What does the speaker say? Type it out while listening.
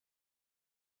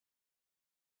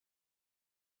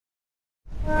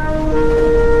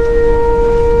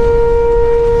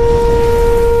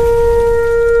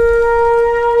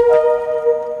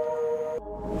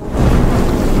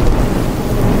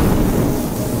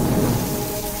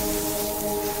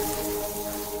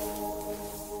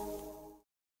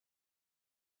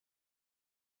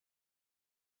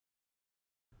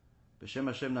B'Shem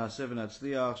Hashem Naaseh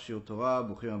V'Natzliach, Shiur Torah,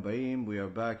 Bruchim Habayim. We are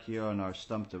back here on our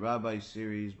Stump the Rabbi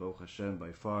series, Baruch Hashem,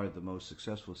 by far the most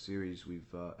successful series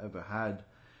we've ever had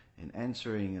in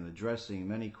answering and addressing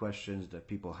many questions that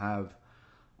people have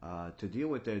to deal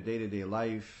with their day-to-day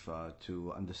life,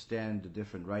 to understand the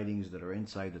different writings that are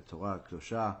inside the Torah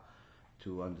Kedosha,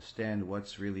 to understand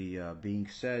what's really being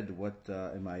said, what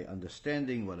am I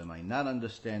understanding, what am I not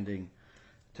understanding.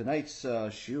 Tonight's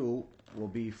shiur will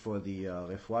be for the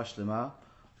Refuah Shlema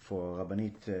for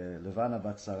Rabbanit Levana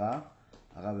Bat Sarah,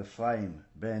 Rav Ephraim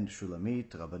Ben Shulamit,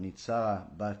 Rabbanit Sarah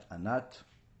Bat Anat,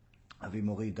 Avi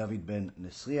Mori David Ben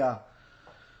Nesriya,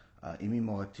 Imi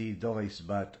Morati Doris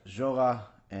Bat Jora,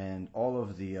 and all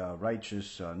of the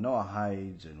righteous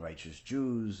Noahides and righteous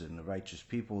Jews and the righteous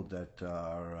people that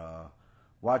are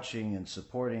watching and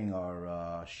supporting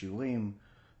our shiurim.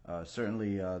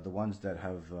 Certainly the ones that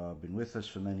have been with us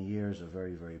for many years are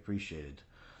very, very appreciated.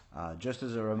 Just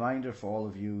as a reminder for all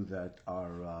of you that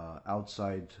are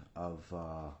outside of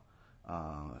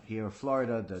here in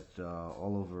Florida, that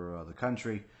all over the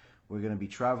country, we're going to be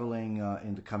traveling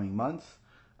in the coming month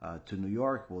to New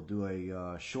York. We'll do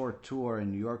a short tour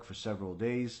in New York for several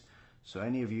days. So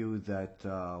any of you that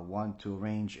want to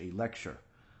arrange a lecture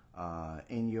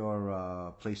in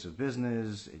your place of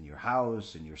business, in your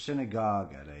house, in your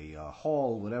synagogue, at a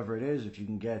hall, whatever it is, if you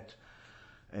can get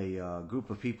a group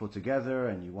of people together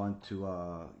and you want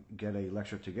to get a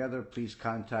lecture together, please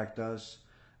contact us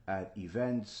at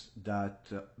events at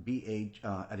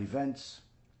bhtorah.org.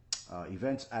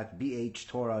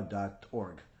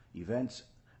 Events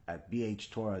at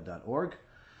bhtorah.org.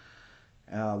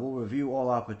 We'll review all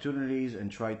opportunities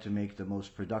and try to make the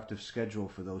most productive schedule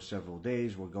for those several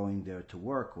days. We're going there to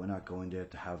work. We're not going there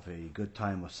to have a good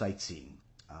time of sightseeing.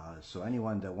 So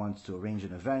anyone that wants to arrange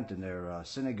an event in their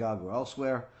synagogue or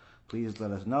elsewhere, please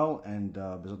let us know, and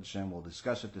B'ezrat Hashem will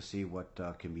discuss it to see what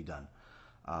can be done.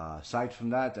 Aside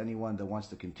from that, anyone that wants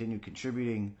to continue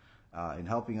contributing and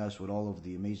helping us with all of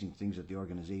the amazing things that the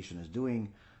organization is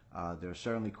doing, there are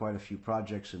certainly quite a few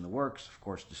projects in the works. Of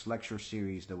course, this lecture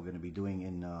series that we're going to be doing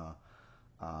in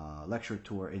lecture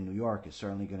tour in New York is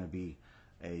certainly going to be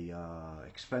a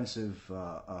expensive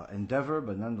endeavor,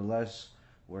 but nonetheless,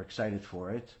 we're excited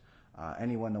for it.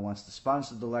 Anyone that wants to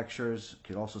sponsor the lectures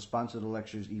could also sponsor the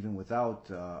lectures even without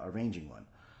arranging one.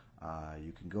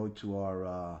 You can go to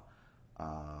our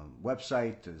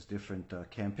website. There's different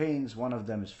campaigns. One of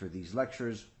them is for these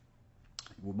lectures.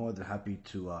 We're more than happy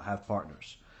to have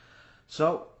partners.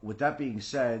 So, with that being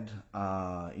said,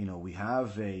 we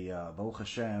have Baruch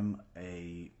Hashem,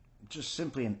 just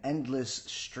simply an endless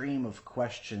stream of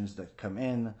questions that come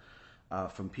in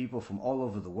from people from all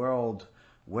over the world,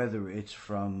 whether it's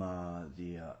from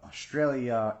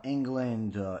Australia,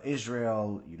 England,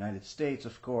 Israel, United States,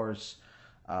 of course,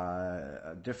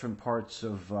 different parts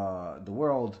of the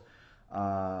world.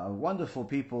 Wonderful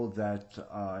people that,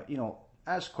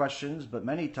 ask questions, but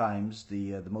many times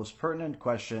the most pertinent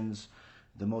questions,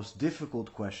 the most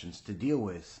difficult questions to deal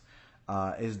with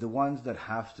is the ones that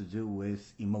have to do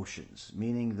with emotions,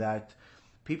 meaning that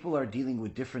people are dealing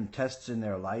with different tests in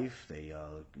their life. They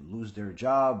lose their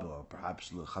job, or perhaps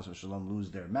chas v'shalom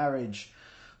lose their marriage,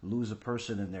 lose a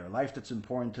person in their life that's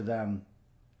important to them.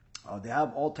 They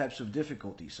have all types of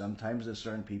difficulties. Sometimes there's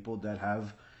certain people that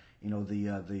have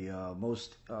the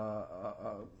most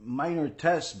minor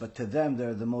tests, but to them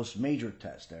they're the most major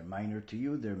tests. They're minor to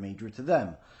you, they're major to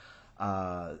them.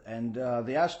 And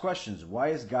they ask questions. Why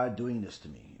is God doing this to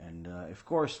me? And of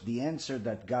course, the answer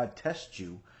that God tests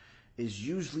you is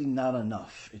usually not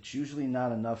enough. It's usually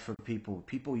not enough for people.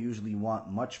 People usually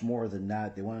want much more than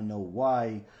that. They want to know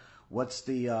why. What's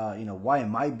the, why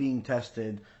am I being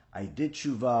tested? I did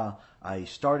tshuva, I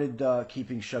started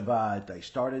keeping Shabbat, I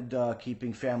started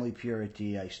keeping family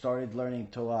purity, I started learning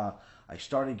Torah, I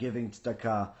started giving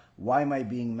tzedakah. Why am I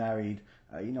being married?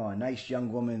 A nice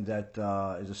young woman that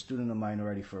is a student of mine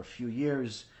already for a few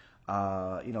years.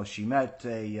 She met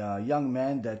a young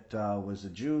man that was a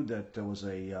Jew, that was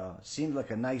seemed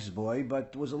like a nice boy,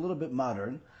 but was a little bit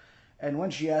modern. And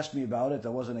when she asked me about it, I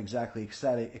wasn't exactly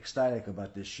ecstatic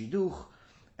about this shidduch.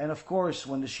 And of course,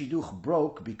 when the shidduch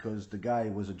broke, because the guy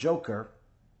was a joker,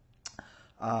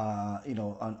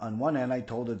 on one hand, I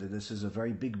told her that this is a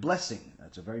very big blessing.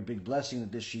 That's a very big blessing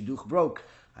that this shidduch broke.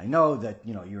 I know that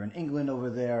you're in England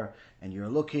over there, and you're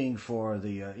looking for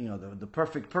the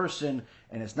perfect person,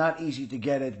 and it's not easy to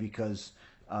get it because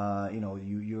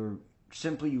you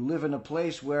live in a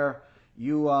place where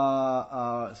you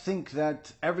think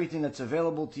that everything that's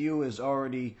available to you is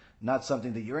already not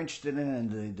something that you're interested in,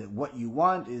 and what you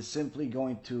want is simply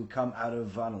going to come out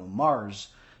of, Mars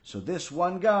So this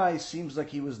one guy seems like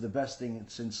he was the best thing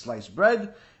since sliced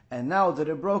bread, and now that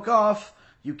it broke off,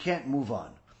 you can't move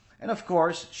on. And of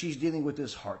course, she's dealing with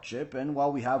this hardship, and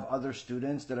while we have other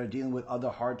students that are dealing with other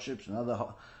hardships,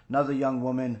 another young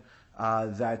woman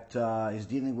that is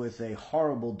dealing with a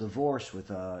horrible divorce with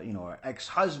her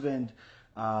ex-husband,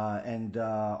 and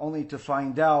only to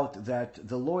find out that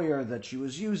the lawyer that she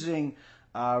was using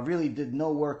really did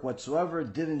no work whatsoever,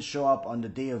 didn't show up on the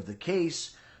day of the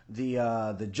case.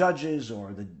 The judges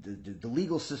or the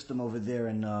legal system over there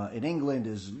in England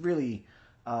is really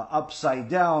upside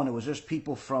down. It was just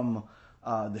people from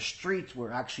the street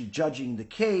were actually judging the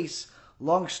case.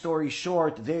 Long story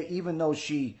short, even though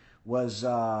she was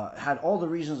had all the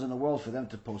reasons in the world for them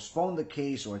to postpone the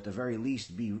case, or at the very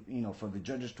least be for the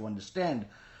judges to understand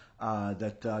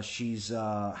that she's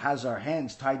has our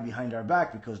hands tied behind our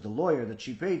back because the lawyer that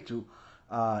she paid to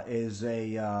is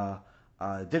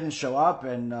didn't show up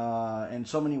and in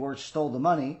so many words stole the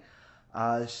money.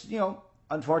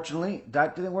 Unfortunately,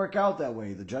 that didn't work out that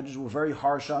way. The judges were very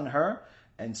harsh on her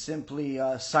and simply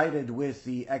sided with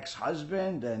the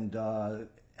ex-husband, and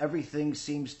everything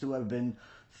seems to have been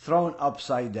thrown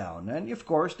upside down. And of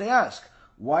course, they ask,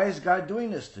 why is God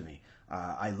doing this to me?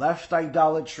 I left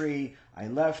idolatry, I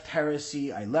left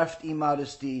heresy, I left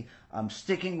immodesty, I'm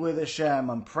sticking with Hashem,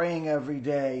 I'm praying every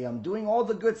day, I'm doing all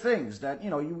the good things that,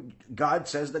 God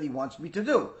says that He wants me to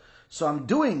do. So I'm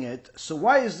doing it, so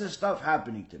why is this stuff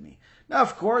happening to me? Now,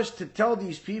 of course, to tell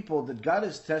these people that God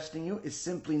is testing you is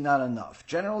simply not enough.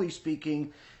 Generally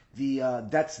speaking,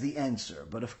 that's the answer.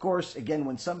 But of course, again,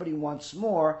 when somebody wants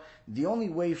more, the only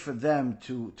way for them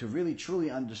to really truly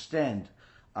understand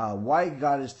why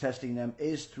God is testing them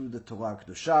is through the Torah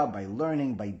Kedusha, by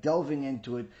learning, by delving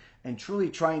into it, and truly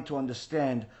trying to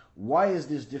understand, why is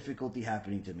this difficulty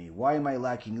happening to me? Why am I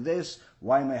lacking this?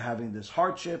 Why am I having this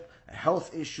hardship, a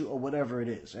health issue, or whatever it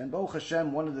is? And Baruch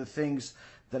Hashem, one of the things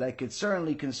that I could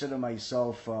certainly consider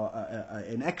myself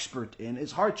an expert in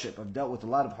is hardship. I've dealt with a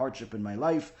lot of hardship in my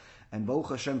life, and Baruch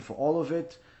Hashem for all of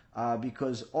it,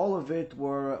 because all of it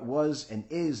was and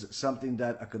is something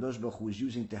that HaKadosh Baruch Hu is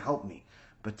using to help me.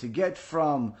 But to get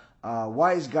from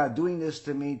why is God doing this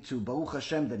to me to Baruch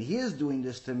Hashem that He is doing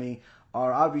this to me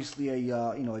are obviously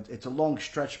it's a long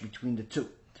stretch between the two.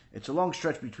 It's a long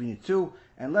stretch between the two,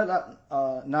 and let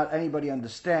not anybody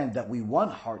understand that we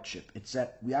want hardship. It's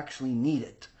that we actually need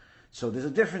it. So there's a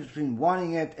difference between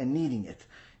wanting it and needing it.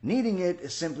 Needing it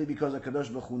is simply because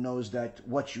HaKadosh Baruch Hu knows that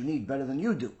what you need better than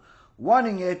you do.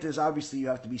 Wanting it is obviously you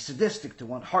have to be sadistic to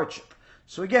want hardship.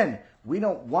 So again, we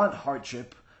don't want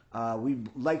hardship. We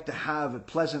like to have a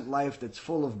pleasant life that's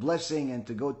full of blessing and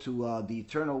to go to the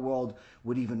eternal world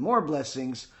with even more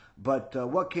blessings. But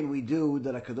what can we do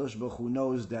that HaKadosh Baruch Hu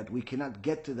knows that we cannot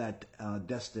get to that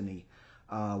destiny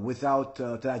without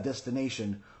that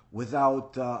destination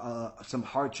without some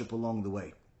hardship along the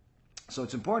way? So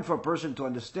it's important for a person to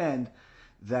understand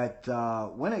that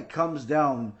when it comes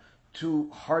down to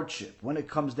hardship, when it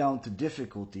comes down to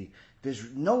difficulty,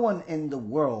 there's no one in the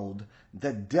world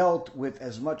that dealt with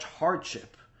as much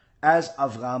hardship as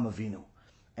Avraham Avinu.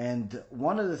 And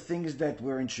one of the things that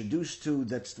we're introduced to,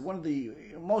 that's one of the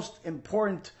most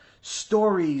important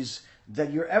stories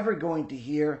that you're ever going to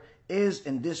hear, is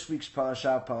in this week's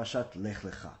parasha, Parashat Lech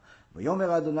Lecha.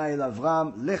 ויאמר אדוני אל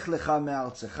אברהם, לך לך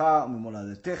מארצך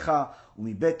וממולדתך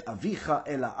ומבית אביך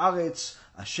אל הארץ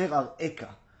אשר אראך.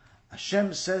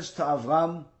 Hashem says to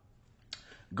Avram,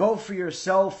 go for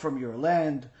yourself from your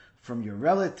land, from your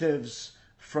relatives,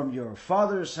 from your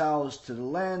father's house to the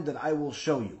land that I will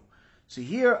show you. So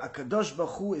here, HaKadosh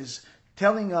Baruch Hu is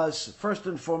telling us, first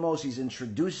and foremost, He's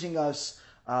introducing us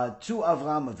to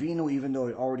Avraham Avinu, even though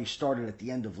it already started at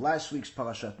the end of last week's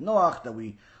Parashat Noach, that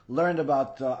we learned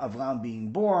about Avraham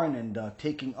being born and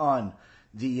taking on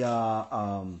his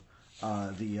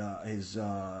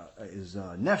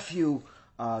nephew,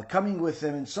 coming with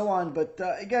him, and so on. But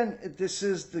again, this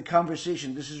is the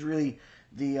conversation. This is really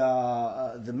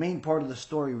the main part of the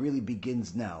story. Really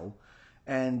begins now,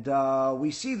 and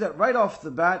we see that right off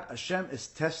the bat, Hashem is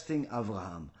testing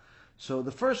Avraham. So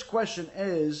the first question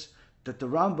is that the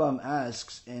Rambam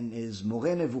asks in his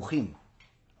Moreh Nevuchim.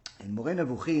 In Moreh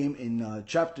Nevuchim, in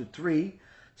chapter 3,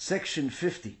 section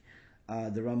 50,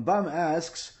 the Rambam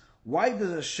asks, why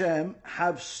does Hashem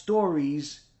have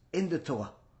stories in the Torah?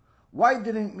 Why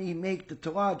didn't He make the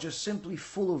Torah just simply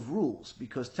full of rules?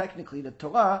 Because technically the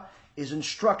Torah is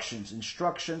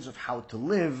instructions of how to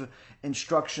live,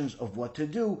 instructions of what to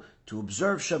do, to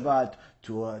observe Shabbat,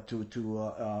 to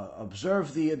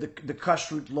observe the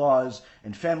kashrut laws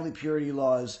and family purity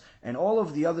laws and all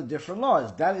of the other different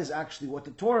laws. That is actually what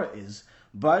the Torah is.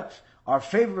 But our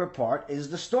favorite part is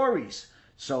the stories.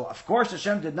 So, of course,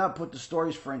 Hashem did not put the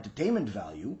stories for entertainment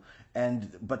value,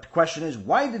 but the question is,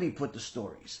 why did he put the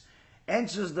stories?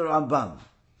 Answers the Rambam.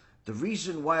 The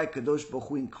reason why Kadosh Baruch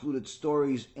Hu included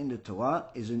stories in the Torah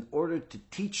is in order to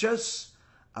teach us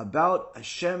about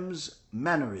Hashem's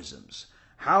mannerisms.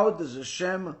 How does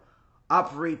Hashem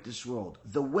operate this world?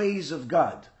 The ways of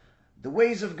God. The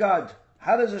ways of God.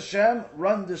 How does Hashem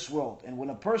run this world? And when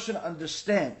a person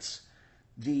understands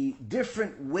the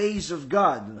different ways of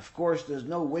God, and of course there's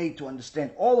no way to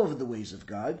understand all of the ways of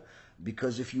God,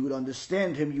 because if you would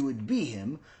understand Him, you would be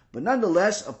Him. But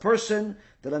nonetheless, a person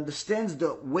that understands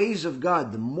the ways of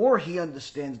God, the more he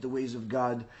understands the ways of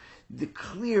God, the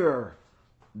clearer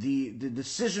the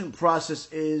decision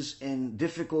process is in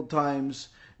difficult times,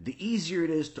 the easier it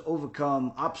is to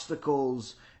overcome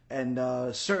obstacles, and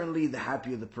certainly the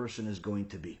happier the person is going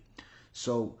to be.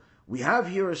 So we have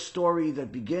here a story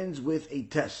that begins with a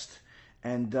test,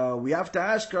 and we have to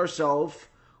ask ourselves,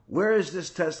 where is this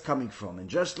test coming from? And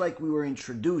just like we were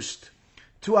introduced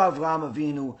to Avraham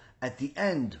Avinu at the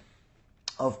end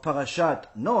of Parashat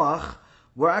Noach,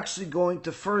 we're actually going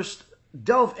to first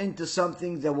delve into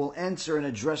something that we'll answer and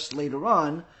address later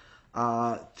on,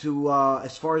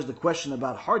 as far as the question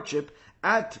about hardship,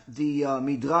 at the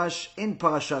Midrash in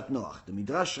Parashat Noach. The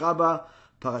Midrash Rabbah,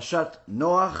 Parashat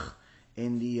Noach,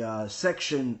 in the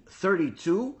section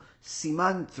 32,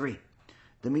 Siman 3.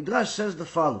 The Midrash says the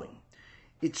following.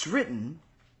 It's written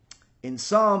in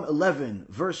Psalm 11,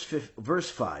 verse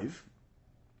 5,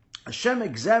 Hashem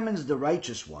examines the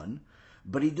righteous one,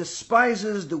 but he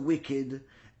despises the wicked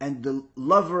and the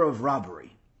lover of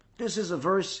robbery. This is a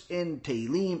verse in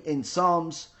Tehillim, in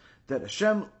Psalms, that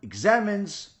Hashem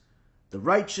examines the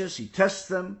righteous, he tests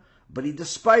them, but he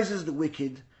despises the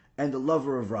wicked and the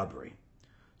lover of robbery.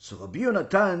 So Rabbi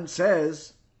Yonatan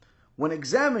says, when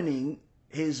examining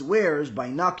his wares by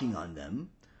knocking on them,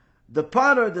 the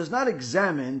potter does not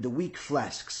examine the weak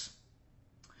flasks,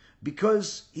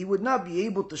 because he would not be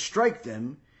able to strike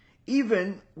them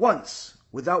even once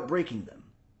without breaking them.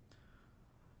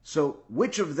 So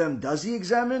which of them does he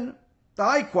examine? The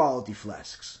high quality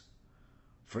flasks.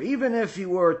 For even if he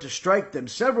were to strike them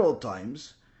several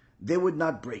times, they would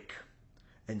not break.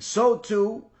 And so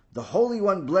too, the Holy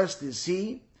One, blessed is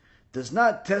He, does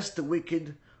not test the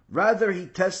wicked, rather he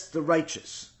tests the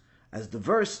righteous. As the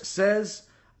verse says,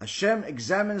 Hashem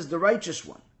examines the righteous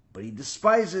one, but he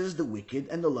despises the wicked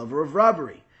and the lover of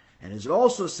robbery. And as it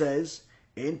also says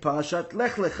in Parashat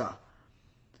Lech Lecha,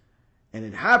 and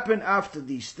it happened after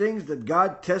these things that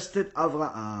God tested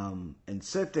Avraham and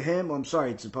said to him, it's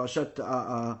in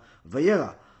Parashat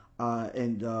Vayera,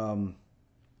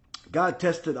 God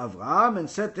tested Avraham and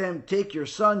said to him, take your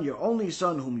son, your only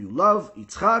son whom you love,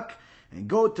 Yitzchak, and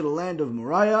go to the land of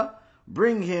Moriah,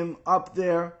 bring him up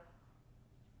there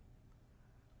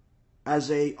as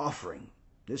a offering.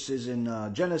 This is in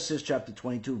Genesis chapter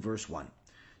 22, verse 1.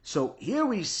 So here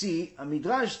we see a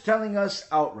Midrash telling us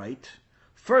outright,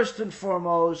 first and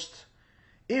foremost,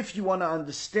 if you want to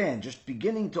understand, just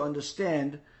beginning to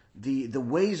understand the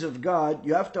ways of God,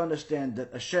 you have to understand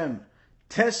that Hashem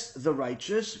tests the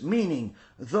righteous, meaning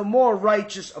the more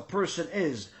righteous a person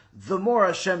is, the more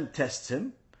Hashem tests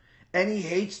him, and he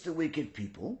hates the wicked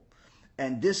people.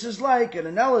 And this is like an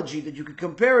analogy that you could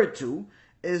compare it to,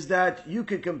 is that you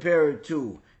could compare it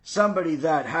to somebody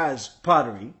that has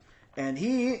pottery, and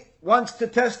he wants to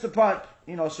test the pot.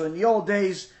 So in the old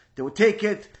days, they would take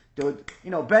it, they would,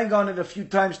 bang on it a few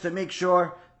times to make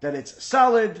sure that it's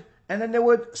solid, and then they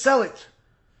would sell it.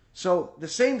 So the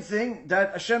same thing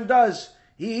that Hashem does.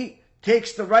 He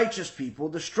takes the righteous people,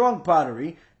 the strong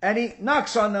pottery, and he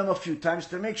knocks on them a few times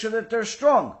to make sure that they're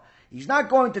strong. He's not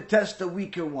going to test the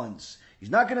weaker ones. He's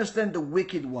not going to test the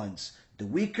wicked ones. The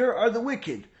weaker are the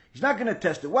wicked. He's not going to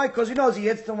test it. Why? Because he knows he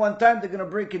hits them one time, they're going to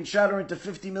break and shatter into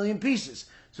 50 million pieces.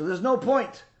 So there's no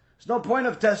point. There's no point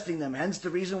of testing them. Hence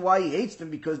the reason why he hates them,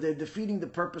 because they're defeating the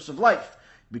purpose of life.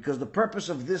 Because the purpose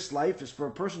of this life is for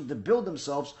a person to build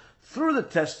themselves through the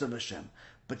test of Hashem.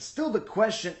 But still the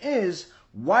question is,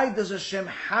 why does Hashem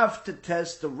have to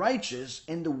test the righteous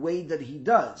in the way that he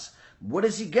does? What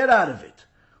does he get out of it?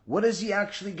 What does he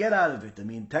actually get out of it? I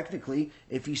mean, technically,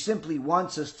 if he simply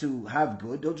wants us to have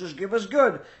good, he'll just give us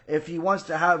good. If he wants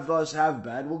to have us have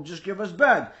bad, we'll just give us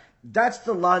bad. That's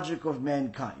the logic of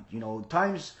mankind.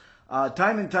 Time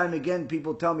and time again,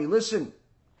 people tell me, listen,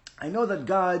 I know that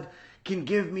God can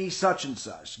give me such and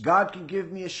such. God can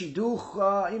give me a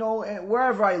shidduch,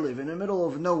 wherever I live, in the middle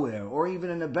of nowhere, or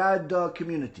even in a bad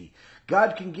community.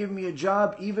 God can give me a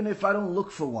job even if I don't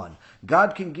look for one.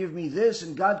 God can give me this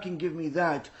and God can give me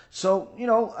that. So,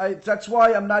 that's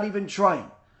why I'm not even trying.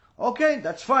 Okay,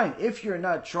 that's fine. If you're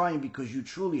not trying because you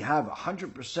truly have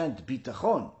 100%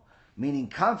 bitachon, meaning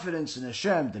confidence in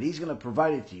Hashem that He's going to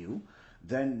provide it to you,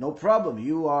 then no problem.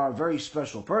 You are a very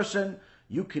special person.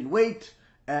 You can wait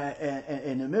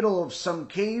in the middle of some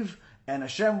cave, and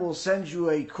Hashem will send you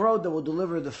a crow that will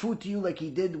deliver the food to you like He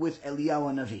did with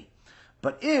Eliyahu Navi.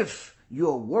 But if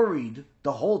you're worried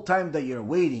the whole time that you're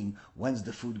waiting, when's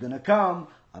the food going to come?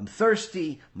 I'm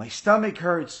thirsty, my stomach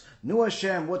hurts, Nu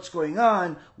Hashem, what's going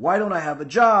on? Why don't I have a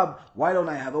job? Why don't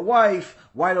I have a wife?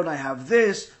 Why don't I have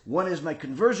this? When is my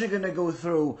conversion going to go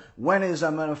through? When is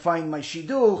I'm going to find my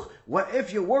shidduch?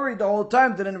 If you're worried the whole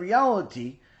time, then in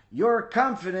reality, your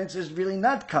confidence is really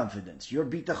not confidence. Your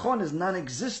bitachon is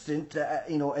non-existent,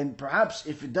 and perhaps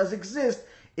if it does exist,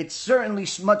 it's certainly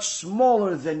much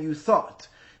smaller than you thought.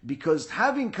 Because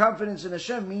having confidence in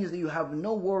Hashem means that you have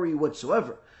no worry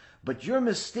whatsoever. But you're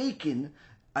mistaken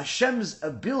Hashem's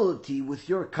ability with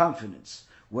your confidence,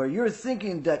 where you're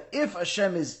thinking that if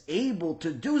Hashem is able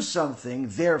to do something,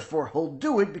 therefore He'll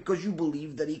do it because you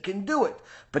believe that He can do it.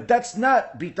 But that's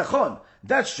not bitachon.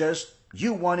 That's just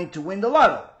you wanting to win the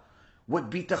lotto. What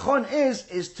bitachon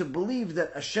is to believe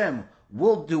that Hashem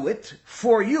will do it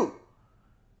for you.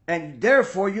 And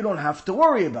therefore you don't have to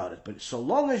worry about it. But so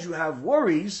long as you have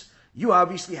worries, you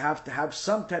obviously have to have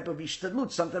some type of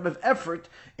ishtadlut, some type of effort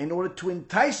in order to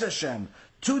entice Hashem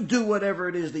to do whatever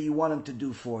it is that you want Him to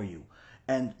do for you.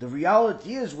 And the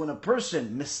reality is, when a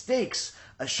person mistakes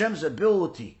Hashem's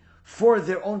ability for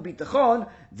their own bitachon,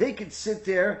 they could sit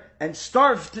there and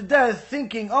starve to death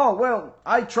thinking, oh, well,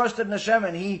 I trusted in Hashem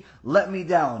and He let me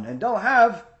down. And they'll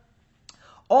have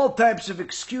all types of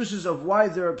excuses of why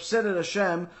they're upset at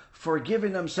Hashem for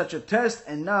giving them such a test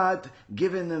and not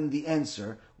giving them the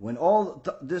answer, when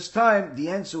this time the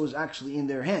answer was actually in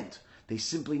their hand. They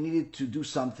simply needed to do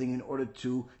something in order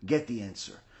to get the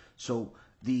answer. So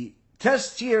the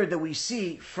test here that we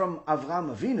see from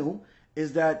Avraham Avinu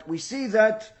is that we see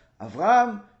that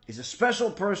Avraham is a special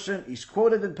person. He's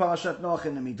quoted in Parashat Noach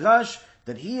in the Midrash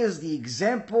that he is the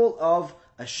example of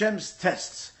Hashem's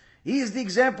tests. He is the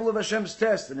example of Hashem's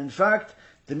test. And in fact,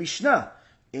 the Mishnah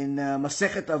in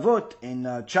Masechet Avot,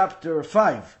 in chapter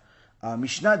 5,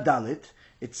 Mishnah Dalet,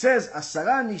 it says,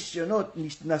 Asara nisyonot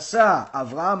nasa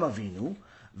Avraham Avinu,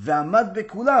 ve'amad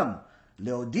bekulam,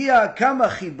 leodia kama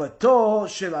chibato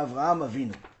shel Avraham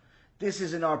Avinu. This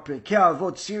is in our Pirkei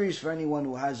Avot series. For anyone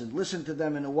who hasn't listened to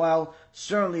them in a while,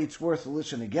 certainly it's worth a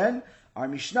listen again. Our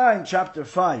Mishnah in chapter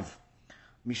 5,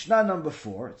 Mishnah number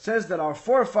 4, it says that our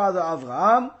forefather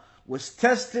Avraham was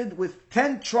tested with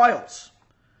 10 trials.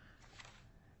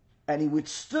 And he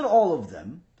withstood all of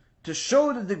them to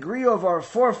show the degree of our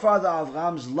forefather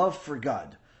Avraham's love for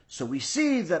God. So we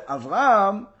see that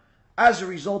Avraham, as a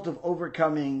result of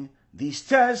overcoming these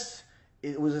tests,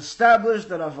 it was established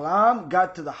that Avraham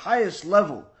got to the highest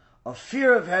level of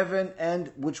fear of heaven,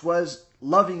 and which was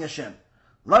loving Hashem.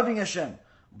 Loving Hashem.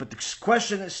 But the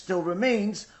question still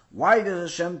remains, why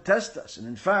does Hashem test us? And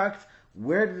in fact,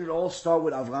 where did it all start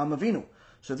with Avraham Avinu?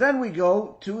 So then we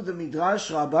go to the Midrash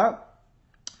Rabbah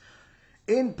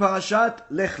in Parashat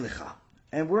Lech Lecha.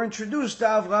 And we're introduced to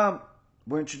Avraham.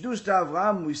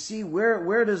 And we see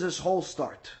where does this whole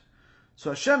start.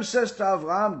 So Hashem says to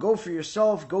Avraham, go for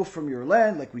yourself, go from your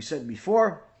land, like we said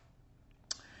before.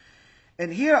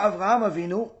 And here Avraham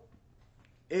Avinu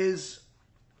is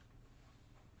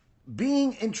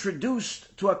being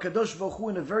introduced to HaKadosh Baruch Hu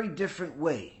in a very different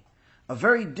way. A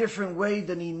very different way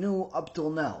than he knew up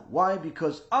till now. Why?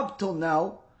 Because up till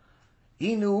now,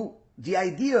 he knew the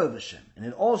idea of Hashem. And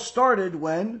it all started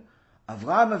when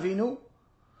Avraham Avinu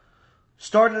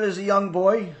started as a young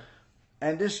boy,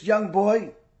 and this young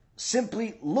boy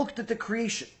simply looked at the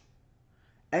creation.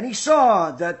 And he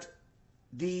saw that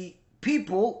the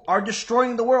people are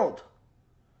destroying the world.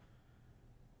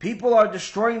 People are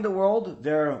destroying the world.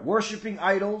 They're worshiping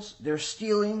idols. They're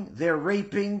stealing. They're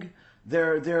raping.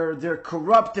 They're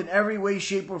corrupt in every way,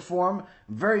 shape, or form,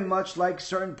 very much like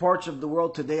certain parts of the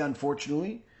world today,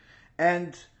 unfortunately.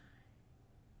 And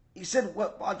he said,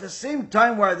 well, at the same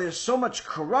time, while there's so much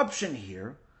corruption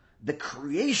here, the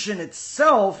creation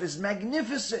itself is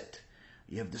magnificent.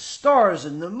 You have the stars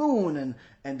and the moon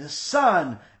and the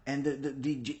sun and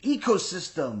the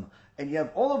ecosystem, and you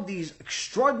have all of these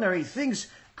extraordinary things.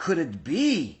 Could it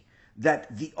be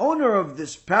that the owner of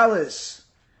this palace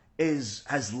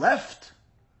has left?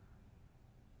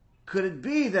 Could it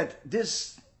be that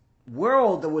this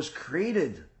world that was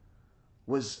created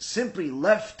was simply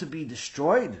left to be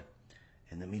destroyed?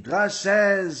 And the Midrash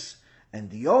says, and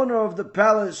the owner of the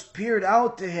palace peered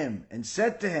out to him and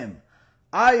said to him,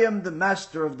 I am the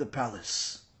master of the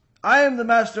palace. I am the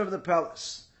master of the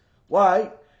palace.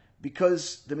 Why?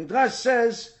 because the Midrash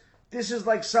says this is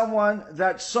like someone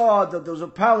that saw that there was a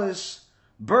palace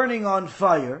burning on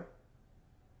fire,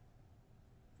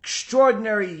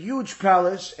 extraordinary, huge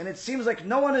palace, and it seems like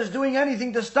no one is doing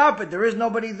anything to stop it. There is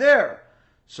nobody there.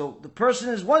 So the person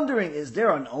is wondering, is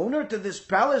there an owner to this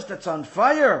palace that's on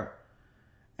fire?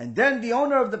 And then the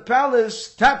owner of the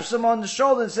palace taps him on the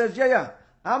shoulder and says, yeah,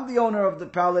 I'm the owner of the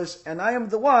palace, and I am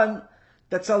the one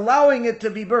that's allowing it to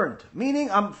be burned. Meaning,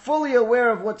 I'm fully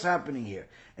aware of what's happening here.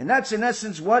 And that's in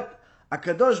essence what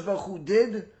HaKadosh Baruch Hu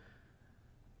did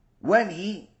when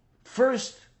he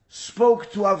first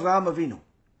spoke to Avraham Avinu.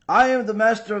 I am the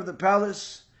master of the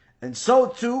palace, and so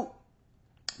too,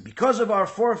 because of our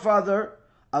forefather,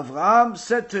 Avraham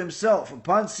said to himself,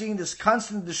 upon seeing this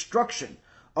constant destruction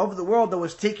of the world that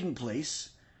was taking place,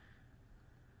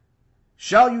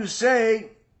 shall you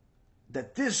say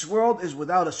that this world is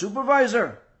without a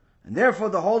supervisor? And therefore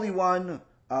the Holy One,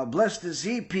 blessed is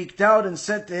He, peeked out and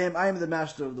said to him, I am the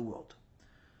master of the world.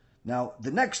 Now,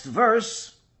 the next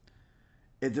verse,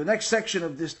 the next section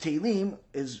of this Tehillim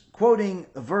is quoting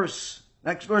a verse.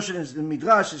 Next version is the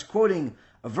Midrash is quoting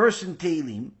a verse in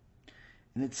Tehillim,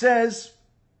 and it says,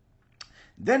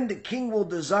 then the king will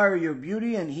desire your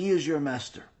beauty, and he is your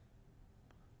master.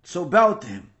 So bow to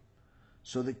him.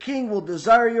 So the king will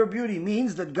desire your beauty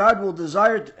means that God will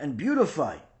desire and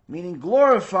beautify, meaning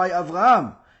glorify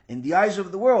Avraham in the eyes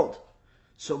of the world.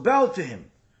 So bow to him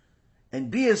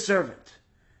and be his servant.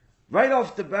 Right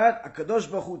off the bat, HaKadosh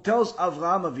Baruch Hu tells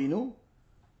Avraham Avinu,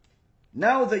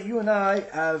 now that you and I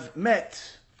have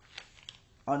met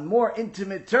on more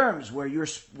intimate terms, where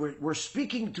we're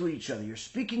speaking to each other, you're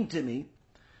speaking to me,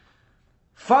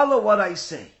 follow what I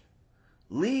say.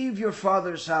 Leave your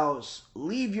father's house,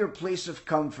 leave your place of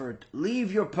comfort,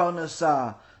 leave your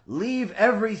parnasah, leave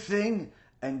everything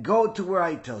and go to where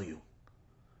I tell you.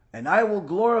 And I will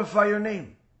glorify your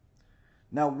name.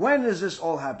 Now, when does this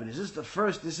all happen? Is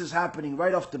this this is happening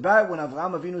right off the bat when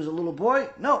Avraham Avinu is a little boy?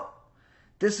 No.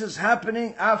 This is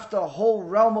happening after a whole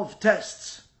realm of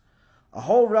tests. A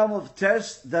whole realm of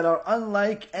tests that are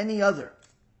unlike any other.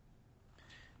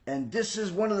 And this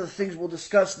is one of the things we'll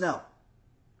discuss now.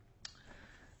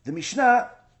 The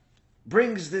Mishnah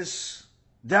brings this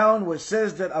down where it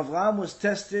says that Avraham was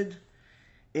tested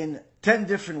in 10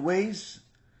 different ways.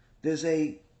 There's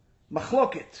a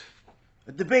machloket,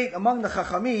 a debate among the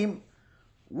Chachamim,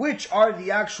 which are the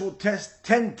actual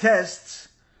 10 tests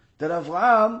that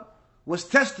Avraham was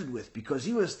tested with, because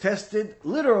he was tested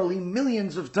literally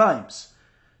millions of times.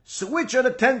 So which are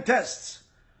the 10 tests?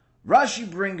 Rashi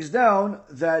brings down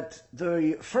that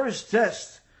the first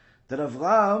test that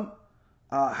Avraham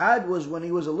had was when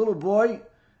he was a little boy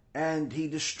and he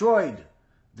destroyed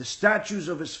the statues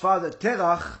of his father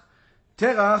Terach.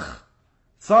 Terach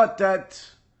thought that,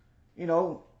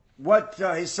 what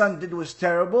his son did was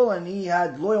terrible, and he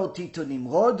had loyalty to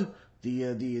Nimrod,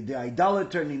 the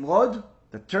idolater Nimrod,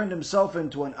 that turned himself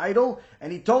into an idol,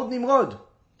 and he told Nimrod.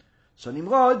 So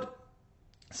Nimrod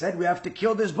said, we have to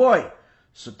kill this boy.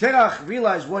 So Terach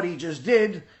realized what he just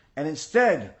did, and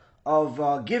instead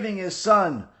of giving his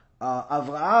son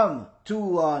Avraham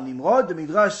to Nimrod, the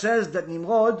Midrash says that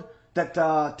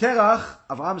Terach,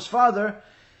 Avraham's father,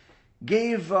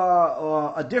 gave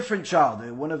a different child,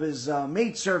 one of his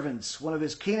maidservants, one of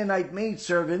his Canaanite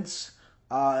maidservants,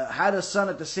 had a son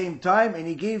at the same time, and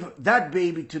he gave that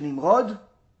baby to Nimrod,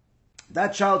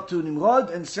 that child to Nimrod,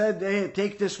 and said, hey,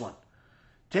 take this one.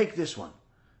 Take this one.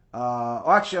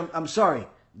 Actually, I'm sorry.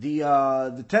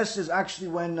 The test is actually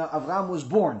when Avraham was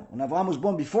born. When Avraham was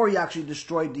born, before he actually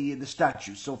destroyed the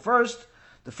statue. So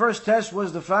the first test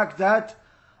was the fact that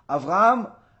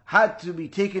Avraham had to be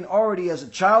taken already as a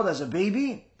child, as a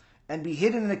baby, and be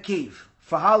hidden in a cave.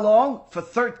 For how long? For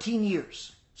 13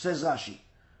 years, says Rashi.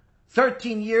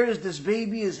 13 years this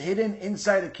baby is hidden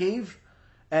inside a cave.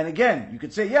 And again, you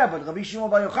could say, yeah, but Rabbi Shimon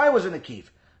Bar Yochai was in a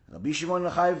cave. Rabbi Shimon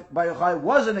Bar Yochai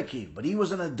was in a cave, but he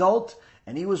was an adult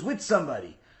and he was with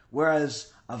somebody.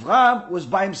 Whereas Avraham was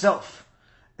by himself.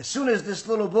 As soon as this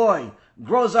little boy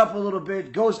grows up a little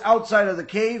bit, goes outside of the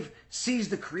cave, sees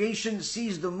the creation,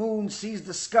 sees the moon, sees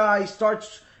the sky,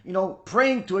 starts,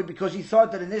 praying to it, because he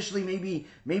thought that initially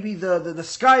maybe the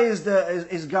sky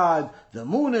is God, the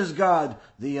moon is God,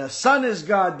 the sun is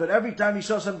God, but every time he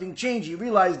saw something change, he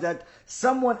realized that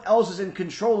someone else is in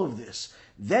control of this.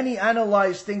 Then he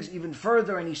analyzed things even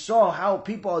further, and he saw how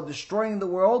people are destroying the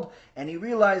world, and he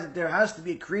realized that there has to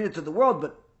be a creator to the world,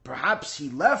 but perhaps he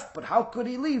left, but how could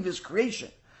he leave his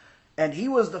creation? And he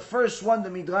was the first one,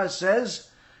 the Midrash says,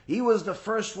 he was the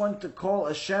first one to call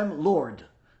Hashem Lord,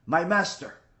 my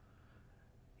master.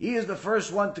 He is the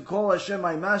first one to call Hashem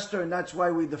my master, and that's why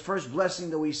the first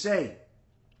blessing that we say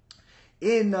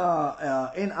in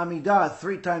Amidah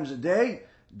 3 times a day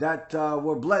that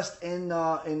were blessed in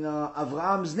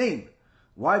Avraham's name.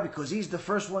 Why? Because he's the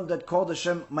first one that called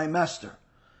Hashem my master.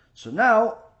 So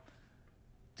now,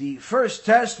 the first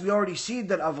test, we already see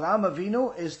that Avraham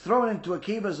Avinu is thrown into a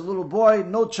cave as a little boy,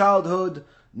 no childhood,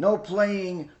 no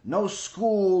playing, no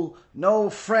school, no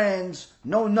friends,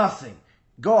 no nothing.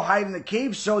 Go hide in the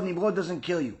cave so Nimrod doesn't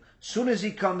kill you. Soon as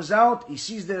he comes out, he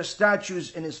sees there are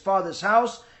statues in his father's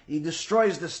house. He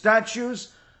destroys the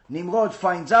statues. Nimrod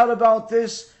finds out about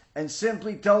this and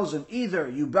simply tells him, either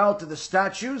you bow to the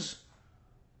statues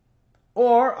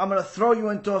or I'm going to throw you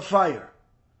into a fire.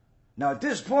 Now at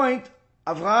this point,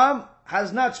 Avraham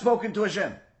has not spoken to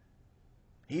Hashem.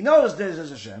 He knows there's a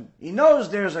Hashem. He knows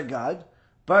there's a God,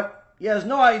 but he has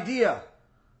no idea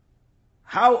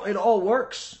how it all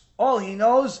works. All he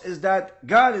knows is that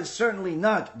God is certainly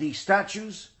not these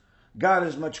statues. God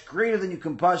is much greater than you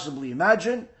can possibly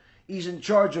imagine. He's in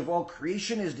charge of all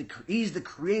creation. He's the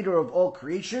creator of all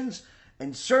creations.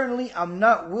 And certainly I'm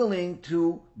not willing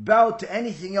to bow to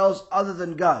anything else other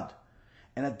than God.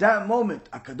 And at that moment,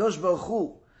 HaKadosh Baruch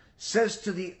Hu says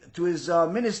to his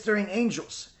ministering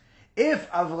angels, if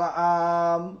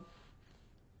Avraham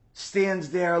stands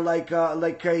there like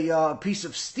a piece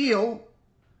of steel,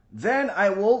 then I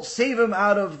will save him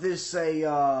out of this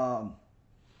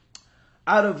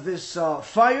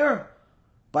fire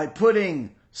by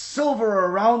putting silver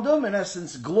around him, in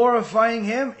essence glorifying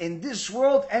him in this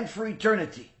world and for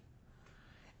eternity.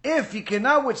 If he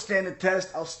cannot withstand the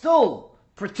test, I'll still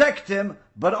protect him,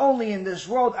 but only in this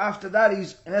world. After that,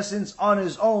 he's in essence on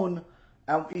his own.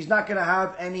 He's not going to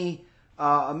have any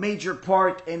a major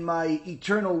part in my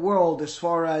eternal world as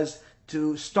far as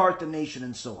to start the nation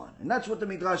and so on. And that's what the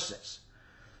Midrash says.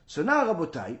 So now,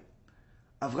 Rabotai,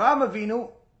 Avraham Avinu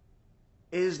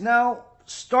is now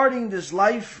starting this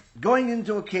life, going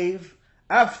into a cave.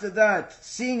 After that,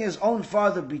 seeing his own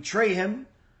father betray him,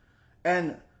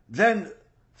 and then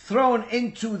thrown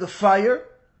into the fire.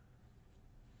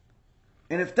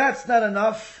 And if that's not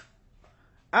enough,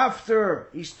 after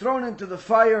he's thrown into the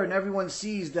fire and everyone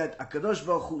sees that HaKadosh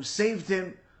Baruch Hu saved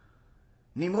him,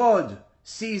 Nimrod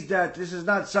sees that this is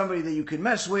not somebody that you can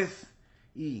mess with.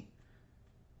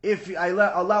 If I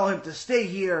allow him to stay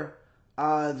here,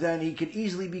 then he could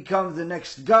easily become the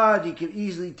next god. He could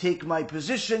easily take my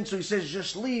position. So he says,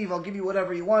 just leave. I'll give you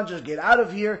whatever you want. Just get out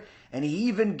of here. And he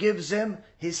even gives him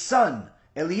his son,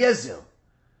 Eliezer.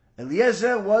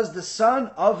 Eliezer was the son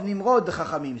of Nimrod, the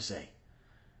Chachamim say.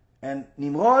 And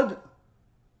Nimrod,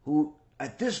 who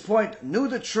at this point knew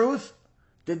the truth,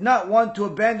 did not want to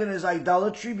abandon his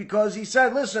idolatry, because he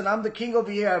said, listen, I'm the king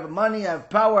over here. I have money, I have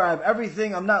power, I have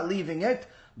everything. I'm not leaving it.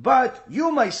 But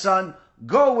you, my son,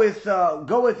 go with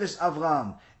this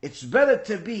Avram. It's better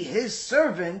to be his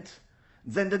servant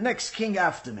than the next king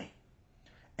after me.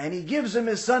 And he gives him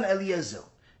his son Eliezer.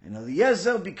 And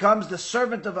Eliezer becomes the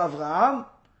servant of Avraham,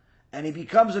 and he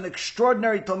becomes an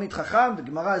extraordinary Talmid Chacham. The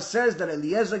Gemara says that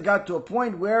Eliezer got to a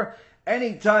point where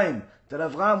any time that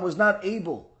Avraham was not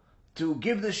able to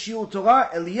give the Shiur Torah,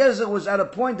 Eliezer was at a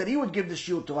point that he would give the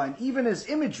Shiur Torah. And even his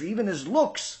imagery, even his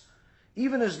looks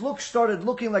started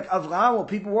looking like Avraham, where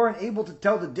people weren't able to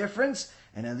tell the difference.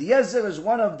 And Eliezer is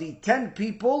one of the 10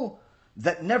 people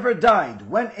that never died,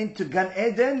 went into Gan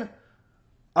Eden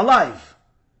alive.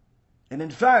 And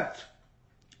in fact,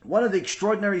 one of the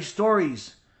extraordinary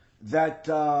stories that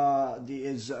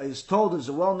is told is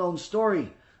a well-known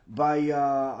story by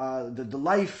the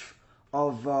life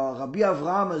of Rabbi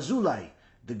Avraham Azulai,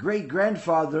 the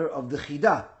great-grandfather of the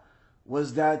Chida,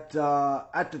 was that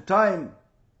at the time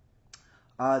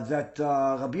that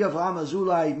Rabbi Avraham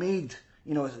Azulai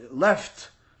left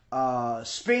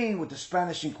Spain with the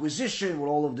Spanish Inquisition, with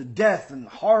all of the death and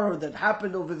horror that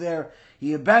happened over there,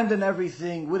 he abandoned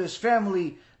everything with his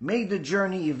family, made the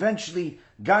journey, eventually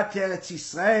got to Eretz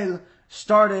Yisrael,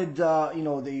 started the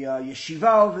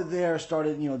yeshiva over there,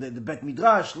 started the Bet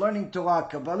Midrash, learning Torah,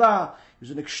 Kabbalah. He was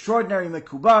an extraordinary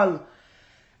Mekubal.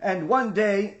 And one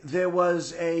day there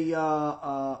was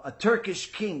a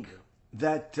Turkish king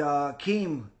that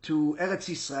came to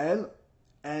Eretz Yisrael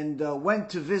and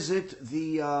went to visit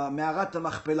the Me'arat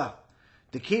HaMachpelah,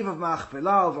 the cave of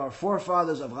Machpelah of our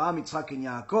forefathers, Avraham, Yitzchak, and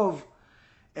Yaakov.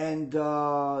 And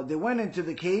they went into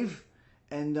the cave,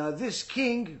 and this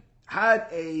king had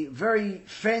a very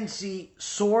fancy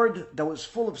sword that was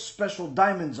full of special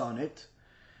diamonds on it.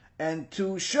 And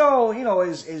to show,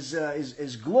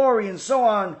 his glory and so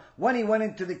on, when he went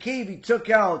into the cave, he took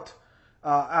out,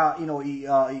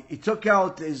 he took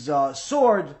out his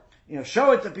sword,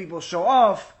 show it to people, show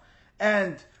off.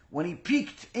 And when he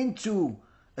peeked into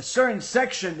a certain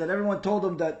section that everyone told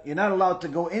him that you're not allowed to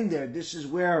go in there. This is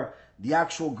where the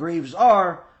actual graves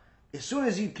are. As soon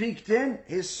as he peeked in,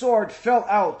 his sword fell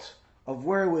out of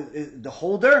where it was, the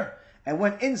holder, and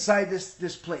went inside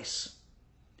this place.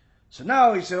 So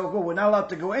now he said, "Oh, we're not allowed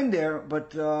to go in there,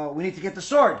 but we need to get the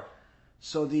sword."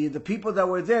 So the people that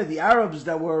were there, the Arabs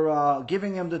that were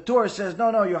giving him the tour, says,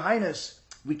 "No, Your Highness,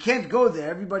 we can't go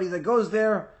there. Everybody that goes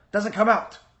there doesn't come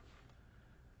out."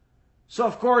 So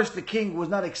of course the king would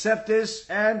not accept this,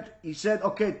 and he said,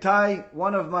 "Okay, tie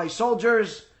one of my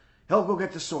soldiers, he'll go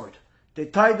get the sword." They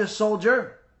tied the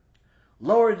soldier,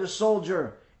 lowered the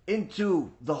soldier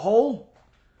into the hole.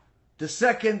 The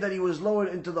second that he was lowered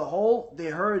into the hole, they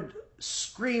heard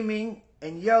screaming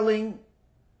and yelling.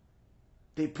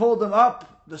 They pulled him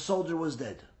up, the soldier was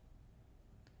dead.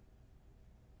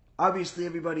 Obviously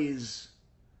everybody is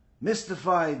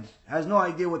mystified, has no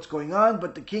idea what's going on,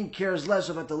 but the king cares less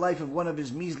about the life of one of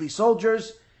his measly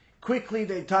soldiers. Quickly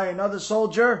they tie another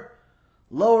soldier,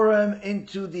 lower him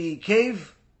into the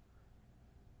cave.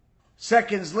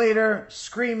 Seconds later,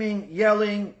 screaming,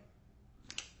 yelling,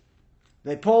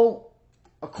 they pull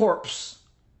a corpse,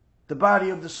 the body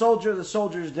of the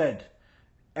soldier is dead.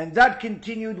 And that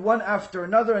continued one after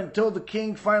another until the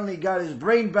king finally got his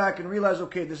brain back and realized,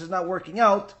 okay, this is not working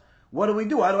out. What do we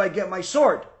do? How do I get my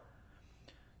sword?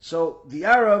 So the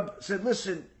Arab said,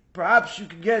 listen, perhaps you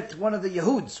could get one of the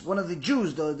Yahuds, one of the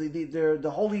Jews,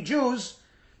 the holy Jews,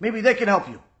 maybe they can help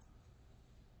you.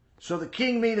 So the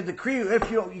king made a decree,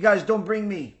 if you guys don't bring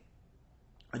me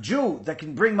a Jew that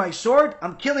can bring my sword,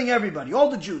 I'm killing everybody, all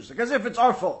the Jews, like as if it's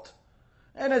our fault.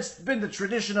 And it's been the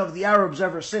tradition of the Arabs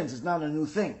ever since. It's not a new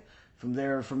thing. From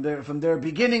their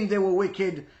beginning, they were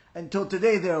wicked. Until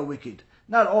today, they are wicked.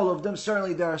 Not all of them.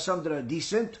 Certainly, there are some that are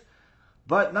decent.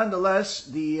 But nonetheless,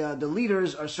 the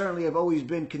leaders are certainly have always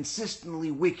been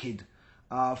consistently wicked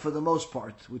for the most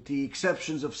part, with the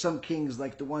exceptions of some kings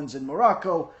like the ones in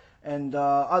Morocco and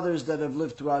others that have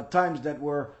lived throughout times that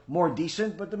were more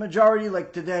decent. But the majority,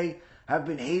 like today, have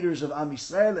been haters of Am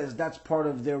Yisrael, as that's part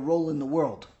of their role in the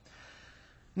world.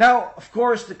 Now, of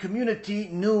course, the community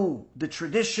knew the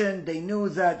tradition. They knew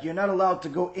that you're not allowed to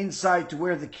go inside to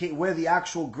where the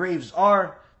actual graves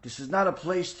are. This is not a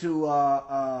place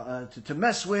to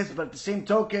mess with. But at the same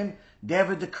token, they have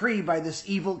a decree by this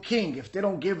evil king. If they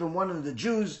don't give him one of the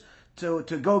Jews to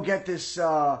go get this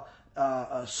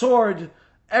sword,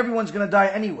 everyone's going to die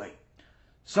anyway.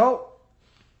 So,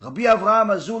 Rabbi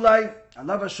Avraham Azulai,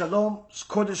 Alav Shalom,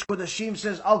 Kodesh Kodashim,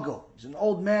 says, I'll go. He's an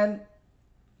old man.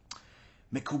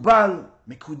 Mekubal,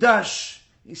 Mekudash.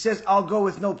 He says, I'll go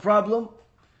with no problem.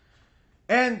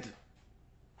 And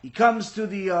he comes to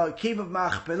the cave of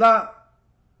Machpelah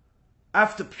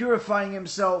after purifying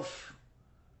himself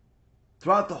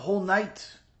throughout the whole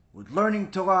night with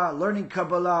learning Torah, learning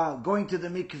Kabbalah, going to the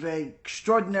mikveh,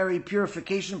 extraordinary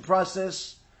purification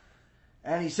process.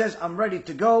 And he says, I'm ready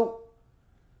to go.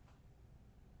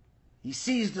 He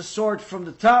sees the sword from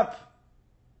the top.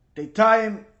 They tie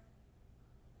him.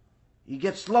 He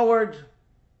gets lowered,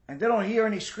 and they don't hear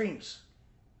any screams.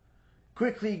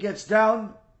 Quickly he gets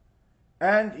down,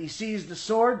 and he sees the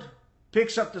sword,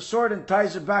 picks up the sword and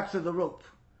ties it back to the rope.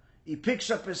 He picks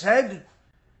up his head,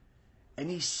 and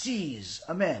he sees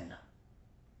a man,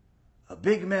 a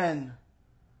big man,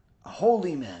 a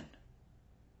holy man.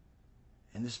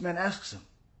 And this man asks him,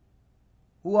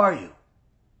 who are you?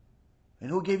 And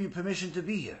who gave you permission to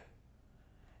be here?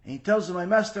 And he tells him, my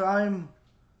master, I am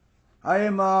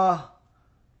Avraham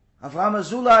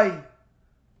Azulai.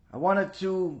 I wanted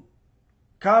to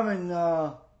come and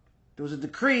there was a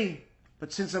decree,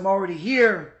 but since I'm already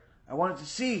here, I wanted to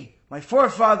see my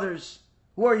forefathers.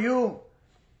 Who are you?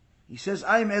 He says,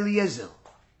 I'm Eliezer,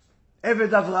 Eved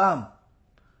Avraham,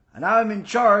 and I'm in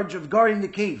charge of guarding the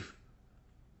cave.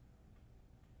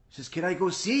 He says, can I go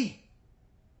see?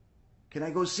 Can I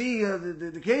go see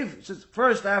the cave? He says,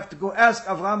 first I have to go ask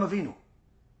Avraham Avinu.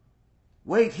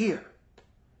 Wait here.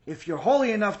 If you're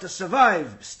holy enough to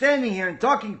survive standing here and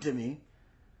talking to me,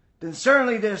 then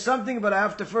certainly there's something, but I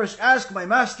have to first ask my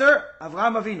master,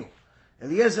 Avraham Avinu.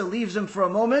 Eliezer leaves him for a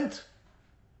moment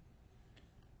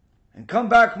and come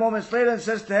back moments later and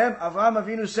says to him, Avraham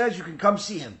Avinu says you can come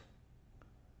see him.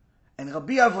 And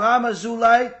Rabbi Avraham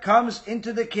Azulai comes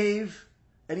into the cave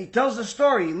and he tells the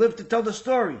story. He lived to tell the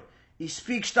story. He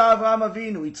speaks to Avraham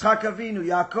Avinu, Yitzchak Avinu,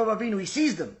 Yaakov Avinu. He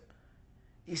sees them.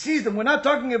 He sees them. We're not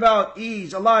talking about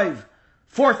he's alive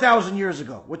 4,000 years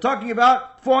ago. We're talking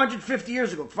about 450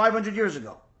 years ago, 500 years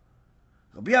ago.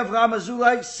 Rabbi Avraham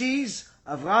Azulai sees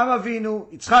Avraham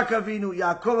Avinu, Yitzchak Avinu,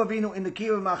 Yaakov Avinu in the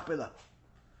cave of Machpelah.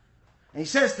 And he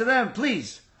says to them,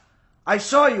 please, I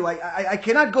saw you. I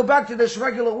cannot go back to this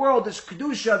regular world, this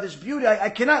kedusha, this beauty. I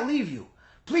cannot leave you.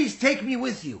 Please take me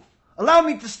with you. Allow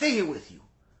me to stay here with you.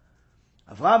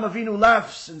 Avraham Avinu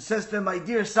laughs and says to him, my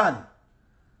dear son,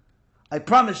 I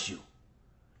promise you,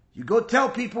 you go tell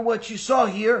people what you saw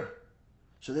here,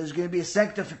 so there's going to be a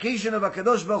sanctification of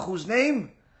HaKadosh Baruch Hu's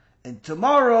name, and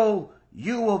tomorrow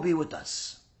you will be with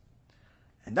us.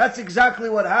 And that's exactly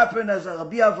what happened as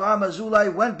Rabbi Avraham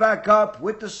Azulai went back up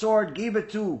with the sword, gave it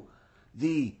to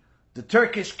the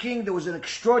Turkish king. There was an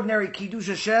extraordinary Kiddush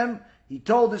Hashem. He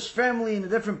told his family in the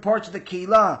different parts of the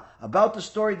Keilah about the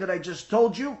story that I just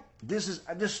told you. This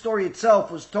story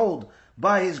itself was told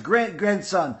by his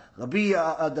grandson, Rabbi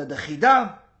the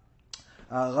Chida,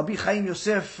 Rabbi Chaim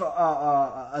Yosef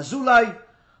Azulai,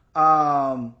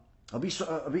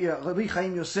 Rabbi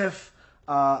Chaim Yosef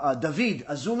David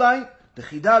Azulai, the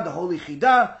Chida, the Holy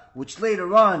Chida, which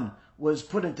later on was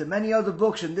put into many other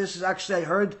books, and this is actually I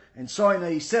heard and saw in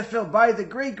a sefer by the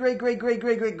great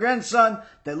grandson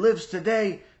that lives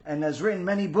today and has written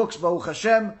many books, Baruch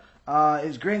Hashem.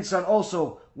 His grandson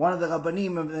also one of the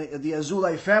Rabbanim of the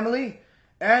Azulai family.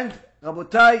 And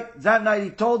Rabotai, that night he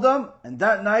told them, and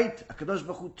that night HaKadosh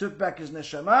Baruch Hu took back his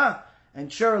neshama,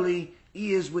 and surely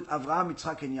he is with Avraham,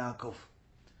 Yitzchak, and Yaakov.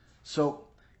 So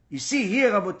you see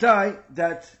here, Rabotai,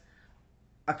 that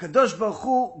HaKadosh Baruch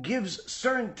Hu gives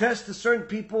certain tests to certain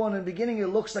people, and in the beginning it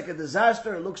looks like a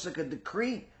disaster, it looks like a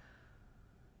decree.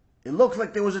 It looked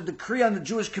like there was a decree on the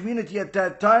Jewish community at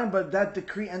that time, but that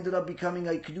decree ended up becoming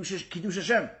a Kiddush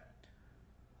Hashem.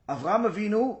 Avraham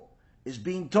Avinu is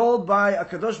being told by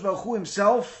HaKadosh Baruch Hu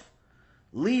himself,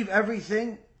 leave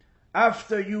everything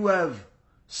after you have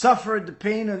suffered the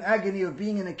pain and agony of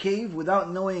being in a cave without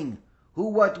knowing who,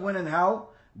 what, when, and how,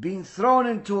 being thrown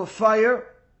into a fire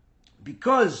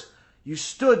because you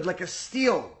stood like a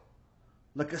steel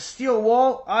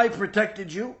wall. I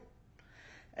protected you.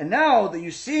 And now that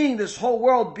you're seeing this whole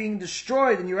world being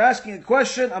destroyed and you're asking a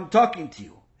question, I'm talking to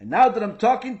you. And now that I'm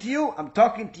talking to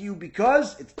you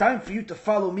because it's time for you to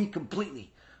follow me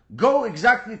completely. Go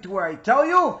exactly to where I tell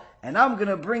you, and I'm going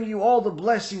to bring you all the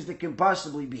blessings that can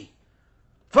possibly be.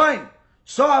 Fine.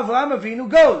 So Avraham Avinu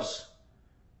goes.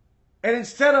 And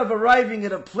instead of arriving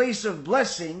at a place of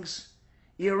blessings,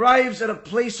 he arrives at a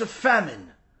place of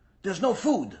famine. There's no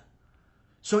food.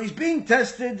 So he's being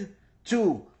tested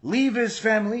to leave his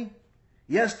family.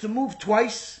 He has to move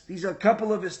twice. These are a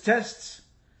couple of his tests.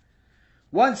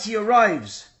 Once he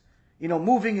arrives,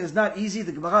 moving is not easy.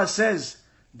 The Gemara says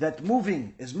that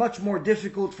moving is much more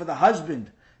difficult for the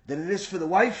husband than it is for the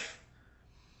wife.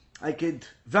 I could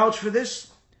vouch for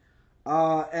this.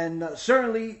 And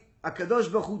certainly,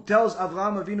 HaKadosh Baruch Hu tells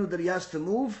Avraham Avinu that he has to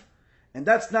move. And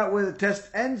that's not where the test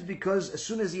ends, because as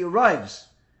soon as he arrives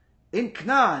in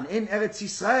Canaan, in Eretz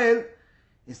Yisrael,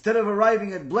 instead of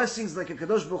arriving at blessings like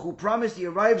HaKadosh Baruch Hu promised, he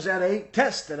arrives at a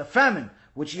test, at a famine,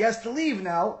 which he has to leave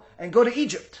now and go to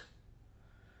Egypt.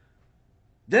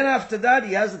 Then after that,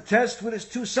 he has a test with his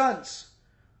two sons.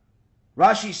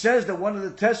 Rashi says that one of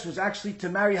the tests was actually to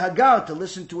marry Hagar, to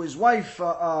listen to his wife,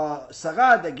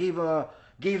 Sarah, that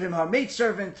gave him her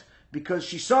maidservant, because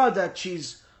she saw that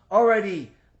she's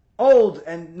already old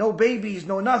and no babies,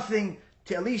 no nothing,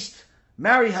 to at least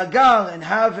marry Hagar and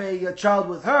have a child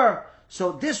with her.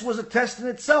 So this was a test in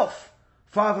itself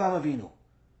for Avraham Avinu.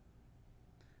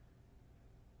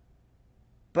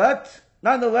 But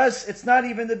nonetheless, it's not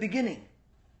even the beginning.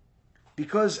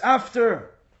 Because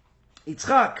after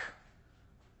Yitzchak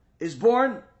is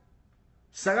born,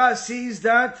 Sarah sees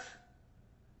that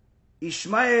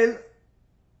Ishmael,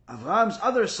 Avraham's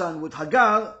other son with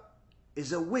Hagar,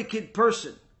 is a wicked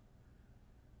person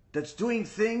that's doing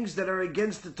things that are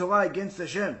against the Torah, against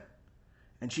Hashem.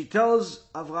 And she tells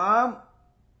Avraham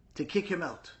to kick him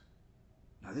out.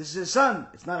 Now this is his son.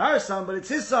 It's not her son, but it's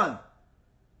his son.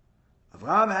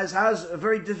 Avraham has a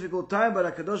very difficult time, but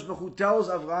HaKadosh Baruch Hu tells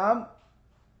Avraham,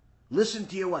 listen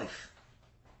to your wife.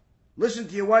 Listen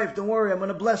to your wife. Don't worry, I'm going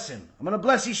to bless him. I'm going to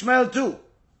bless Ishmael too.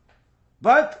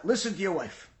 But listen to your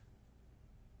wife.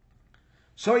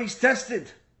 So he's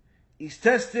tested. He's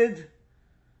tested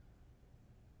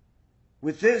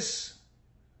with this.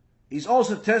 He's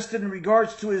also tested in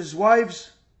regards to his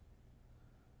wives.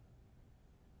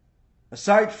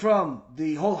 Aside from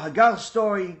the whole Hagar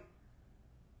story,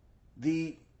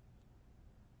 the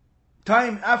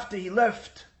time after he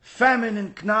left famine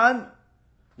in Canaan,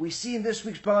 we see in this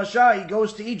week's parasha, he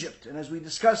goes to Egypt. And as we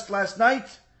discussed last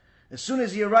night, as soon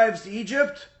as he arrives to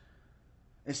Egypt,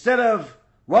 instead of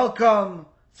welcome,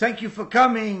 thank you for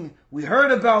coming, we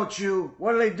heard about you,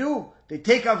 what do? They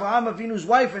take Avraham Avinu's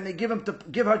wife and they give her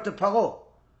to Paro.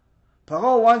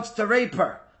 Paro wants to rape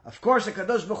her. Of course,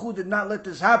 HaKadosh Baruch Hu did not let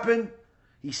this happen.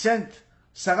 He sent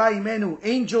Sarah Imenu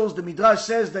angels. The Midrash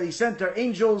says that he sent her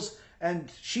angels,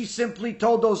 and she simply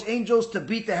told those angels to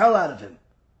beat the hell out of him.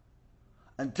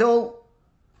 Until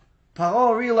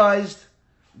Paro realized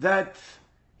that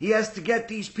he has to get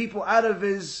these people out of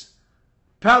his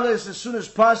palace as soon as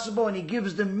possible, and he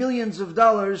gives them millions of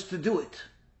dollars to do it.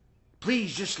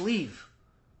 Please just leave.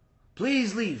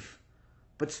 Please leave.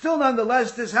 But still,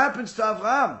 nonetheless, this happens to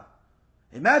Avraham.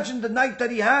 Imagine the night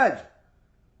that he had,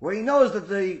 where he knows that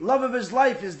the love of his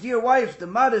life, his dear wife, the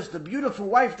modest, the beautiful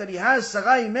wife that he has,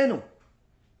 Sarah Imenu,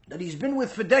 that he's been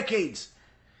with for decades,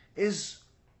 is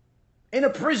in a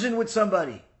prison with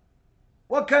somebody.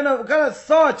 What kind of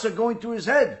thoughts are going through his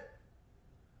head?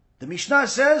 The Mishnah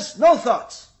says, no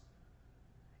thoughts.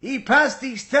 He passed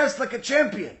these tests like a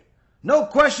champion. No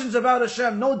questions about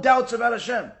Hashem, no doubts about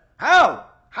Hashem. How?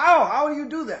 How do you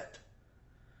do that?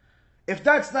 If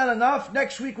that's not enough,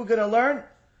 next week we're going to learn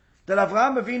that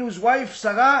Avraham Avinu's wife,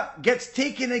 Sarah, gets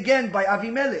taken again by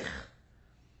Avimelech.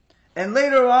 And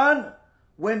later on,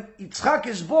 when Yitzchak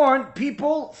is born,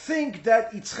 people think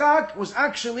that Yitzchak was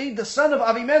actually the son of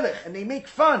Avimelech, and they make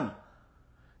fun.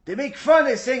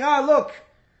 They're saying, look,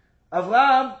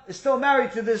 Avraham is still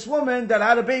married to this woman that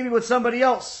had a baby with somebody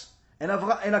else. And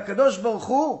HaKadosh Baruch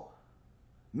Hu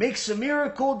makes a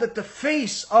miracle that the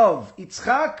face of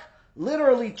Yitzchak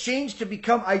literally changed to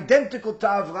become identical to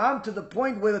Avraham, to the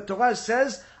point where the Torah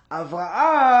says,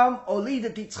 Avraham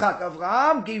olidet Yitzchak.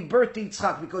 Avraham gave birth to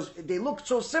Yitzchak, because they looked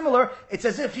so similar, it's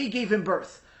as if he gave him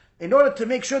birth. In order to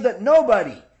make sure that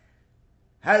nobody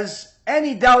has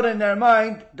any doubt in their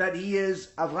mind that he is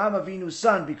Avraham Avinu's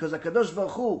son, because HaKadosh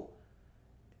Baruch Hu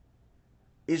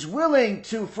is willing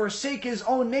to forsake his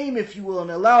own name, if you will,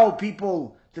 and allow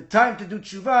people the time to do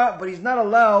tshuva, but he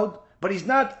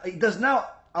does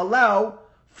not allow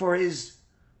for his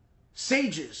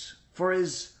sages, for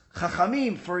his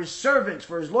chachamim, for his servants,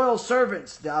 for his loyal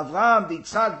servants, the Avraham, the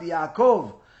Yitzchak, the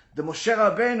Yaakov, the Moshe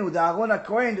Rabbeinu, the Aaron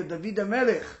HaKohen, the David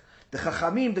HaMelech, the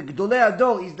chachamim, the Gdolei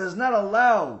Ador. He does not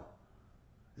allow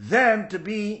them to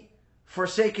be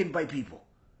forsaken by people.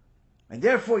 And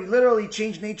therefore, he literally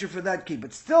changed nature for that kid.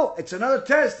 But still, it's another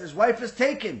test. His wife is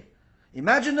taken.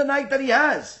 Imagine the night that he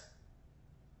has,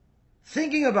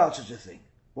 thinking about such a thing.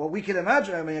 Well, we can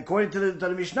imagine. I mean, according to the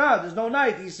Mishnah, there's no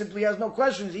night. He simply has no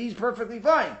questions. He's perfectly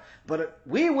fine. But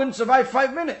we wouldn't survive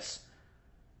 5 minutes.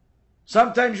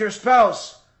 Sometimes your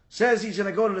spouse says he's going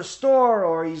to go to the store,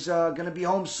 or he's going to be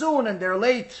home soon, and they're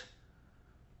late.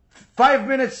 5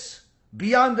 minutes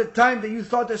beyond the time that you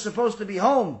thought they're supposed to be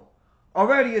home.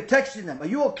 Already you're texting them. Are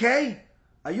you okay?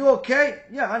 Are you okay?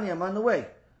 Yeah, honey, I'm on the way.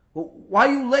 Well, why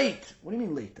are you late? What do you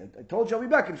mean late? I told you I'll be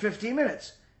back in 15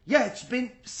 minutes. Yeah, it's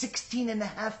been 16 and a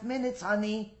half minutes,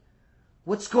 honey.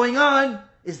 What's going on?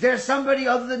 Is there somebody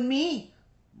other than me?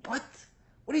 What?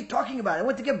 What are you talking about? I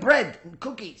went to get bread and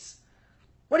cookies.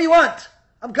 What do you want?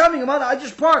 I'm coming, mother. I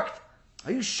just parked.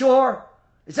 Are you sure?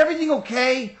 Is everything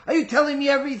okay? Are you telling me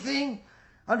everything?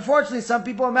 Unfortunately, some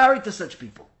people are married to such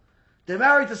people. They're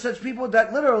married to such people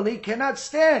that literally cannot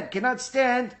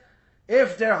stand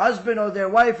if their husband or their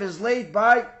wife is late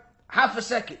by half a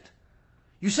second.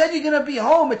 You said you're going to be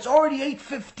home. It's already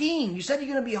 8:15. You said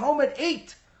you're going to be home at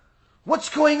 8. What's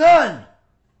going on?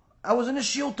 I was in a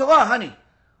Shiur Torah, honey.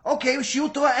 Okay,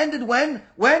 Shiur Torah ended when?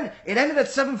 When? It ended at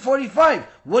 7:45.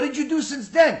 What did you do since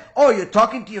then? Oh, you're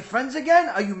talking to your friends again?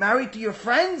 Are you married to your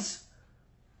friends?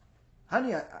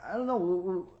 Honey, I don't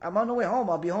know. I'm on the way home.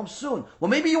 I'll be home soon. Well,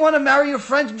 maybe you want to marry your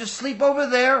friends and just sleep over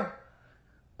there.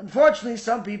 Unfortunately,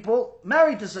 some people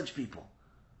married to such people.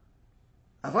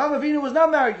 Avraham Avinu was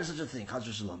not married to such a thing, Chas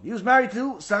v'shalom. He was married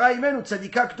to Sarah Imenu,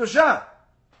 Tzadika Ketosha.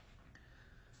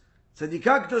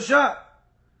 Tzadika Ketosha.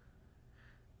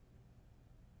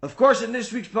 Of course, in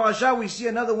this week's parasha, we see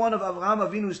another one of Avraham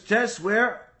Avinu's tests,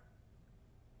 where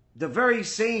the very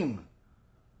same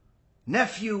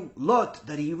nephew, Lot,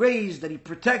 that he raised, that he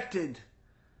protected,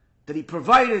 that he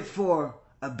provided for,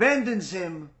 abandons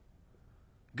him,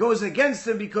 goes against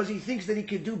him because he thinks that he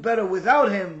could do better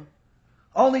without him,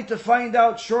 only to find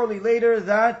out shortly later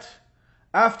that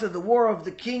after the war of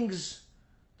the kings,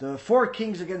 the 4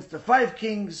 kings against the 5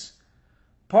 kings,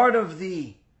 part of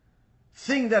the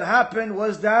thing that happened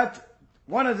was that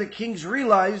one of the kings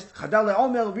realized, Chadal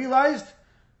Omer realized,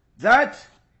 that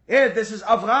this is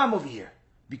Avraham over here.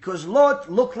 Because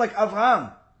Lot looked like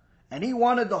Avraham. And he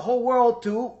wanted the whole world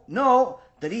to know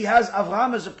that he has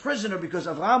Avraham as a prisoner, because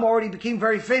Avraham already became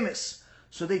very famous.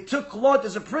 So they took Lot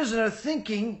as a prisoner,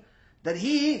 thinking that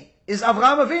he is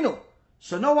Avraham Avinu.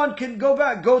 So no one can go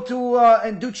to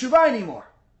and do tshuva anymore.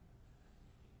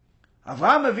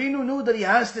 Avraham Avinu knew that he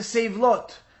has to save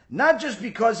Lot. Not just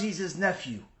because he's his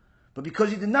nephew, but because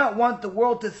he did not want the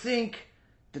world to think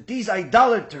that these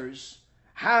idolaters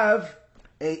have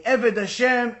a Eved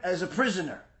Hashem as a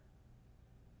prisoner.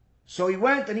 So he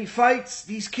went and he fights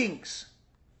these kings.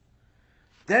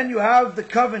 Then you have the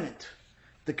covenant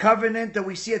that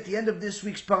we see at the end of this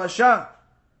week's parasha,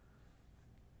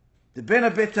 the Ben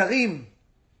HaBetarim,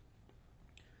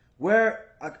 where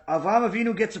Avraham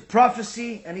Avinu gets a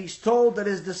prophecy and he's told that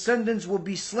his descendants will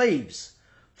be slaves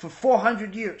for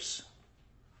 400 years.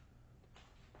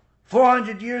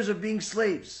 400 years of being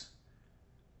slaves.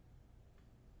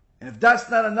 And if that's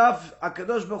not enough,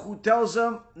 HaKadosh Baruch Hu tells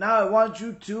him, now I want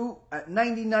you to, at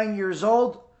 99 years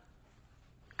old,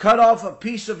 cut off a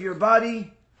piece of your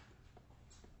body,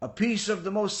 a piece of the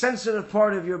most sensitive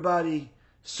part of your body,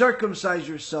 circumcise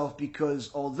yourself, because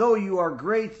although you are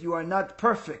great, you are not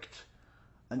perfect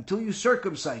until you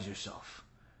circumcise yourself.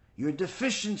 You're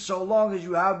deficient so long as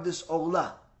you have this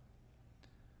Olah.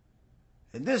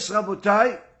 And this,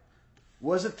 Rabotai,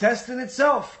 was a test in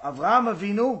itself. Avraham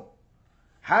Avinu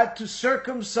had to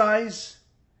circumcise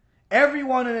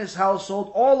everyone in his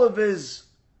household, all of his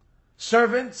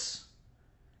servants,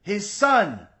 his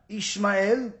son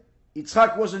Ishmael,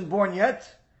 Yitzchak wasn't born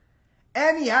yet,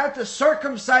 and he had to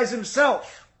circumcise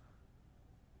himself.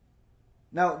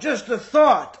 Now, just the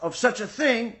thought of such a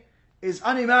thing is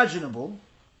unimaginable.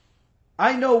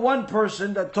 I know one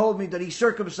person that told me that he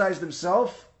circumcised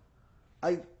himself.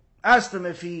 I asked him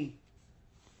if he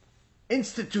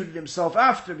instituted himself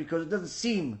after, because it doesn't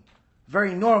seem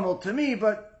very normal to me,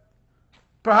 but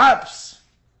perhaps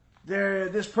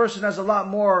this person has a lot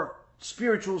more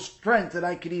spiritual strength than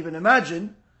I could even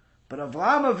imagine. But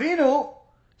Avraham Avinu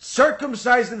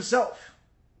circumcised himself.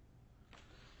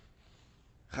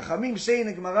 Chachamim say in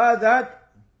the Gemara that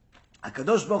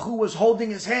HaKadosh Baruch Hu was holding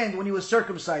his hand when he was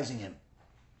circumcising him.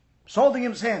 He was holding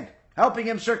his hand, helping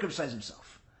him circumcise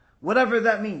himself. Whatever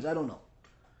that means, I don't know.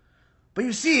 But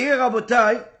you see here,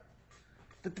 Rabotai,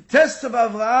 that the tests of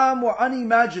Avraham were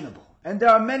unimaginable. And there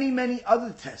are many, many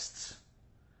other tests.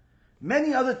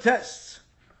 Many other tests.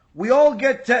 We all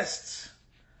get tests.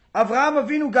 Avraham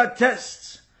Avinu got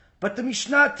tests. But the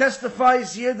Mishnah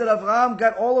testifies here that Avraham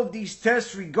got all of these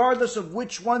tests, regardless of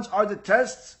which ones are the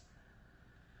tests.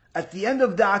 At the end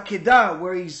of the Akedah,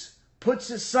 where he puts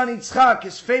his son Yitzchak,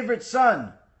 his favorite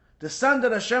son, the son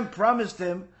that Hashem promised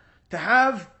him to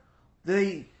have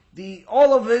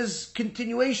all of his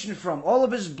continuation from, all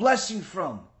of his blessing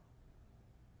from,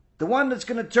 the one that's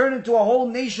going to turn into a whole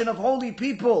nation of holy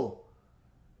people.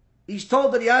 He's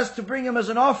told that he has to bring him as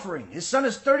an offering. His son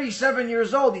is 37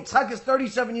 years old. Yitzchak is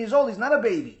 37 years old. He's not a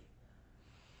baby.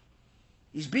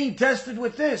 He's being tested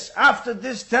with this. After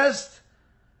this test,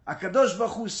 HaKadosh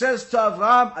Baruch Hu says to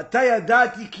Avraham, Ata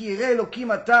yadati ki yireh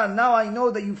Elokim ata. Now I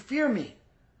know that you fear me.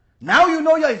 Now you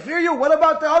know I fear you? What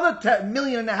about the other 1.5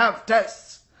 million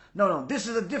tests? No, this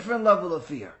is a different level of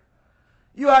fear.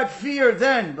 You had fear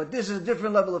then, but this is a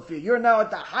different level of fear. You're now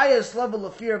at the highest level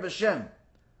of fear of Hashem.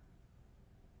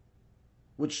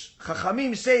 Which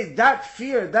Chachamim say that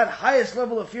fear, that highest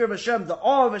level of fear of Hashem, the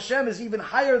awe of Hashem is even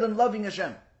higher than loving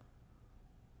Hashem.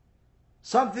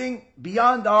 Something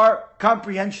beyond our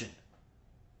comprehension.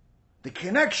 The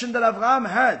connection that Avraham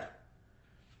had.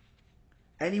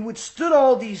 And he withstood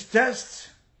all these tests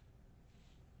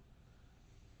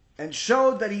and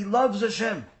showed that he loves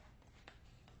Hashem.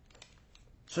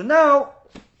 So now,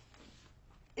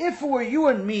 if it were you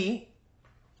and me,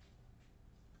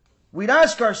 we'd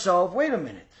ask ourselves, wait a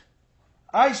minute.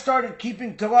 I started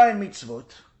keeping Torah and mitzvot.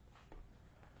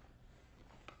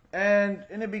 And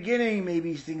in the beginning,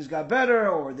 maybe things got better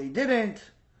or they didn't.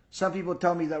 Some people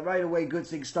tell me that right away good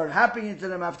things start happening to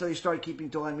them after they start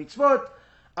keeping Torah and mitzvot.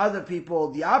 Other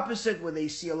people, the opposite, where they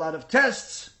see a lot of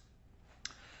tests.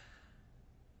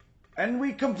 And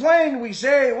we complain, we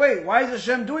say, wait, why is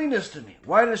Hashem doing this to me?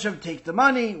 Why did Hashem take the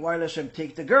money? Why did Hashem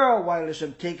take the girl? Why did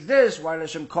Hashem take this? Why did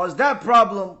Hashem cause that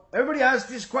problem? Everybody asks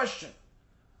this question.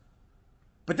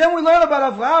 But then we learn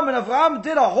about Avraham, and Avraham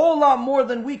did a whole lot more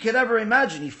than we could ever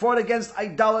imagine. He fought against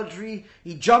idolatry.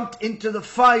 He jumped into the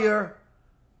fire.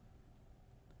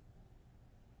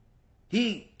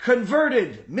 He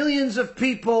converted millions of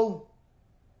people,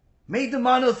 made them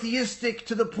monotheistic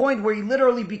to the point where he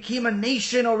literally became a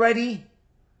nation already,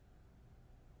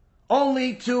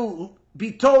 only to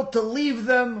be told to leave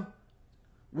them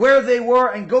where they were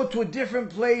and go to a different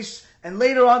place, and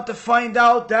later on to find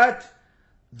out that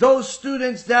those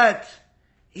students that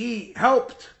he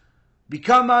helped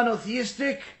become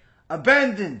monotheistic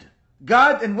abandoned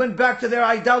God and went back to their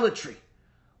idolatry.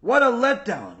 What a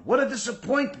letdown. What a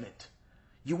disappointment.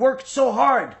 You worked so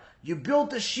hard. You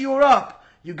built the shiur up.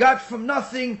 You got from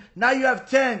nothing, now you have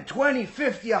 10, 20,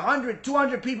 50, 100,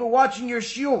 200 people watching your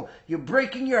shiur. You're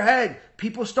breaking your head.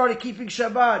 People started keeping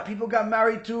Shabbat. People got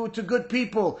married to good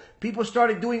people. People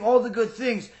started doing all the good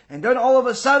things. And then all of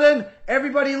a sudden,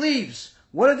 everybody leaves.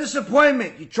 What a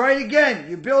disappointment. You try it again.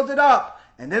 You build it up.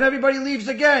 And then everybody leaves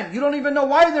again. You don't even know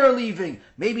why they're leaving.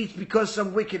 Maybe it's because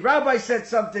some wicked rabbi said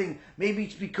something. Maybe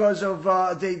it's because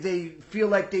of they feel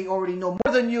like they already know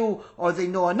more than you, or they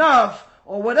know enough,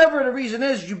 or whatever the reason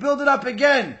is. You build it up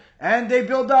again. And they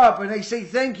build up, and they say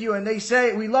thank you, and they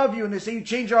say we love you, and they say you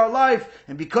changed our life,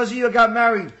 and because of you I got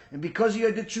married, and because of you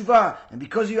I did tshuva, and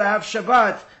because of you I have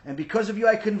Shabbat, and because of you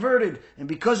I converted, and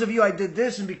because of you I did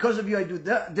this, and because of you I did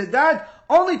that,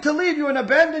 only to leave you and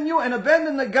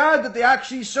abandon the God that they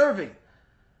actually serving.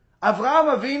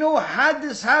 Avraham Avinu had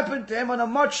this happen to him on a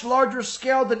much larger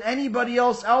scale than anybody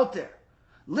else out there.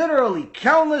 Literally,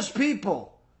 countless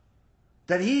people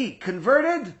that he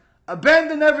converted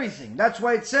abandon everything. That's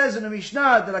why it says in the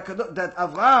Mishnah that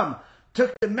Avraham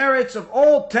took the merits of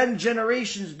all 10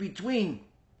 generations between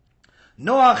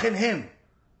Noach and him.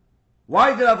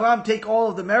 Why did Avraham take all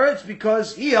of the merits?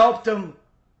 Because he helped them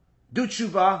do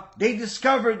tshuva. They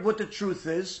discovered what the truth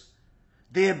is.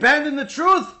 They abandoned the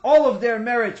truth. All of their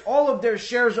merits, all of their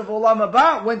shares of Olam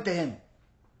Haba went to him.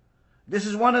 This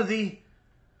is one of the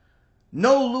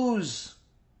no-lose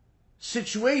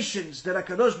situations that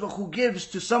HaKadosh Baruch Hu gives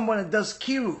to someone that does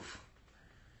kiruv.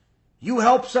 You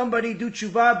help somebody do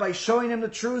tshuva by showing them the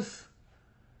truth.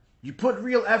 You put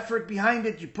real effort behind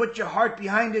it. You put your heart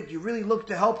behind it. You really look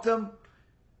to help them.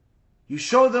 You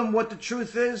show them what the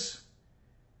truth is.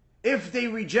 If they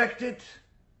reject it,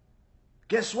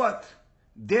 guess what?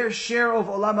 Their share of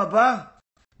Olam Haba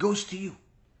goes to you.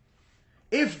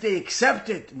 If they accept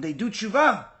it and they do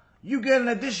tshuva, you get an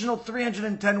additional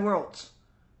 310 worlds.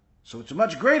 So it's a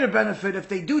much greater benefit if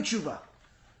they do tshuva.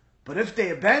 But if they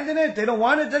abandon it, they don't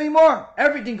want it anymore,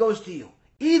 everything goes to you.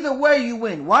 Either way you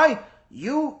win. Why?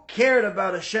 You cared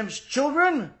about Hashem's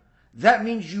children, that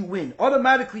means you win.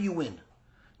 Automatically you win.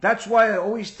 That's why I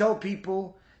always tell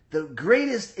people the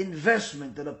greatest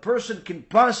investment that a person can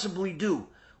possibly do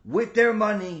with their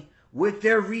money, with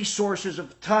their resources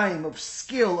of time, of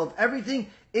skill, of everything,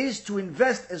 is to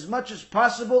invest as much as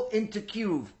possible into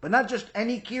kiruv. But not just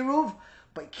any kiruv,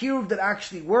 but kiruv that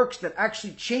actually works, that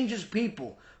actually changes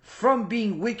people from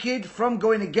being wicked, from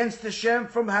going against Hashem,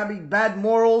 from having bad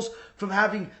morals, from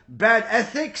having bad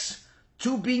ethics,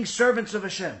 to being servants of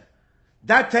Hashem.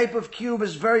 That type of kiruv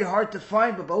is very hard to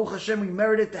find, but Baruch Hashem, we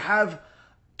merited to have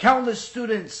countless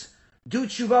students do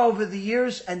tshuva over the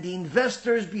years, and the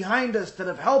investors behind us that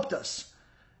have helped us,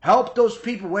 helped those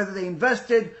people, whether they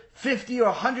invested $50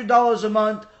 or $100 a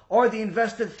month, or they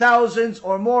invested thousands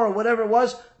or more, or whatever it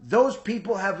was, those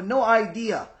people have no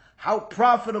idea how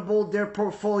profitable their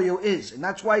portfolio is. And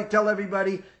that's why I tell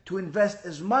everybody to invest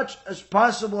as much as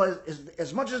possible,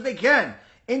 as much as they can,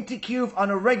 into kiruv on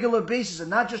a regular basis, and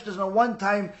not just as a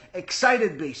one-time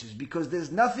excited basis, because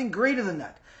there's nothing greater than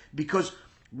that. Because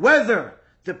whether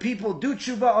the people do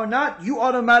tshuva or not, you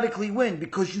automatically win,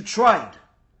 because you tried.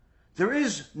 There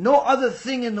is no other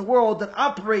thing in the world that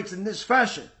operates in this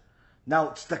fashion. Now,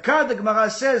 tzedakah, the Gemara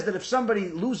says that if somebody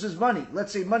loses money,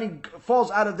 let's say money falls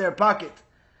out of their pocket,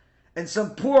 and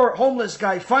some poor homeless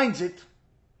guy finds it,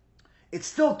 it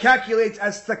still calculates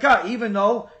as tzedakah, even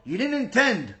though you didn't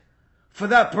intend for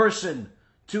that person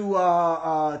to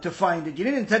find it. You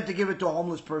didn't intend to give it to a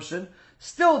homeless person.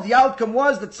 Still, the outcome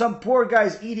was that some poor guy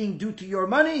is eating due to your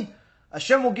money.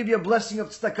 Hashem will give you a blessing of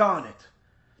tzedakah on it.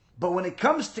 But when it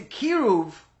comes to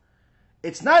kiruv,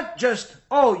 it's not just,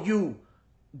 oh, you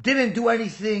didn't do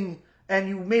anything and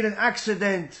you made an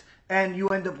accident and you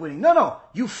end up winning. No,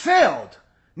 you failed.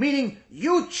 Meaning,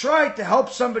 you tried to help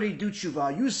somebody do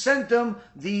tshuva. You sent them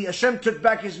the Hashem Took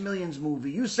Back His Millions movie.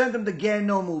 You sent them the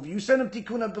Geno movie. You sent them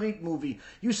Tikkun Abrit movie.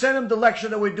 You sent them the lecture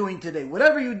that we're doing today.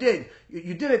 Whatever you did,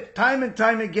 you did it time and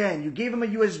time again. You gave them a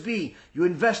USB. You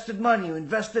invested money. You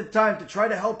invested time to try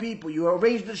to help people. You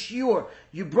arranged the shiur.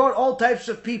 You brought all types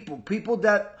of people. People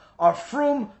that are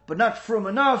frum, but not frum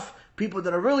enough. People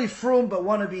that are really frum but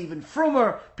want to be even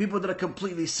frumer, people that are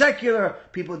completely secular,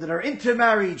 people that are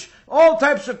intermarriage, all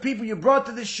types of people you brought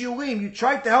to the shiurim. You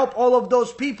tried to help all of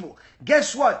those people.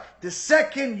 Guess what? The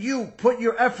second you put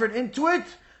your effort into it,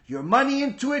 your money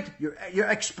into it, your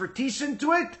expertise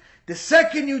into it, the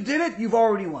second you did it, you've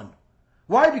already won.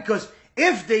 Why? Because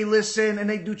if they listen and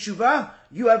they do tshuva,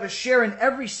 you have a share in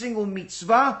every single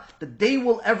mitzvah that they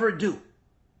will ever do.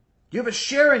 You have a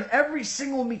share in every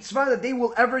single mitzvah that they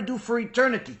will ever do for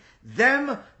eternity.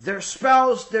 Them, their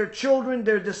spouse, their children,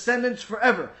 their descendants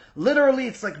forever. Literally,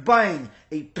 it's like buying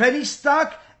a penny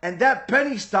stock and that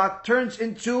penny stock turns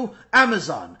into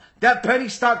Amazon. That penny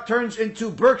stock turns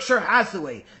into Berkshire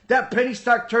Hathaway. That penny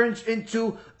stock turns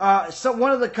into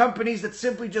one of the companies that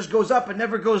simply just goes up and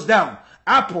never goes down.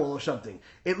 Apple or something.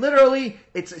 It literally,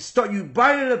 you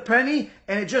buy it at a penny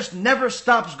and it just never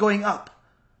stops going up.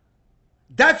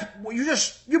 That's,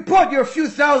 you put your few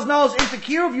 $1,000s into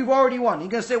Kirov, you've already won. You're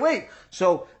going to say, wait,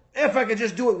 so if I could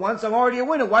just do it once, I'm already a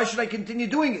winner. Why should I continue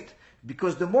doing it?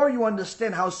 Because the more you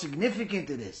understand how significant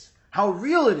it is, how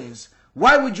real it is,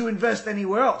 why would you invest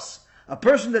anywhere else? A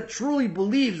person that truly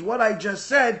believes what I just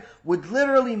said would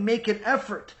literally make an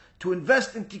effort to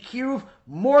invest into Kirov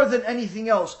more than anything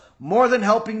else, more than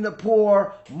helping the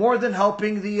poor, more than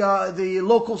helping the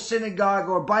local synagogue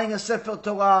or buying a Sefer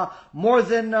Torah, more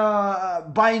than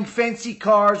buying fancy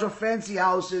cars or fancy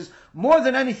houses, more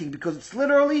than anything, because it's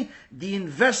literally the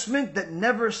investment that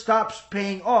never stops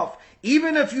paying off.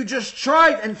 Even if you just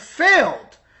tried and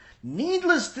failed,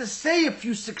 needless to say, if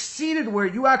you succeeded where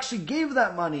you actually gave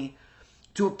that money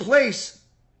to a place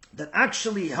that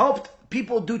actually helped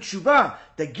people do tshuva,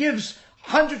 that gives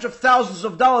hundreds of thousands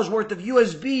of dollars worth of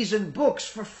USBs and books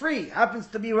for free. Happens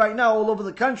to be right now all over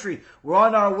the country. We're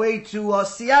on our way to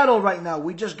Seattle right now.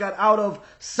 We just got out of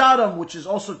Sodom, which is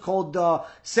also called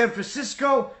San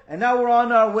Francisco, and now we're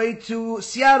on our way to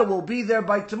Seattle. We'll be there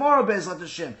by tomorrow, Be'ezrat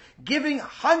Hashem. Giving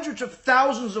hundreds of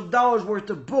thousands of dollars worth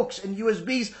of books and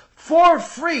USBs for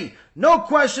free. No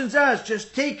questions asked.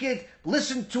 Just take it,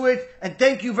 listen to it, and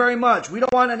thank you very much. We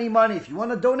don't want any money. If you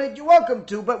want to donate, you're welcome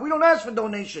to, but we don't ask for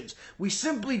donations. We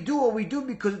simply do what we do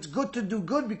because it's good to do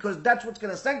good, because that's what's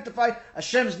going to sanctify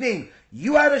Hashem's name.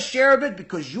 You had a share of it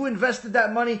because you invested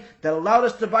that money that allowed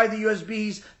us to buy the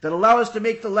USBs, that allowed us to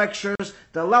make the lectures,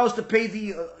 that allowed us to pay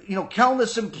the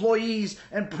countless employees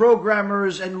and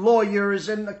programmers and lawyers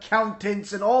and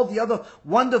accountants and all the other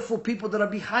wonderful people that are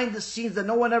behind the scenes that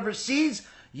no one ever sees.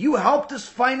 You helped us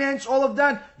finance all of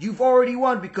that, you've already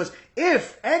won. Because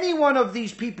if any one of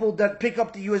these people that pick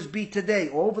up the USB today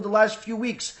or over the last few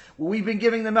weeks where we've been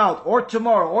giving them out, or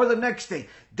tomorrow or the next day,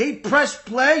 they press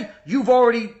play, you've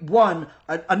already won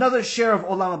another share of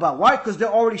Olam Haba. Why? Because they're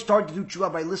already starting to do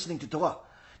tshuva by listening to Torah.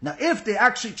 Now if they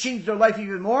actually change their life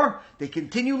even more, they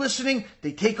continue listening,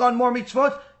 they take on more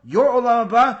mitzvot, your Olam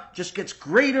Haba just gets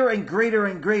greater and greater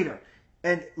and greater.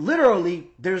 And literally,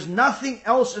 there's nothing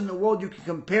else in the world you can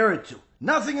compare it to.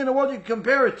 Nothing in the world you can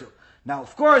compare it to. Now,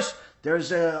 of course,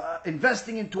 there's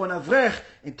investing into an avrech,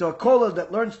 into a kollel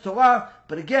that learns Torah.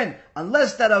 But again,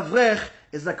 unless that avrech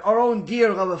is like our own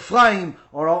dear Rav Ephraim,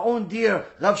 or our own dear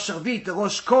Rav Sharvit, the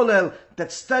Rosh Kollel,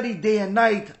 that study day and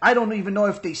night. I don't even know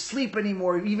if they sleep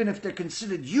anymore, even if they're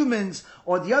considered humans,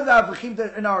 or the other avrechim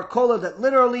that in our kollel that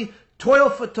literally toil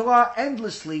for Torah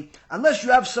endlessly. Unless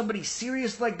you have somebody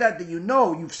serious like that you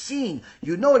know, you've seen,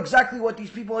 you know exactly what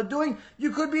these people are doing, you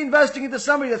could be investing into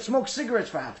somebody that smokes cigarettes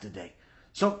for half the day.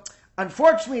 So,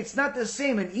 unfortunately, it's not the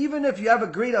same. And even if you have a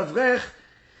great avrech,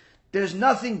 there's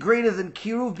nothing greater than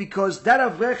Kiruv, because that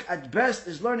avrech at best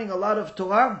is learning a lot of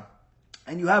Torah,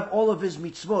 and you have all of his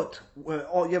mitzvot,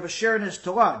 or you have a share in his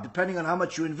Torah, depending on how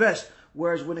much you invest.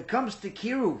 Whereas when it comes to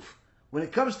Kiruv,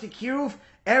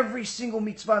 every single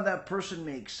mitzvah that person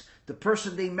makes, the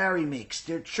person they marry makes,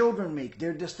 their children make,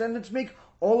 their descendants make,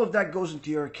 all of that goes into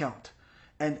your account.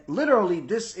 And literally,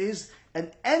 this is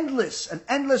an endless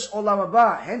olam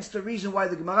haba. Hence the reason why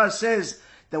the Gemara says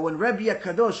that when Rabbi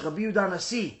HaKadosh, Rabbi Yehuda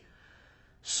Nasi,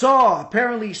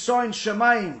 apparently saw in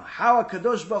Shemaim how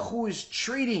HaKadosh Baruch Hu is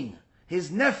treating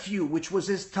his nephew, which was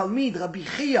his Talmid, Rabbi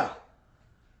Chia,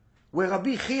 where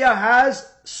Rabbi Chia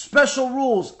has special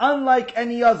rules, unlike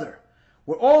any other,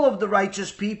 where all of the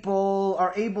righteous people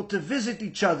are able to visit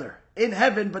each other in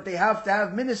heaven, but they have to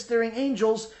have ministering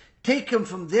angels take them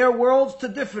from their worlds to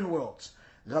different worlds.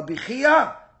 Rabbi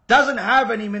Chia doesn't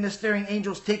have any ministering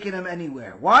angels taking him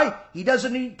anywhere. Why? He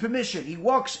doesn't need permission. He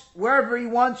walks wherever he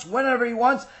wants, whenever he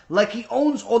wants, like he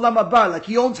owns Olam Haba, like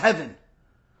he owns heaven.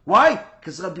 Why?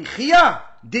 Because Rabbi Chia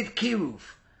did Kiruv.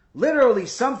 Literally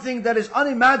something that is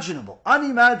unimaginable.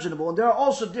 And there are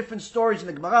also different stories in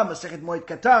the Gemara, Masechet Moed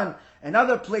Katan, and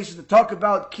other places that talk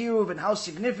about Kiruv and how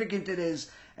significant it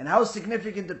is, and how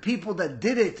significant the people that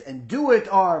did it and do it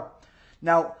are.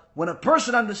 Now, when a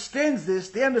person understands this,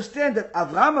 they understand that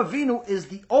Avraham Avinu is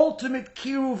the ultimate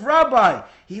Kiruv rabbi.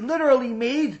 He literally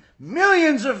made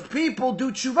millions of people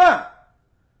do tshuva,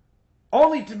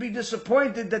 only to be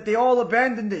disappointed that they all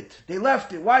abandoned it. They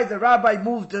left it. Why? The rabbi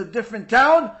moved to a different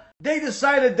town. They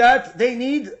decided that they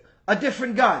need a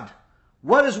different God.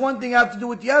 What does one thing have to do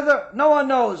with the other? No one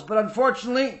knows. But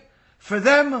unfortunately, for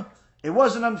them, it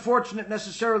wasn't unfortunate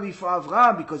necessarily for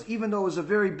Avraham, because even though it was a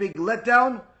very big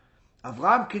letdown,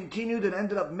 Avraham continued and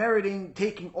ended up meriting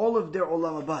taking all of their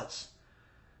olam habas.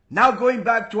 Now going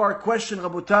back to our question,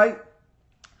 Rabotai,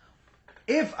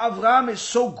 if Avraham is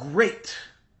so great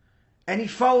and he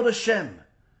followed Hashem,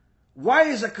 why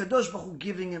is HaKadosh Baruch Hu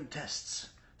giving him tests?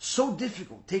 So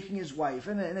difficult, taking his wife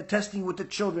and testing with the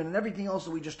children and everything else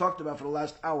that we just talked about for the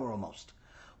last hour almost.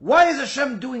 Why is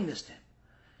Hashem doing this to him?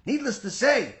 Needless to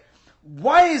say,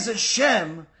 why is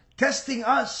Hashem testing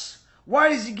us? Why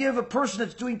does he give a person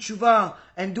that's doing tshuva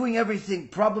and doing everything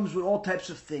problems with all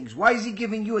types of things? Why is he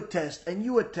giving you a test and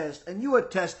you a test and you a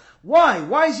test? Why?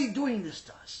 Why is he doing this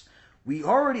to us? We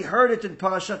already heard it in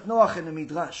Parashat Noach in the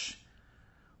Midrash.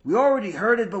 We already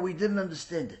heard it, but we didn't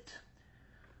understand it.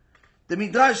 The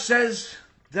Midrash says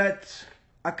that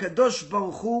HaKadosh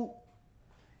Baruch Hu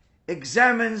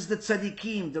examines the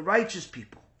tzaddikim, the righteous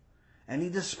people, and he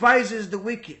despises the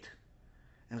wicked.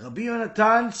 And Rabbi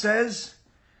Yonatan says,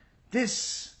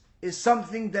 this is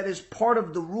something that is part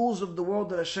of the rules of the world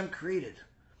that Hashem created.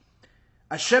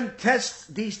 Hashem tests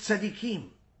these tzaddikim.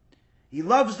 He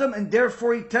loves them and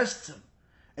therefore he tests them.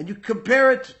 And you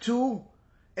compare it to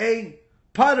a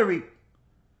pottery,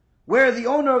 where the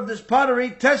owner of this pottery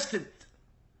tested.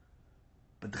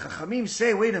 But the Chachamim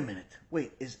say, wait a minute,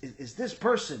 is this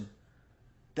person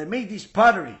that made these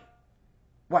pottery,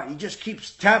 what, he just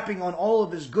keeps tapping on all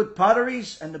of his good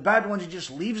potteries and the bad ones he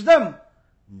just leaves them?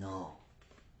 No.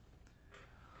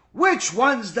 Which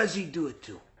ones does he do it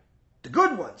to? The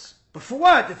good ones. But for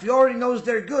what, if he already knows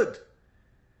they're good?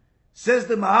 Says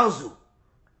the Mahalzu,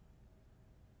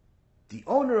 the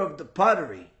owner of the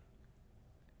pottery,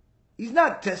 he's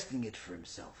not testing it for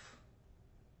himself.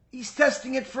 He's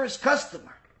testing it for his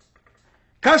customer.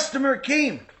 Customer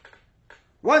came,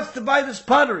 wants to buy this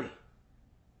pottery.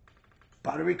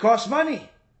 Pottery costs money. He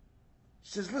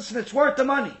says, listen, it's worth the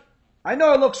money. I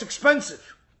know it looks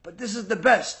expensive, but this is the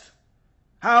best.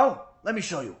 How? Let me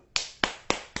show you.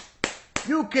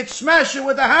 You could smash it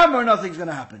with a hammer, nothing's going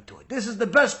to happen to it. This is the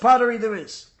best pottery there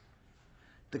is.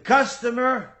 The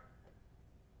customer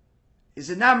is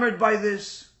enamored by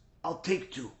this. I'll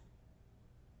take two.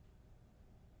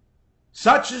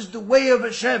 Such is the way of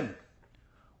Hashem,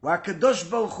 where HaKadosh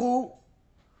Baruch Hu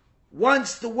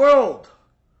wants the world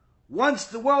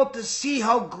to see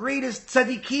how great his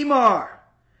tzaddikim are.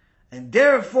 And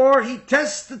therefore he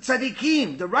tests the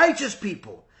tzaddikim, the righteous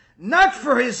people, not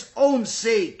for his own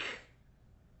sake.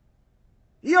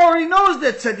 He already knows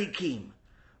they're tzaddikim.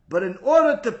 But in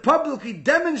order to publicly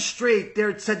demonstrate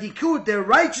their tzaddikut, their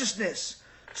righteousness,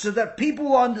 so that people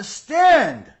will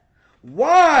understand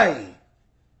why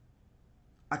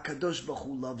HaKadosh Baruch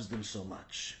Hu loves them so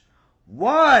much.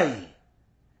 Why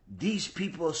these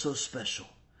people are so special.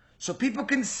 So people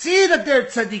can see that they're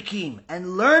tzaddikim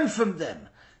and learn from them.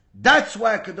 That's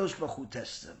why HaKadosh Baruch Hu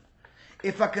tests them.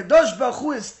 If HaKadosh Baruch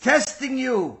Hu is testing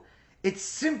you, it's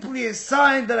simply a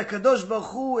sign that HaKadosh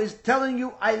Baruch Hu is telling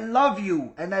you, I love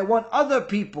you, and I want other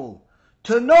people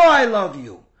to know I love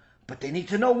you. But they need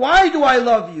to know, why do I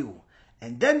love you?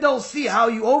 And then they'll see how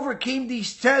you overcame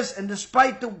these tests, and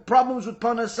despite the problems with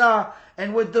Parnassah,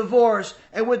 and with divorce,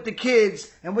 and with the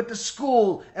kids, and with the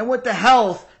school, and with the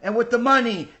health, and with the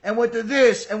money, and with the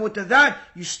this, and with the that,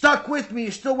 you stuck with me,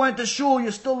 you still went to shul,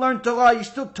 you still learned Torah, you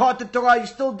still taught the Torah, you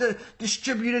still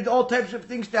distributed all types of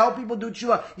things to help people do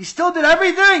tshuva. You still did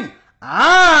everything.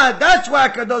 That's why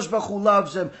HaKadosh Baruch Hu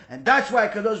loves him, and that's why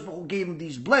HaKadosh Baruch Hu gave him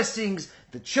these blessings,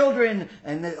 the children,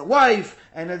 and the wife,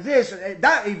 and this, and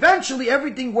that. Eventually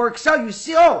everything works out. You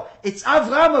see, it's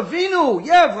Avraham Avinu.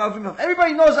 Yeah, Avraham Avinu.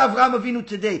 Everybody knows Avraham Avinu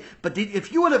today. But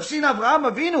if you would have seen Avraham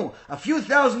Avinu a few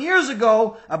thousand years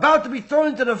ago, about to be thrown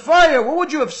into the fire, what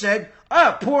would you have said?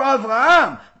 Poor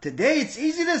Avraham. Today it's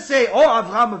easy to say,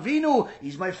 Avraham Avinu,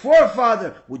 he's my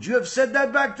forefather. Would you have said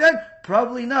that back then?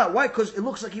 Probably not. Why? Because it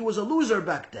looks like he was a loser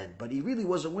back then, but he really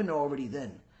was a winner already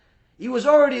then. He was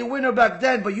already a winner back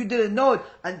then, but you didn't know it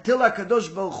until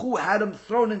HaKadosh Baruch Hu had him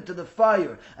thrown into the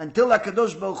fire. Until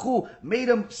HaKadosh Baruch Hu made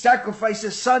him sacrifice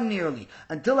his son nearly.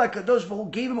 Until HaKadosh Baruch Hu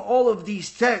gave him all of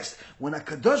these tests. When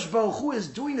HaKadosh Baruch Hu is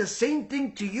doing the same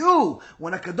thing to you,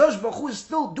 when HaKadosh Baruch Hu is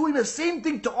still doing the same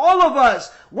thing to all of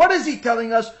us, what is he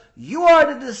telling us? You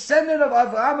are the descendant of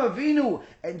Avraham Avinu.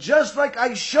 And just like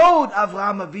I showed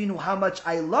Avraham Avinu how much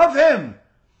I love him,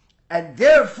 and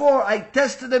therefore I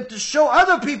tested him to show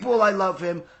other people I love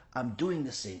him, I'm doing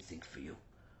the same thing for you.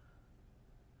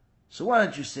 So why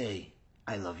don't you say,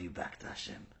 I love you back to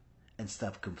Hashem, and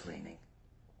stop complaining.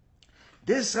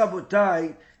 This,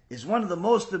 Rabotai, is one of the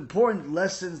most important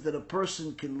lessons that a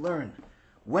person can learn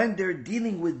when they're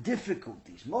dealing with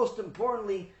difficulties. Most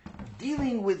importantly,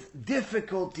 dealing with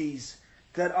difficulties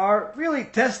that are really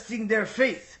testing their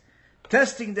faith.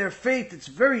 testing their faith, it's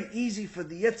very easy for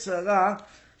the Yetzer Hara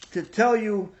to tell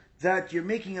you that you're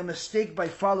making a mistake by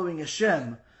following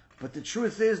Hashem. But the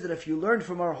truth is that if you learn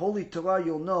from our holy Torah,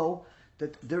 you'll know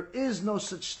that there is no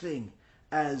such thing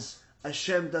as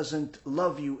Hashem doesn't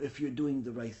love you if you're doing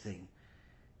the right thing.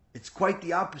 It's quite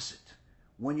the opposite.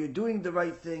 When you're doing the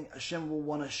right thing, Hashem will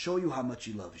want to show you how much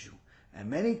He loves you. And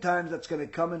many times that's going to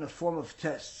come in a form of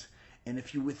tests. And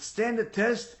if you withstand the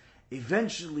test,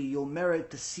 eventually you'll merit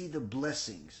to see the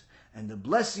blessings. And the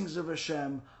blessings of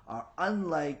Hashem are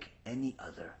unlike any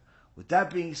other. With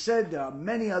that being said, there are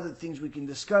many other things we can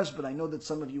discuss, but I know that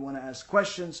some of you want to ask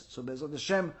questions. So Be'ezrat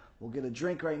Hashem, we'll get a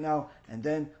drink right now, and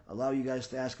then allow you guys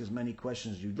to ask as many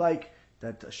questions as you'd like,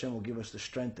 that Hashem will give us the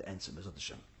strength to answer. Be'ezrat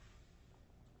Hashem.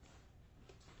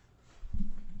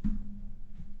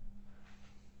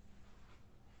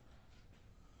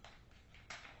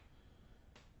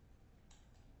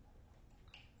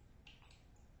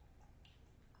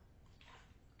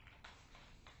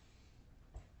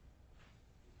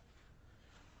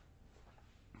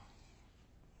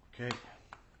 Okay.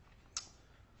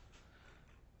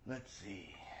 Let's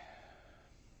see.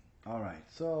 All right.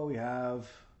 So we have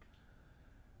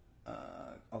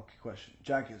okay, question.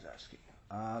 Jack is asking.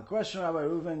 Question, Rabbi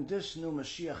Reuven, this new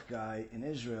Mashiach guy in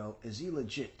Israel, is he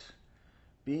legit?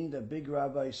 Being the big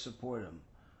rabbis support him.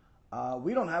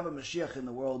 We don't have a Mashiach in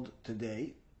the world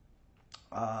today.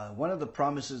 One of the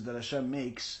promises that Hashem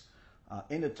makes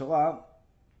in the Torah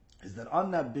is that on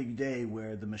that big day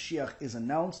where the Mashiach is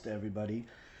announced to everybody,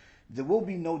 there will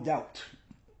be no doubt,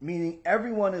 meaning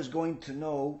everyone is going to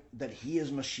know that he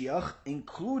is Mashiach,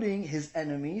 including his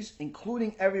enemies,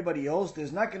 including everybody else.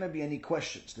 There's not going to be any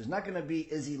questions. There's not going to be,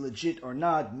 is he legit or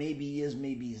not? Maybe he is,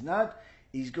 maybe he's not.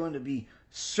 He's going to be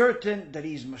certain that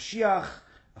he's Mashiach.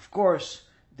 Of course,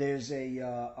 there's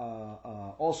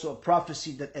also a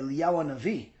prophecy that Eliyahu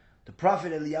Navi, the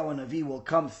prophet Eliyahu Navi, will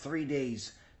come 3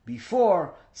 days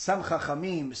before. Some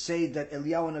Chachamim say that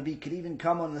Eliyahu Navi could even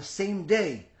come on the same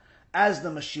day as the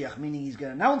Mashiach, meaning he's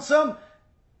going to announce him.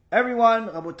 Everyone,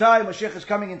 Rabotai, Mashiach is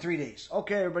coming in 3 days.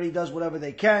 Okay, everybody does whatever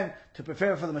they can to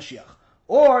prepare for the Mashiach.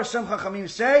 Or some Chachamim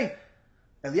say,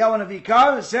 Eliyahu Navi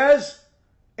comes and says,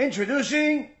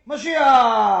 introducing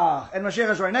Mashiach. And Mashiach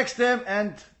is right next to him,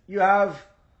 and you have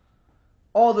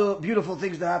all the beautiful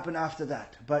things that happen after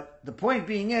that. But the point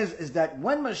being is that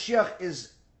when Mashiach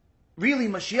is really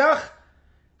Mashiach,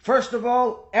 first of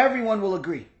all, everyone will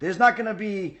agree. There's not going to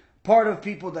be part of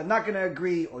people that are not going to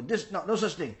agree, or this, no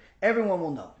such thing. Everyone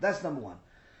will know. That's number one.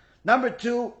 Number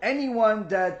two, anyone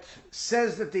that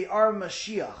says that they are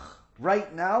Mashiach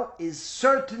right now is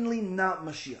certainly not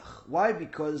Mashiach. Why?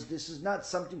 Because this is not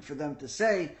something for them to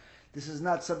say. This is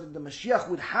not something the Mashiach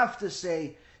would have to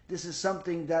say. This is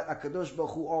something that HaKadosh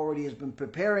Baruch Hu already has been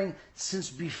preparing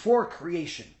since before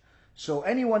creation. So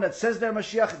anyone that says they're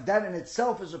Mashiach, that in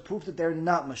itself is a proof that they're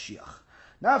not Mashiach.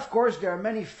 Now, of course, there are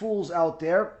many fools out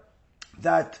there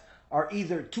that are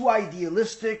either too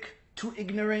idealistic, too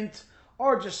ignorant,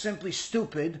 or just simply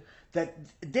stupid, that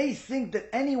they think that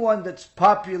anyone that's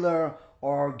popular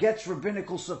or gets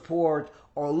rabbinical support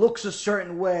or looks a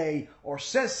certain way or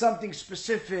says something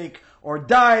specific or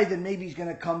died and maybe he's going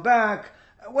to come back,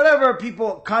 whatever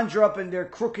people conjure up in their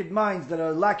crooked minds that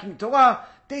are lacking Torah,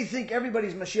 they think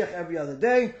everybody's Mashiach every other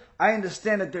day. I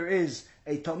understand that there is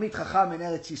a Talmid Chacham in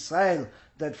Eretz Yisrael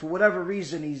that for whatever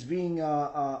reason he's being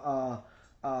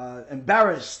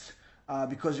embarrassed,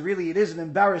 because really it is an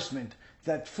embarrassment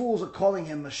that fools are calling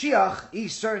him Mashiach. He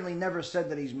certainly never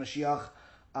said that he's Mashiach,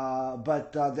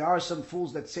 but there are some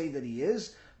fools that say that he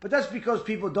is. But that's because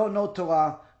people don't know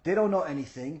Torah, they don't know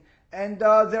anything, and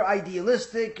they're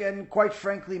idealistic, and quite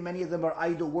frankly, many of them are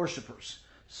idol worshippers.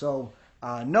 So,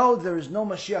 no, there is no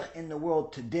Mashiach in the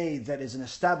world today that is an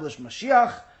established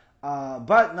Mashiach,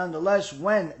 but nonetheless,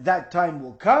 when that time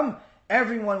will come,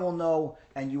 everyone will know,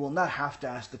 and you will not have to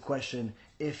ask the question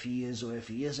if he is or if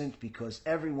he isn't, because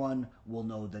everyone will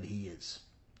know that he is,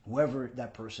 whoever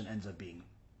that person ends up being.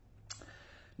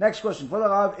 Next question. Father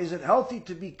Rav, is it healthy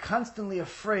to be constantly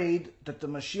afraid that the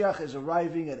Mashiach is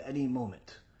arriving at any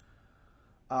moment?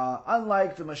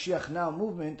 Unlike the Mashiach Now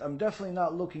movement, I'm definitely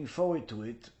not looking forward to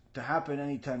it to happen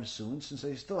anytime soon, since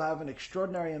I still have an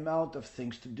extraordinary amount of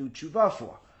things to do tshuva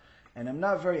for. And I'm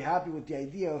not very happy with the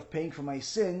idea of paying for my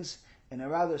sins in a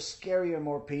rather scarier,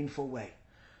 more painful way.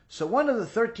 So one of the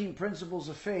 13 principles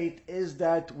of faith is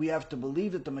that we have to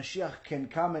believe that the Mashiach can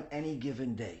come at any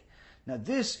given day. Now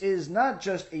this is not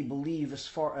just a belief as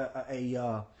far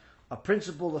a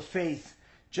principle of faith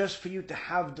just for you to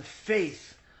have the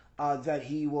faith that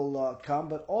he will come,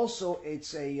 but also it's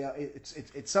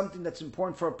something that's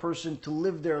important for a person to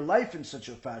live their life in such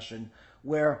a fashion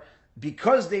where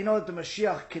because they know that the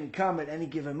Mashiach can come at any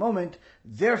given moment,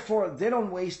 therefore they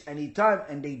don't waste any time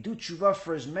and they do tshuva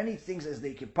for as many things as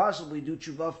they could possibly do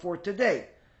tshuva for today.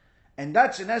 And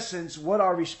that's in essence what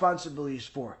our responsibility is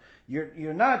for. You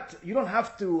don't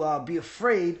have to be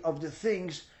afraid of the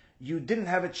things you didn't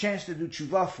have a chance to do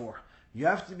tshuva for. You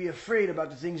have to be afraid about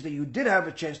the things that you did have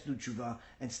a chance to do tshuva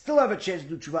and still have a chance to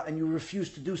do tshuva and you refuse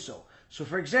to do so. So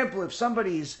for example, if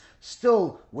somebody is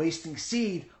still wasting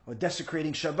seed or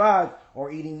desecrating Shabbat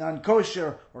or eating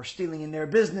non-kosher or stealing in their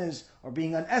business or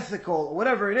being unethical or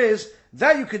whatever it is,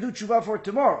 that you could do tshuva for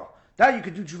tomorrow. That you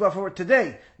could do tshuva for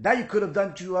today. That you could have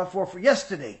done tshuva for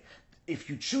yesterday. If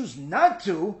you choose not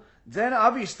to, then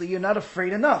obviously you're not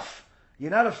afraid enough.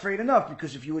 You're not afraid enough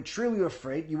because if you were truly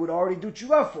afraid, you would already do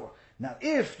tshuva for. Now,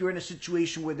 if you're in a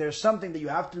situation where there's something that you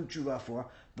have to do tshuva for,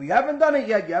 but you haven't done it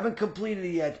yet, you haven't completed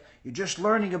it yet, you're just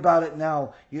learning about it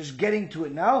now, you're just getting to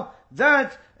it now,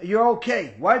 that you're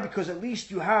okay. Why? Because at least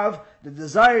you have the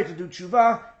desire to do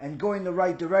tshuva and go in the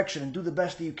right direction and do the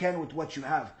best that you can with what you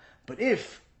have. But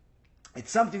if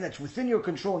it's something that's within your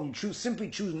control and you simply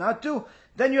choose not to,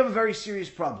 then you have a very serious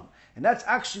problem. And that's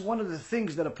actually one of the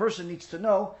things that a person needs to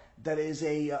know that is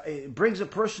it brings a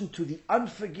person to the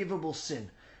unforgivable sin.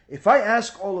 If I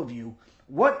ask all of you,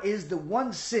 what is the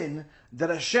one sin that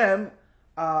Hashem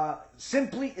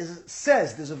simply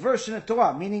says, there's a verse in the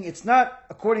Torah, meaning it's not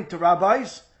according to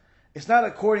rabbis, it's not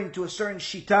according to a certain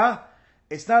shita,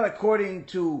 it's not according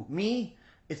to me,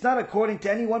 it's not according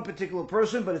to any one particular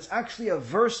person, but it's actually a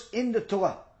verse in the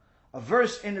Torah. A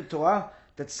verse in the Torah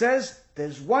that says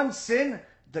there's one sin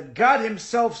that God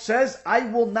Himself says, I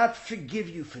will not forgive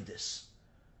you for this.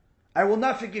 I will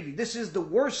not forgive you. This is the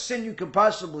worst sin you can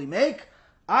possibly make.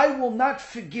 I will not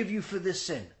forgive you for this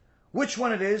sin. Which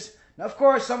one it is? Now, of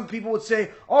course, some people would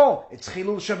say, oh, it's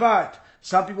Chilul Shabbat.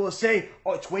 Some people will say,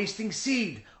 oh, it's wasting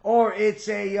seed. Or it's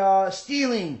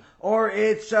stealing. Or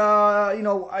it's,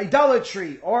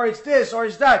 idolatry. Or it's this, or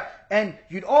it's that. And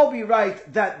you'd all be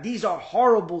right that these are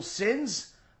horrible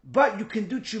sins, but you can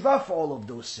do tshuva for all of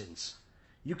those sins.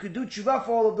 You can do tshuva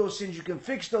for all of those sins. You can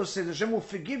fix those sins. Hashem will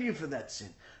forgive you for that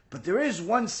sin. But there is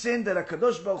one sin that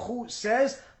HaKadosh Baruch Hu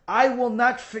says, I will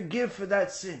not forgive for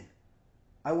that sin.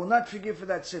 I will not forgive for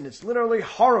that sin. It's literally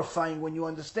horrifying when you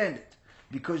understand it.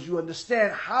 Because you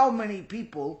understand how many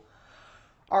people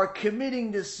are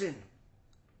committing this sin.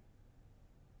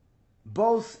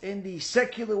 Both in the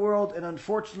secular world and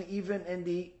unfortunately even in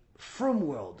the frum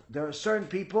world. There are certain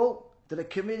people that are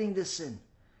committing this sin.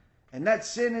 And that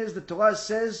sin is, the Torah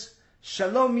says,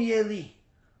 Shalom Yeli.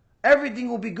 Everything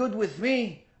will be good with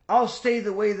me. I'll stay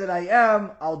the way that I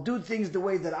am. I'll do things the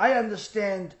way that I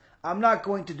understand. I'm not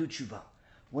going to do tshuva.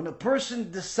 When a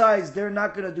person decides they're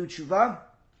not going to do tshuva,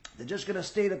 they're just going to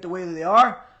stay the way that they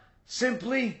are,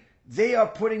 simply they are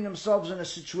putting themselves in a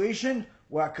situation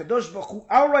where HaKadosh Baruch Hu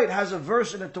outright has a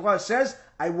verse in the Torah that says,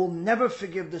 I will never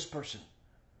forgive this person.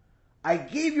 I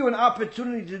gave you an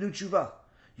opportunity to do tshuva.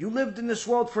 You lived in this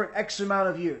world for an X amount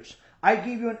of years. I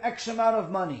gave you an X amount of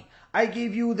money. I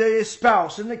gave you the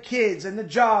spouse and the kids and the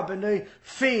job and the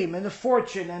fame and the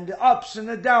fortune and the ups and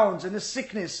the downs and the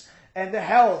sickness and the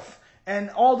health and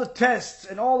all the tests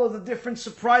and all of the different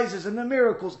surprises and the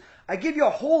miracles. I gave you a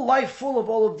whole life full of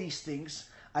all of these things.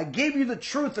 I gave you the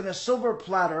truth in a silver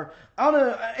platter,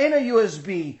 in a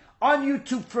USB, on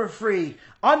YouTube for free,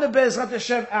 on the Bezrat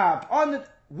Hashem app.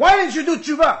 Why didn't you do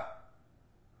tshuva?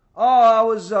 Oh, I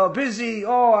was busy.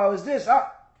 Oh, I was this.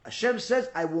 Hashem says,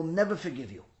 I will never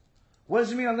forgive you. What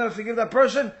does it mean I'll never forgive that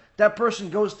person? That person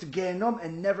goes to Gehenom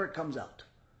and never comes out.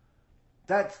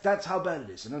 That's how bad it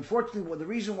is. And unfortunately, the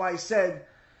reason why I said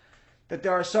that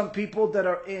there are some people that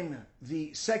are in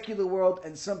the secular world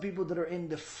and some people that are in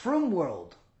the frum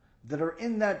world that are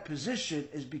in that position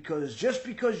is because just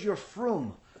because you're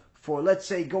frum for, let's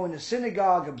say, going to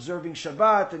synagogue, observing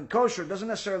Shabbat and kosher, doesn't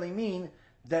necessarily mean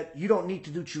that you don't need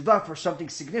to do tshuva for something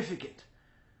significant.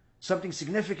 Something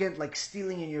significant like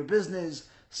stealing in your business,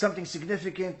 something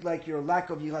significant like your lack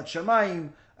of Yirat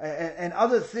Shamayim, and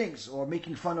other things, or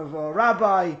making fun of a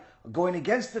rabbi, going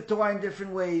against the Torah in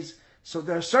different ways. So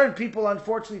there are certain people,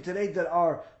 unfortunately, today that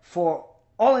are, for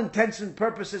all intents and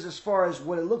purposes, as far as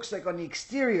what it looks like on the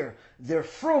exterior, they're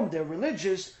frum, they're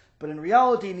religious, but in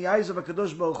reality, in the eyes of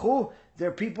HaKadosh Baruch Hu,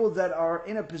 they're people that are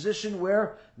in a position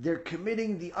where they're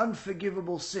committing the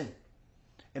unforgivable sin.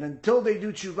 And until they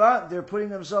do tshuva, they're putting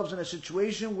themselves in a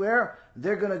situation where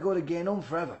they're going to go to Gehenom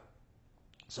forever.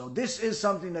 So this is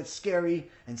something that's scary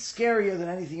and scarier than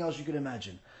anything else you could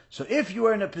imagine. So if you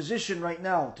are in a position right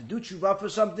now to do tshuva for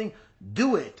something,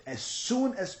 do it as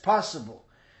soon as possible.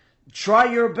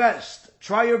 Try your best.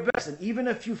 Try your best. And even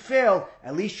if you fail,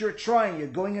 at least you're trying. You're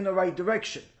going in the right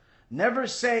direction. Never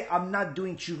say, I'm not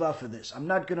doing tshuva for this. I'm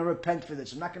not going to repent for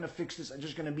this. I'm not going to fix this. I'm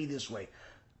just going to be this way.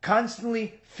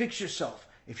 Constantly fix yourself.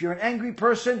 If you're an angry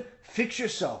person, fix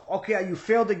yourself. Okay, you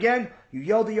failed again. You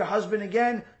yelled at your husband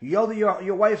again. You yelled at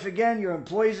your wife again, your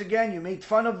employees again. You made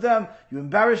fun of them. You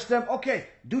embarrassed them. Okay,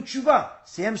 do tshuva.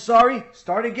 Say, I'm sorry.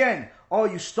 Start again. Oh,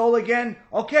 you stole again.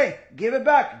 Okay, give it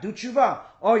back. Do tshuva.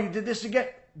 Oh, you did this again.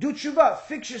 Do tshuva.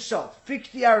 Fix yourself. Fix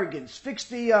the arrogance. Fix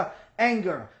the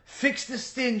anger. Fix the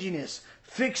stinginess.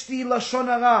 Fix the lashon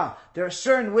hara. There are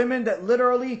certain women that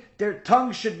literally their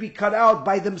tongue should be cut out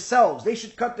by themselves. They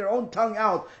should cut their own tongue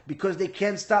out because they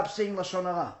can't stop saying lashon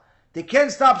hara. They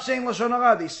can't stop saying lashon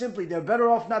hara. They're better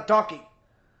off not talking.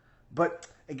 But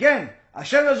again,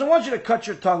 Hashem doesn't want you to cut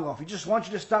your tongue off. He just wants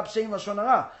you to stop saying lashon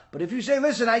hara. But if you say,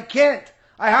 listen, I can't.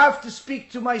 I have to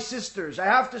speak to my sisters. I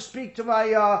have to speak to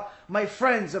my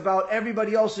friends about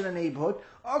everybody else in the neighborhood.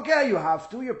 Okay, you have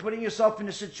to. You're putting yourself in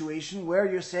a situation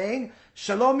where you're saying,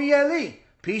 Shalom yeli,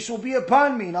 peace will be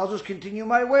upon me, and I'll just continue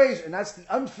my ways. And that's the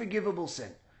unforgivable sin.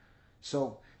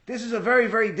 So this is a very,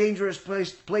 very dangerous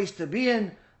place to be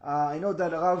in. I know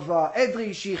that Rav Edri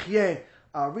Shichyeh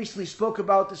recently spoke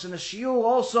about this in a shiur,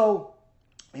 also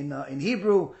in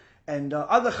Hebrew. And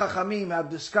other Chachamim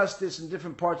have discussed this in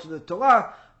different parts of the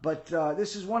Torah, but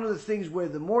this is one of the things where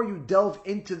the more you delve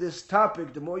into this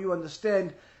topic, the more you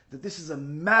understand that this is a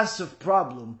massive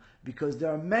problem, because there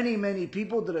are many, many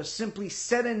people that are simply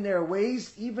set in their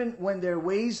ways, even when their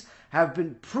ways have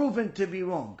been proven to be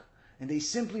wrong, and they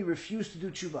simply refuse to do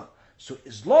tshuva. So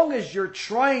as long as you're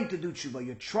trying to do tshuva,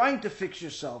 you're trying to fix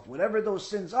yourself, whatever those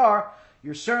sins are,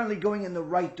 you're certainly going in the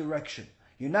right direction.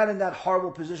 You're not in that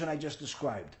horrible position I just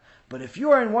described. But if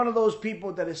you are in one of those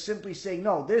people that is simply saying,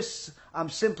 no, this I'm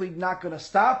simply not going to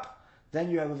stop, then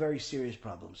you have a very serious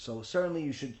problem. So certainly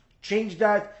you should change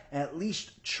that and at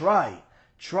least try.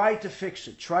 Try to fix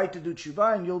it. Try to do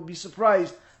tshuva, and you'll be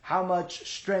surprised how much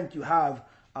strength you have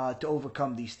to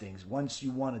overcome these things once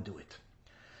you want to do it.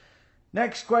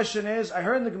 Next question is, I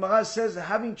heard in the Gemara says that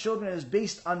having children is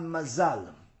based on mazal.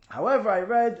 However, I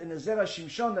read in the Zera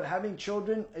Shimshon that having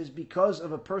children is because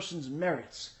of a person's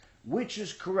merits. Which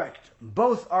is correct?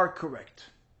 Both are correct.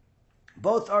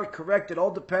 Both are correct. It all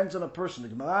depends on a person. The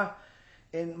Gemara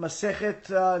in Masechet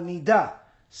Nida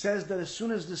says that as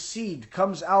soon as the seed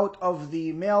comes out of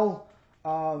the male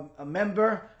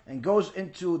member and goes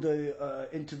into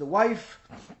the wife,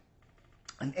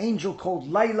 an angel called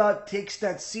Laila takes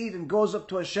that seed and goes up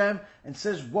to Hashem and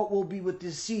says, what will be with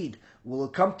this seed? Will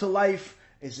it come to life?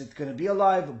 Is it going to be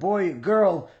alive? A boy, a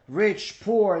girl, rich,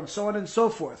 poor, and so on and so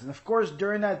forth. And of course,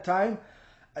 during that time,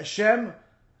 Hashem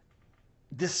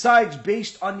decides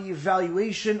based on the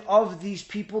evaluation of these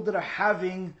people that are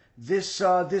having this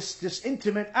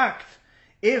intimate act.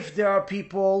 If there are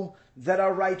people that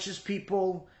are righteous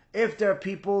people, if there are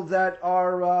people that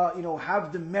are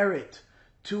have the merit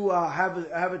to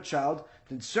have a child,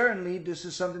 then certainly this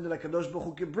is something that HaKadosh Baruch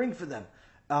Hu can bring for them.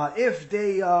 If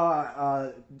they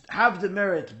have the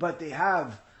merit, but they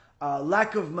have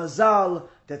lack of mazal,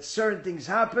 that certain things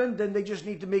happen, then they just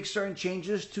need to make certain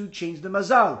changes to change the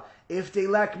mazal. If they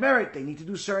lack merit, they need to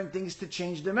do certain things to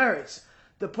change the merits.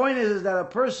 The point is that a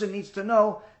person needs to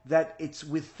know that it's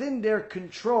within their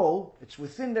control,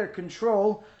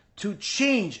 to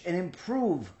change and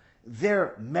improve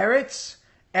their merits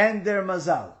and their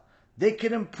mazal. They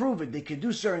can improve it. They can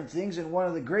do certain things, and one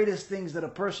of the greatest things that a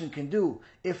person can do,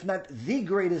 if not the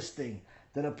greatest thing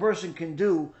that a person can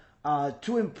do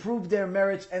to improve their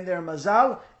merits and their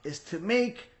mazal, is to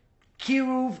make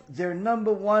kiruv their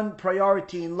number one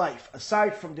priority in life.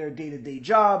 Aside from their day-to-day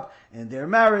job and their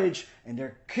marriage and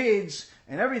their kids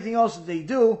and everything else that they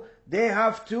do, they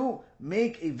have to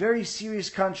make a very serious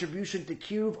contribution to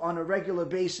kiruv on a regular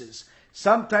basis.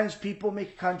 Sometimes people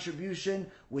make a contribution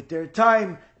with their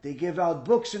time. They give out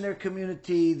books in their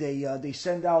community. They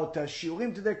send out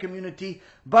shiurim to their community.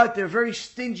 But they're very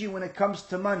stingy when it comes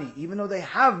to money. Even though they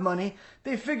have money,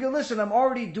 they figure, listen, I'm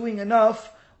already doing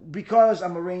enough because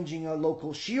I'm arranging a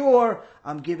local shiur.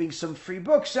 I'm giving some free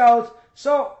books out.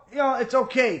 So, it's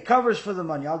okay. It covers for the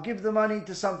money. I'll give the money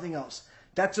to something else.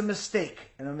 That's a mistake,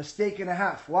 and a mistake and a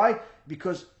half. Why?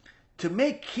 Because to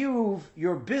make kiruv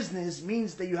your business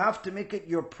means that you have to make it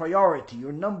your priority,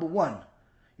 your number one.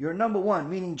 Your number one,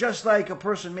 meaning just like a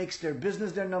person makes their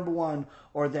business their number one,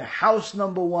 or their house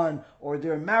number one, or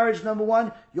their marriage number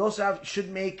one, you also should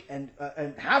make and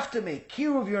have to make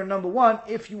kiruv your number one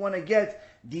if you want to get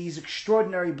these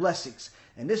extraordinary blessings.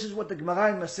 And this is what the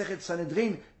Gemara in Masechet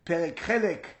Sanhedrin, Perek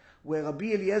Chelek, where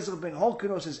Rabbi Eliezer ben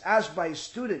Horkonos is asked by his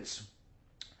students,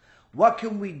 what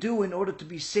can we do in order to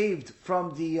be saved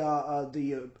from the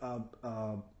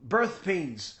birth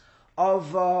pains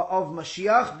of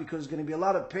Mashiach, because there's going to be a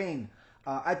lot of pain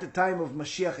at the time of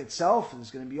Mashiach itself.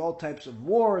 There's going to be all types of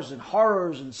wars and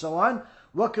horrors and so on.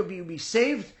 What could be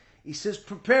saved? He says,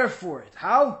 prepare for it.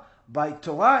 How? By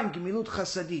Torah and Gemilut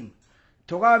Chasadim.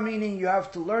 Torah meaning you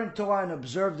have to learn Torah and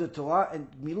observe the Torah, and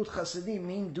Gemilut Chasadim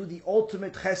mean do the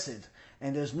ultimate chesed.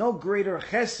 And there's no greater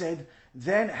chesed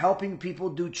than helping people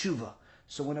do tshuva.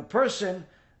 So when a person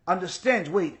understands,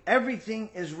 wait, everything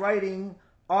is riding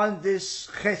on this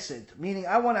chesed, meaning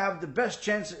I want to have the best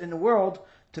chance in the world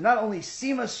to not only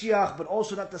see Mashiach, but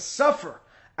also not to suffer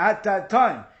at that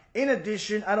time. In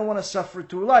addition, I don't want to suffer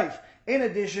through life. In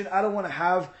addition, I don't want to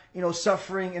have,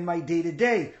 suffering in my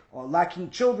day-to-day, or lacking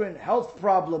children, health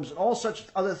problems, and all such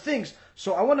other things.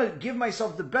 So I want to give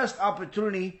myself the best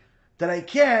opportunity that I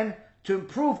can to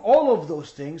improve all of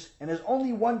those things, and there's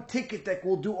only one ticket that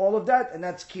will do all of that, and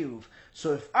that's Kiruv.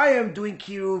 So if I am doing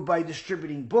Kiruv by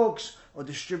distributing books, or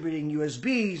distributing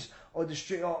USBs,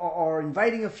 or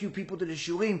inviting a few people to the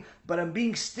shurim, but I'm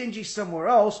being stingy somewhere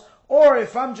else, or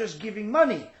if I'm just giving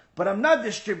money, but I'm not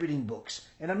distributing books,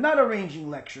 and I'm not arranging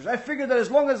lectures. I figure that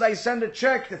as long as I send a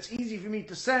check that's easy for me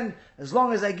to send, as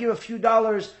long as I give a few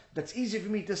dollars that's easy for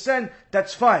me to send,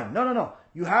 that's fine. No.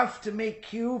 You have to make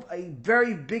Kiruv a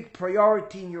very big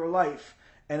priority in your life.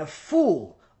 And a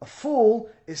fool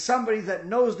is somebody that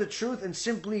knows the truth and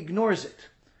simply ignores it.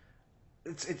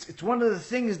 It's one of the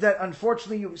things that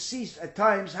unfortunately you see at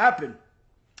times happen.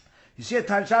 You see at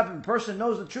times happen, a person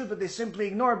knows the truth, but they simply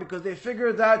ignore it because they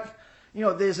figure that,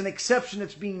 there's an exception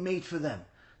that's being made for them.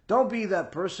 Don't be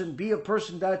that person. Be a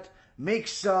person that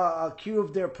makes a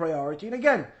Kiruv their priority. And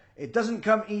again, it doesn't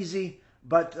come easy,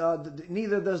 but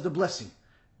neither does the blessing.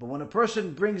 But when a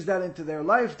person brings that into their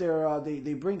life,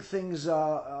 they bring things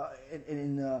to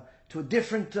a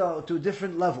different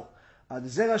level. The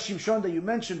Zera Shimshon that you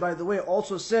mentioned, by the way,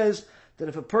 also says that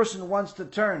if a person wants to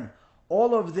turn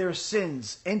all of their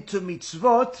sins into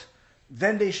mitzvot,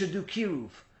 then they should do Kiruv,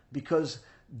 because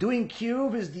doing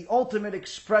Kiruv is the ultimate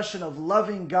expression of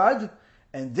loving God,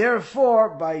 and therefore,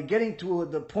 by getting to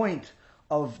the point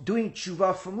of doing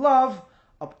tshuva from love,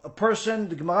 a person,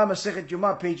 the Gemara Masechet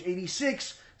Yoma, page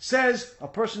 86, says a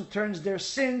person turns their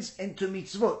sins into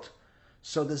mitzvot.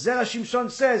 So the Zera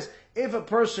Shimshon says, if a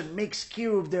person makes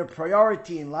Kiruv their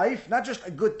priority in life, not just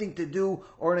a good thing to do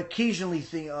or an occasionally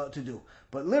thing to do,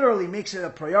 but literally makes it a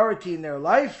priority in their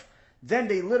life, then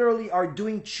they literally are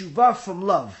doing tshuva from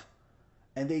love.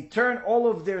 And they turn all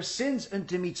of their sins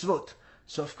into mitzvot.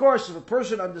 So of course, if a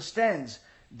person understands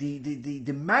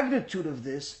the magnitude of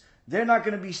this, they're not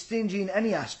going to be stingy in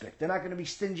any aspect. They're not going to be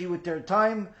stingy with their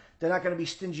time. They're not going to be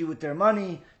stingy with their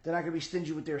money. They're not going to be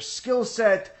stingy with their skill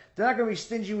set. They're not going to be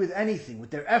stingy with anything,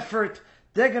 with their effort.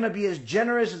 They're going to be as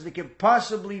generous as they can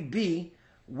possibly be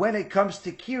when it comes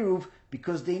to Kiruv,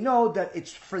 because they know that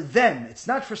it's for them. It's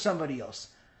not for somebody else.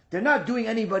 They're not doing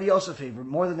anybody else a favor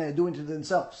more than they're doing to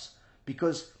themselves.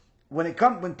 Because when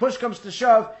push comes to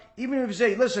shove, even if you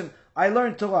say, listen, I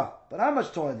learned Torah, but how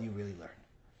much Torah do you really learn?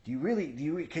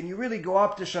 Can you really go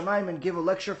up to Shamayim and give a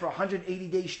lecture for 180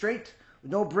 days straight?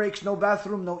 No breaks, no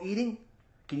bathroom, no eating?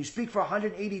 Can you speak for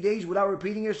 180 days without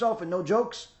repeating yourself and no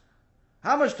jokes?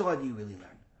 How much Torah do you really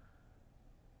learn?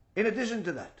 In addition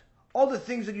to that, all the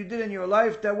things that you did in your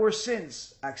life that were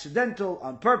sins, accidental,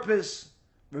 on purpose,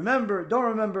 remember, don't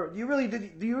remember, do you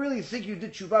really think you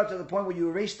did tshuva to the point where you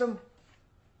erased them?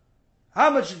 How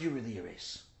much did you really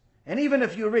erase? And even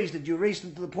if you erased, did you erase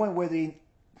them to the point where the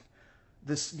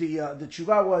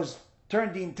tshuva was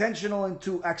turned the intentional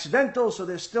into accidental, so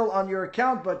they're still on your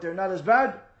account, but they're not as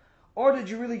bad? Or did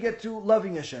you really get to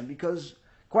loving Hashem? Because,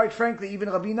 quite frankly, even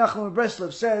Rabbi Nachman of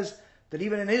Breslov says that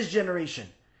even in his generation,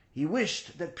 he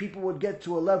wished that people would get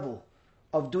to a level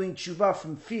of doing tshuva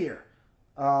from fear.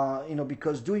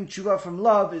 Because doing tshuva from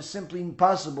love is simply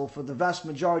impossible for the vast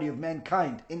majority of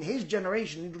mankind. In his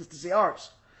generation, needless to say ours.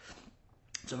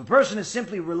 So if a person is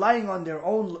simply relying on their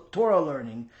own Torah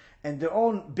learning and their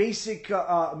own basic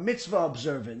mitzvah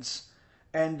observance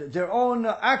and their own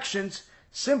actions,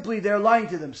 simply they're lying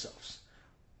to themselves.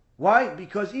 Why?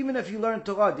 Because even if you learn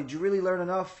Torah, did you really learn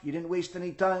enough? You didn't waste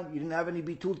any time. You didn't have any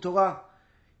bitul Torah.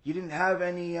 You didn't have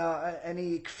any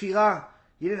kfirah.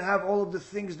 You didn't have all of the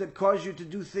things that cause you to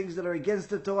do things that are against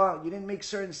the Torah. You didn't make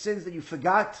certain sins that you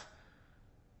forgot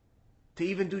to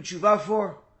even do tshuva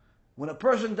for. When a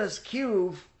person does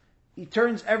Kiruv, he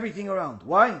turns everything around.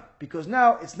 Why? Because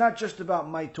now it's not just about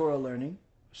my Torah learning.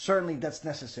 Certainly that's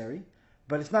necessary.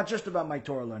 But it's not just about my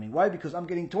Torah learning. Why? Because I'm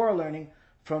getting Torah learning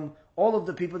from all of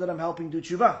the people that I'm helping do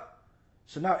tshuva.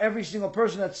 So now every single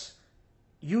person that's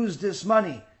used this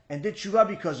money and did tshuva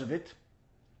because of it,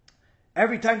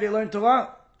 every time they learn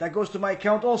Torah, that goes to my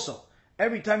account also.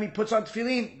 Every time he puts on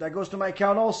tefillin, that goes to my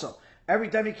account also. Every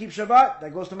time he keeps Shabbat,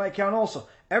 that goes to my account also.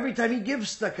 Every time he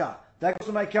gives tzedakah, that goes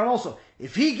to my account also.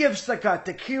 If he gives tzedakah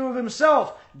to kiruv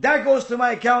himself, that goes to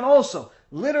my account also.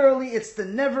 Literally, it's the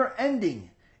never-ending.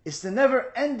 It's the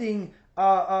never-ending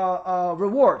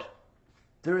reward.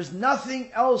 There is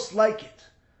nothing else like it.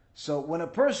 So when a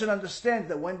person understands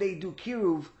that when they do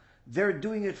kiruv, they're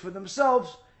doing it for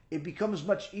themselves, it becomes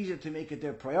much easier to make it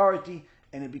their priority,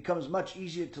 and it becomes much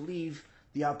easier to leave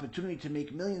the opportunity to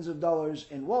make millions of dollars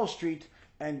in Wall Street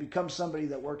and become somebody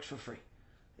that works for free.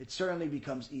 It certainly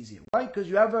becomes easier. Why? Because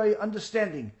you have a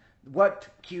understanding what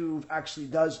kiruv actually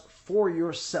does for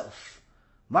yourself,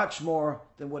 much more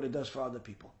than what it does for other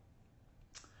people.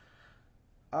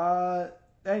 I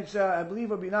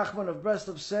believe Rabbi Nachman of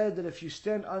Breslov said that if you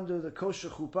stand under the kosher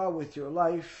chuppah with your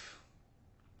life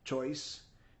choice,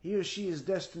 he or she is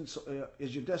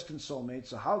your destined soulmate.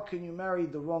 So how can you marry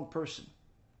the wrong person?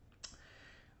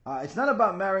 It's not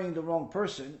about marrying the wrong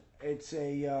person. It's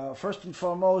first and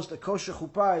foremost, a kosher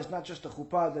chuppah is not just a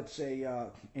chuppah that's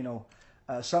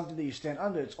something that you stand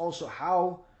under. It's also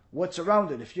what's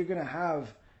around it. If you're going to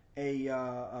have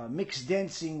a mixed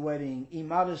dancing wedding,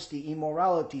 immodesty,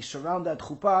 immorality surround that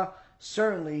chuppah,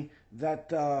 certainly that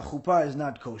chuppah is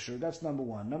not kosher. That's number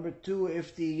one. Number two,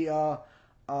 if the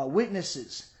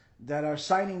witnesses that are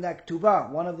signing that ketubah,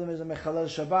 one of them is a mechalel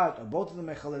Shabbat, or both of them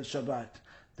mechalel Shabbat,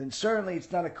 then certainly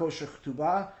it's not a kosher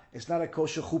ketubah, it's not a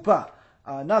kosher chuppah.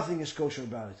 Nothing is kosher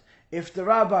about it. If the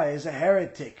rabbi is a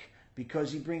heretic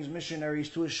because he brings missionaries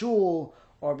to a shul,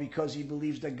 or because he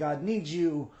believes that God needs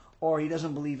you, or he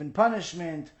doesn't believe in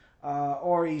punishment,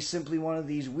 or he's simply one of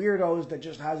these weirdos that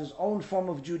just has his own form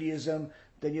of Judaism,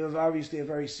 then you have obviously a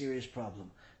very serious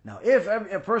problem. Now, if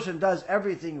a person does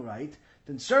everything right,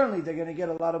 then certainly they're going to get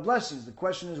a lot of blessings. The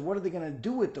question is, what are they going to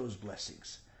do with those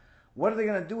blessings? What are they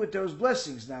going to do with those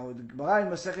blessings? Now, the Gemara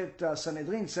in Masechet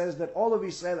Sanhedrin says that all of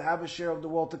Israel have a share of the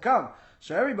world to come.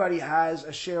 So everybody has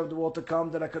a share of the world to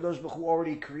come that HaKadosh Baruch Hu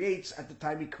already creates at the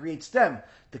time He creates them.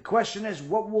 The question is,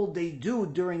 what will they do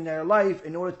during their life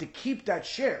in order to keep that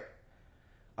share?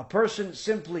 A person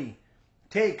simply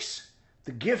takes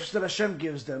the gifts that Hashem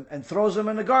gives them and throws them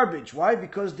in the garbage. Why?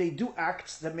 Because they do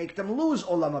acts that make them lose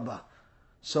Olam Haba.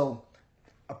 So,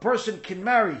 a person can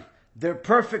marry their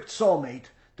perfect soulmate,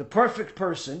 the perfect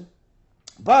person,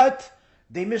 but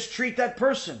they mistreat that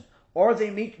person, or they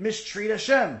mistreat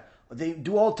Hashem, or they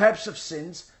do all types of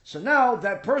sins. So now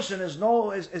that person is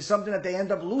something that they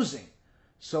end up losing.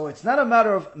 So it's not a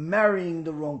matter of marrying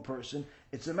the wrong person.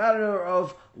 It's a matter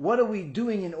of what are we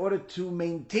doing in order to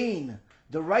maintain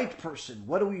the right person?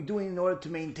 What are we doing in order to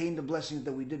maintain the blessings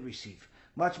that we did receive?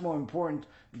 Much more important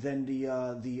than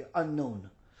the unknown.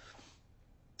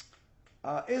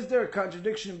 Is there a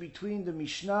contradiction between the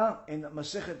Mishnah in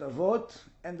Masechet Avot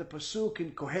and the Pasuk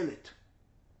in Kohelet,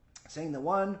 saying the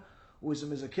one who is a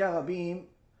Mizakeh Rabim,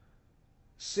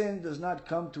 sin does not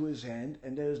come to his hand,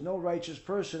 and there is no righteous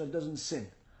person that doesn't sin?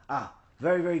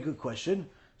 Very, very good question.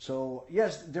 So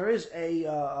yes, there is a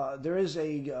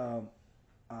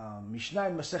Mishnah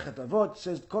in Masechet Avot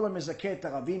says Kol Mizakeh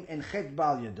Rabim en chet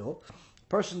ba'al yado,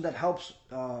 person that helps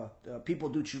people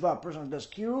do tshuva, a person that does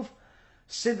kiruv,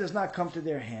 sin does not come to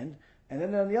their hand. And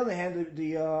then on the other hand,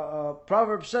 the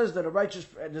proverb says that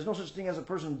there's no such thing as a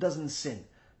person who doesn't sin.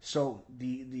 So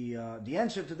the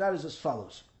answer to that is as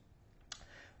follows.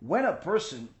 When a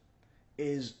person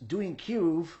is doing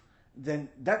kiruv, then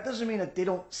that doesn't mean that they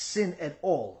don't sin at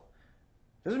all.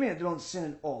 Doesn't mean that they don't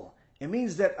sin at all. It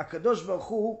means that HaKadosh Baruch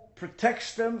Hu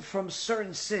protects them from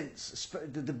certain sins,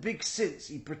 the big sins.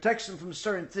 He protects them from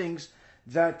certain things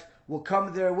that will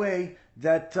come their way,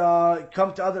 that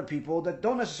come to other people that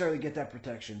don't necessarily get that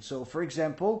protection. So, for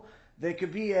example, there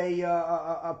could be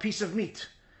a piece of meat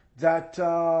that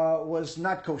was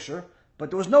not kosher, but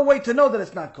there was no way to know that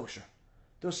it's not kosher.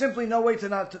 There was simply no way to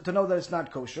know that it's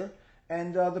not kosher,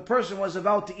 and the person was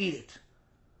about to eat it.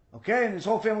 Okay, and his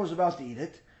whole family was about to eat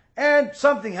it, and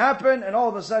something happened, and all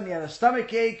of a sudden he had a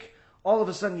stomach ache, all of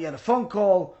a sudden he had a phone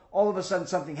call, all of a sudden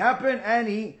something happened, and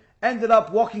he ended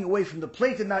up walking away from the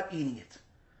plate and not eating it.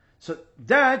 So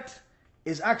that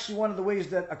is actually one of the ways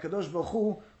that HaKadosh Baruch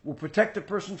Hu will protect a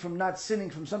person from not sinning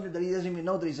from something that he doesn't even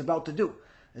know that he's about to do.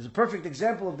 There's a perfect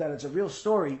example of that. It's a real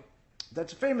story.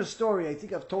 That's a famous story. I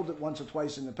think I've told it once or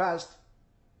twice in the past,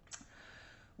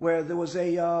 where there was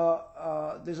there's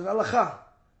an halakha.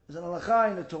 There's an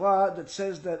halakha in the Torah that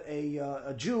says that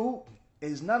a Jew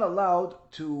is not allowed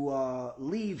to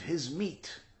leave his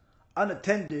meat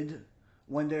unattended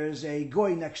when there's a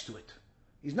goy next to it.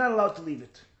 He's not allowed to leave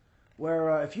it.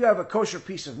 Where if you have a kosher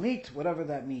piece of meat, whatever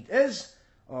that meat is,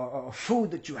 or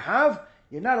food that you have,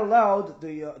 you're not allowed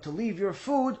to leave your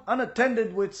food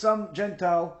unattended with some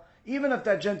Gentile, even if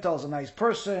that Gentile is a nice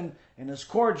person and is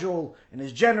cordial and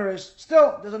is generous.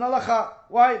 Still, there's an halacha.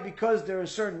 Why? Because there are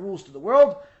certain rules to the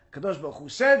world. Kadosh Baruch Hu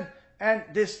said, and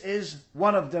this is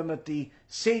one of them that the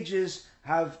sages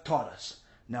have taught us.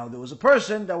 Now, there was a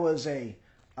person that was a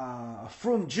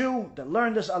frum Jew that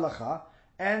learned this halacha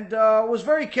and was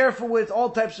very careful with all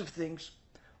types of things.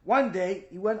 One day,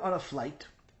 he went on a flight,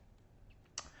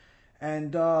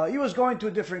 and he was going to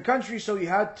a different country, so he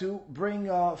had to bring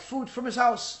food from his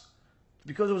house,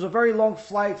 because it was a very long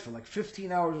flight for like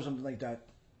 15 hours or something like that.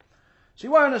 So he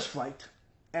went on his flight,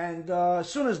 and as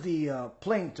soon as the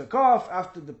plane took off,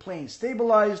 after the plane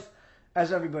stabilized,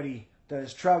 as everybody that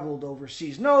has traveled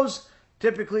overseas knows,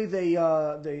 typically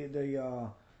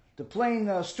the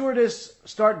plane stewardess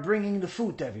start bringing the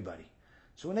food to everybody.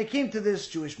 So when they came to this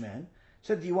Jewish man,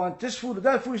 said, do you want this food or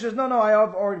that food? He says, no, I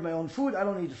have ordered my own food. I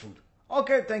don't need the food.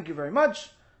 Okay, thank you very much.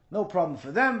 No problem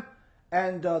for them.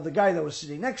 And the guy that was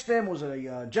sitting next to him was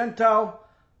a Gentile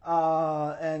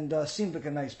and seemed like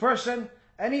a nice person.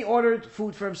 And he ordered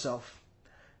food for himself.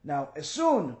 Now, as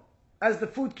soon as the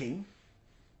food came,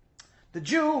 the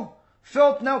Jew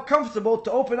felt now comfortable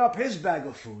to open up his bag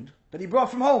of food that he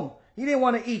brought from home. He didn't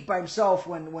want to eat by himself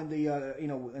when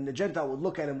the Gentile would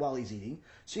look at him while he's eating.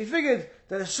 So he figured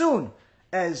that as soon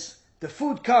as the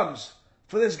food comes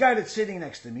for this guy that's sitting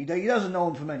next to me, that he doesn't know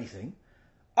him from anything,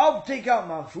 I'll take out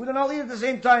my food and I'll eat at the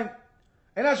same time.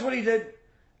 And that's what he did.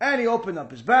 And he opened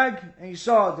up his bag and he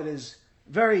saw that his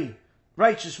very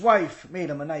righteous wife made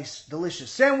him a nice, delicious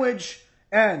sandwich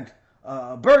and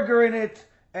a burger in it,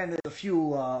 and a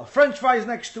few French fries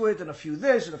next to it, and a few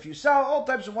this and a few salad, all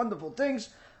types of wonderful things,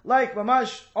 like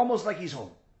mamash, almost like he's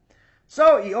home.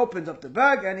 So he opens up the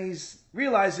bag and he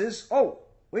realizes, oh,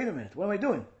 wait a minute, what am I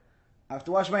doing? I have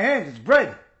to wash my hands. It's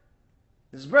bread.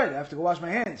 This is bread. I have to go wash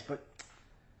my hands. But,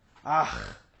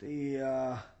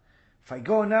 if I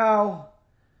go now,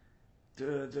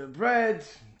 the bread,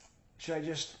 should I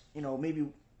just, maybe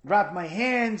wrap my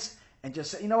hands and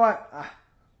just say, you know what?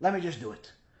 Let me just do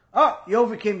it. Oh, he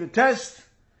overcame the test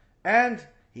and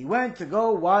he went to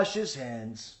go wash his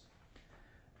hands.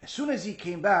 As soon as he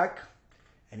came back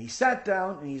and he sat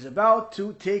down and he's about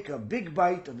to take a big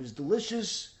bite of his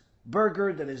delicious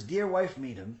burger that his dear wife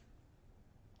made him,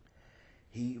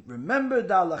 he remembered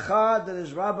the halacha that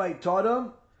his rabbi taught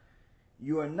him.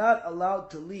 You are not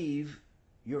allowed to leave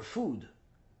your food,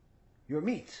 your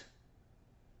meat,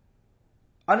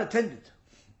 unattended.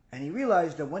 And he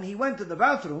realized that when he went to the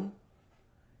bathroom,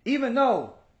 even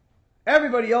though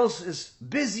everybody else is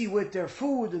busy with their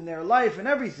food and their life and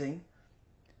everything,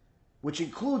 which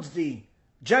includes the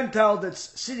Gentile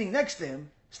that's sitting next to him,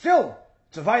 still,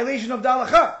 it's a violation of the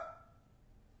halacha.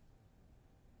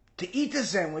 To eat the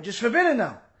sandwich is forbidden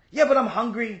now. Yeah, but I'm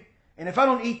hungry, and if I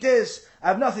don't eat this, I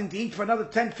have nothing to eat for another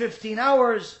 10, 15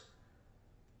 hours.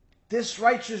 This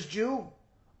righteous Jew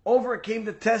overcame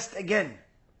the test again.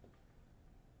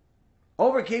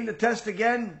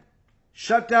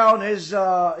 Shut down his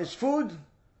food,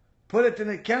 put it in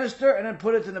a canister, and then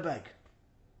put it in a bag.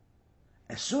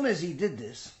 As soon as he did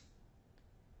this,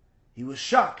 he was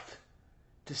shocked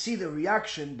to see the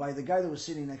reaction by the guy that was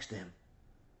sitting next to him.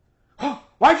 Oh,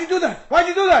 why'd you do that? What are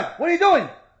you doing?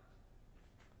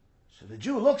 So the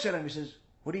Jew looks at him and says,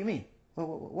 what do you mean?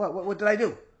 What did I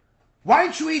do? Why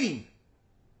aren't you eating?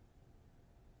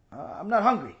 I'm not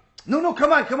hungry. No,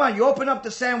 come on. You open up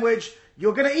the sandwich.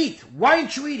 You're going to eat. Why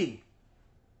aren't you eating?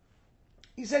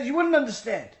 He says, you wouldn't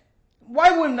understand.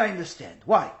 Why wouldn't I understand?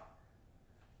 Why?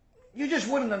 You just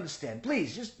wouldn't understand.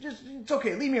 Please, just it's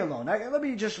okay. Leave me alone. Let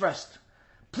me just rest.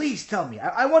 Please tell me.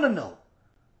 I want to know.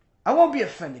 I won't be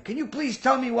offended. Can you please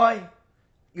tell me why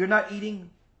you're not eating?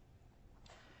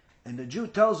 And the Jew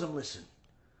tells him, listen,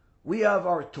 we have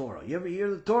our Torah. You ever hear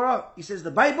the Torah? He says,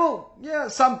 the Bible? Yeah,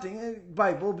 something.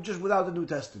 Bible, but just without the New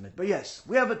Testament. But yes,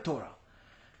 we have a Torah.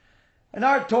 And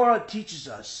our Torah teaches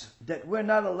us that we're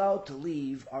not allowed to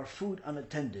leave our food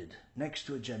unattended next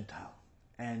to a Gentile.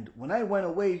 And when I went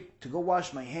away to go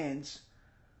wash my hands,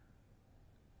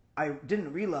 I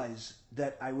didn't realize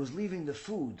that I was leaving the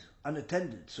food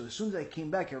unattended. So as soon as I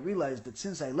came back, I realized that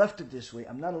since I left it this way,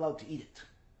 I'm not allowed to eat it.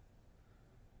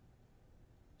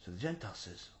 So the Gentile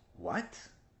says, what?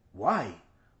 Why?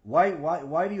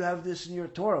 Why do you have this in your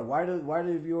Torah? Why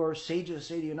do your sages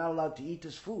say that you're not allowed to eat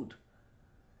this food?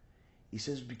 He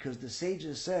says, because the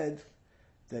sages said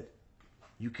that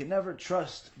you can never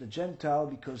trust the Gentile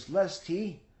because lest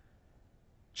he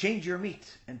change your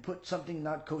meat and put something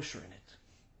not kosher in it.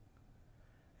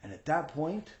 And at that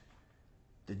point,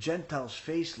 the Gentile's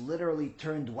face literally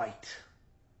turned white.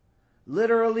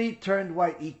 literally turned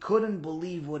white. He couldn't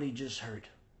believe what he just heard.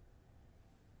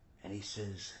 And he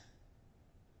says,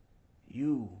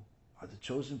 you are the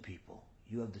chosen people.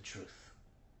 You have the truth.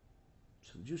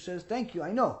 So the Jew says, thank you,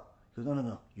 I know. He goes,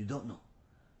 no, you don't know.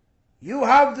 You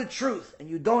have the truth, and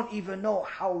you don't even know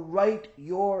how right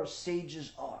your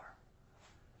sages are.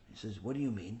 He says, what do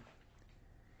you mean?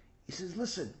 He says,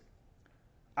 listen,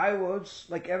 I was,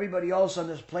 like everybody else on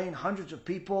this plane, hundreds of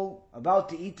people, about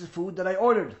to eat the food that I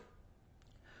ordered.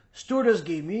 Stewardess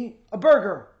gave me a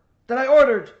burger that I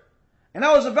ordered. And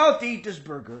I was about to eat this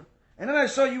burger. And then I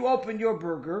saw you open your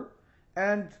burger,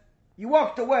 and you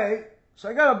walked away. So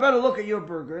I got a better look at your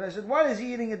burger. And I said, why is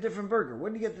he eating a different burger?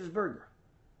 Where did he get this burger?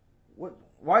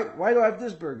 Why do I have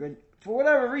this burger? And for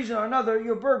whatever reason or another,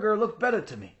 your burger looked better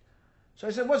to me. So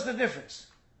I said, what's the difference?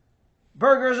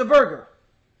 Burger is a burger.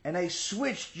 And I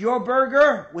switched your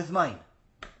burger with mine.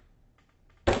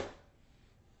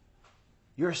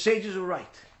 Your sages were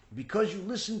right. Because you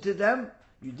listened to them,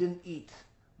 you didn't eat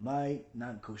my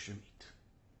non-kosher meat.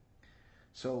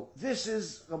 So this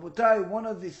is, Rabotai, one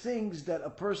of the things that a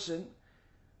person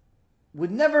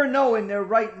would never know in their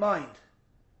right mind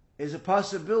is a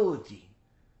possibility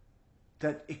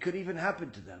that it could even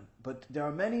happen to them. But there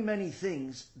are many, many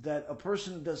things that a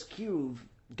person who does kiruv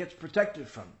gets protected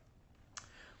from,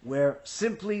 where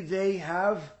simply they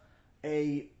have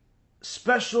a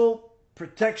special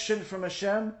protection from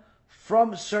Hashem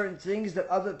from certain things that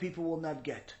other people will not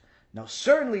get. Now,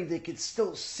 certainly they could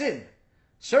still sin.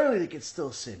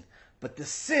 But the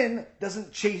sin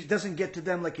doesn't get to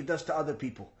them like it does to other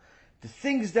people. The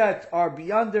things that are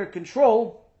beyond their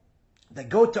control, that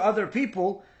go to other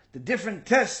people, the different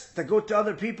tests that go to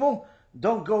other people,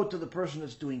 don't go to the person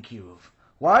that's doing kiruv.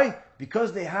 Why?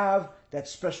 Because they have that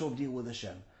special deal with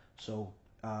Hashem. So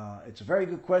it's a very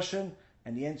good question,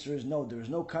 and the answer is no. There is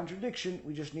no contradiction.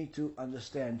 We just need to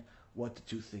understand what the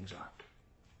two things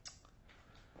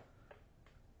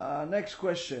are. Next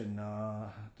question.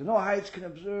 The Noahites can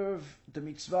observe the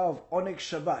mitzvah of Oneg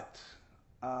Shabbat.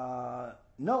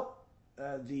 No.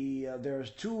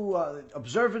 There's two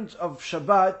observance of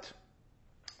Shabbat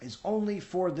is only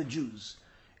for the Jews.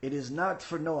 It is not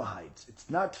for Noahites. It's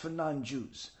not for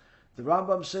non-Jews. The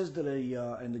Rambam says that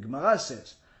and the Gemara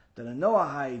says that a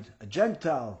Noahide, a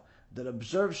Gentile that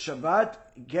observes Shabbat,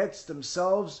 gets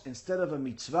themselves, instead of a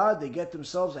mitzvah, they get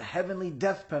themselves a heavenly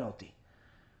death penalty.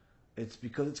 It's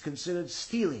because it's considered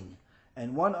stealing.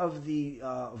 And one of the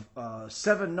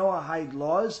 7 Noahide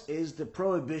laws is the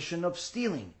prohibition of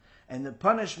stealing. And the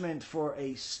punishment for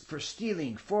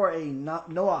stealing for a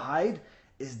Noahide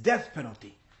is death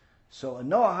penalty. So a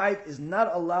Noahide is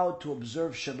not allowed to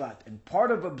observe Shabbat. And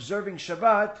part of observing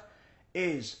Shabbat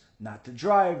is not to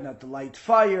drive, not to light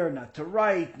fire, not to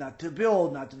write, not to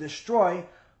build, not to destroy,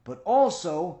 but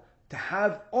also to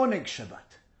have Oneg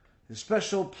Shabbat, the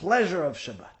special pleasure of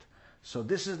Shabbat. So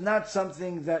this is not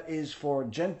something that is for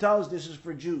Gentiles, this is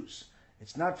for Jews.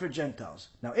 It's not for Gentiles.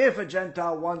 Now if a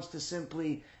Gentile wants to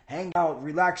simply hang out,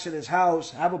 relax at his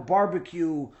house, have a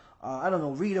barbecue,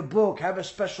 read a book, have a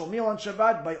special meal on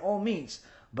Shabbat, by all means.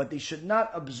 But they should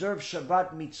not observe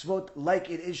Shabbat mitzvot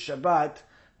like it is Shabbat,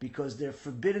 because they're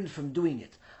forbidden from doing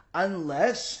it.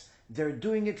 Unless they're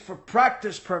doing it for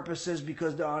practice purposes,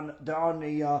 because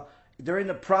they're in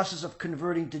the process of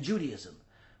converting to Judaism.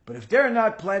 But if they're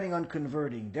not planning on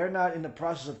converting, they're not in the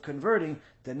process of converting,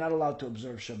 they're not allowed to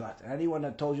observe Shabbat. And anyone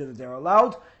that told you that they're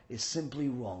allowed is simply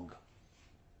wrong.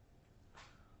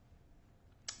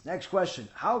 Next question.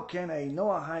 How can a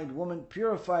Noahide woman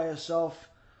purify herself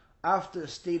after a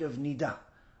state of Nida?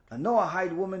 A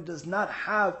Noahide woman does not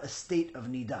have a state of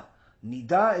Nida.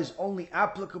 Nida is only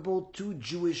applicable to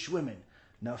Jewish women.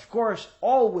 Now, of course,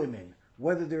 all women,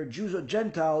 whether they're Jews or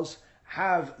Gentiles,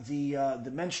 have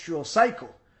the menstrual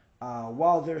cycle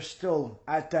while they're still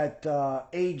at that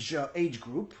age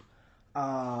group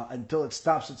until it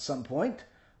stops at some point.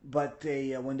 But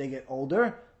when they get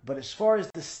older. But as far as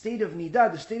the state of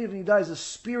Nida is a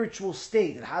spiritual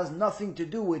state. It has nothing to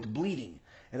do with bleeding.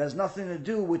 It has nothing to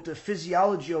do with the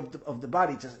physiology of the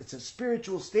body. It's a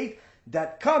spiritual state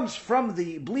that comes from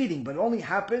the bleeding, but it only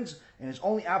happens and is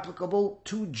only applicable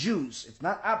to Jews. It's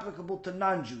not applicable to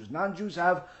non-Jews. Non-Jews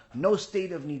have no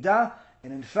state of Nida,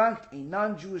 and in fact, a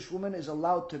non-Jewish woman is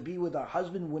allowed to be with her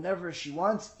husband whenever she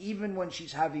wants, even when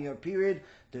she's having her period.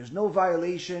 There's no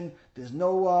violation. There's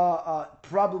no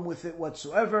problem with it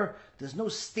whatsoever. There's no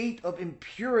state of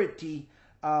impurity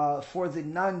for the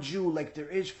non-Jew like there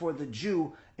is for the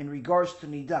Jew in regards to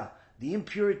Nida. The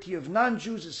impurity of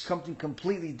non-Jews is something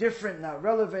completely different, not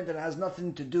relevant, and has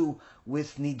nothing to do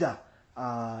with Nida.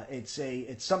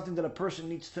 It's something that a person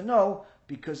needs to know,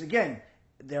 because again,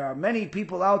 there are many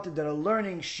people out there that are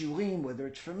learning shiurim, whether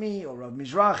it's from me or Rav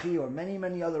Mizrahi or many,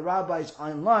 many other rabbis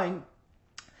online,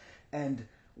 and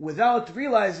without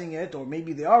realizing it, or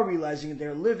maybe they are realizing it,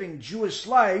 they're living Jewish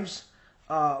lives,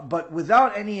 but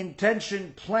without any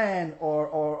intention, plan,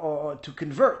 or to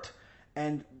convert.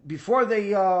 And before they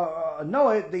know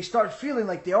it, they start feeling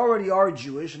like they already are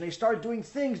Jewish, and they start doing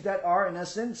things that are, in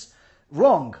essence,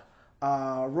 wrong.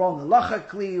 Wrong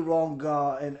halachically, wrong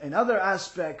in other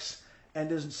aspects, and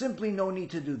there's simply no need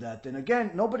to do that. And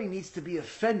again, nobody needs to be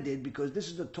offended, because this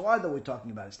is the Torah that we're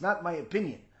talking about. It's not my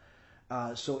opinion.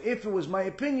 So if it was my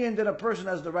opinion, then a person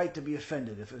has the right to be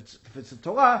offended. If it's a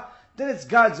Torah, then it's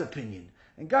God's opinion.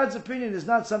 And God's opinion is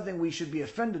not something we should be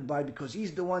offended by, because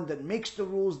He's the one that makes the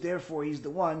rules, therefore He's the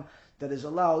one that is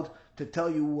allowed to tell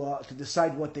you, to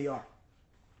decide what they are.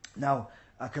 Now,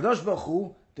 Kadosh Baruch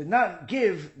Hu did not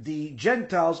give the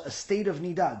Gentiles a state of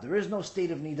nidah. There is no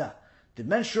state of nidah. The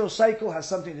menstrual cycle has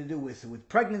something to do with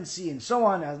pregnancy and so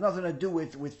on. It has nothing to do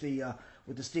with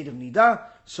the state of nidah.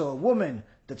 So a woman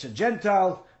that's a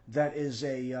Gentile, that is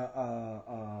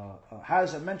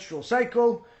has a menstrual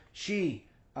cycle, she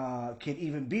can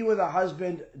even be with her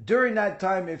husband during that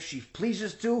time if she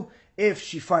pleases to, if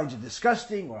she finds it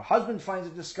disgusting, or her husband finds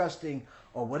it disgusting,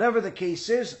 or whatever the case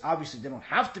is. Obviously, they don't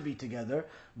have to be together,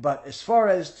 but as far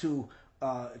as to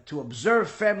observe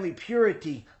family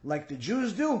purity like the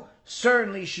Jews do,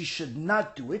 certainly she should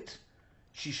not do it.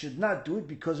 She should not do it,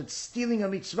 because it's stealing a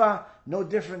mitzvah, no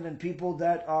different than people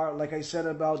that are, like I said,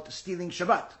 about stealing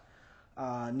Shabbat.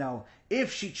 Now,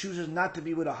 if she chooses not to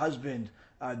be with a husband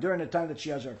during the time that she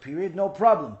has her period, no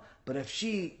problem. But if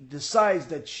she decides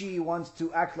that she wants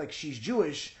to act like she's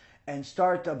Jewish and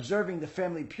start observing the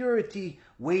family purity,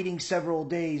 waiting several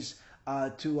days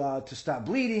to stop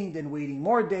bleeding, then waiting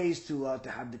more days to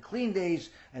have the clean days,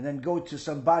 and then go to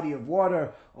some body of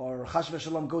water, or chas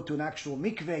v'shalom go to an actual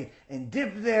mikveh and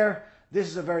dip there, this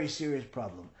is a very serious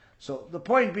problem. So the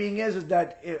point being is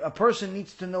that a person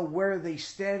needs to know where they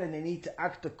stand, and they need to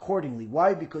act accordingly.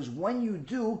 Why? Because when you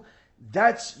do,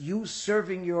 that's you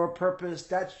serving your purpose,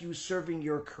 that's you serving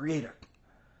your Creator.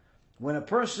 When a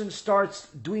person starts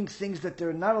doing things that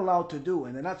they're not allowed to do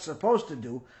and they're not supposed to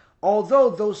do, although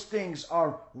those things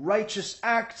are righteous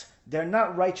acts, they're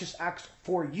not righteous acts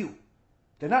for you.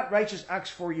 They're not righteous acts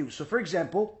for you. So for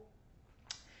example,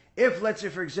 if, let's say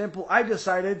for example, I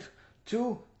decided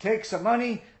to take some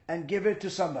money and give it to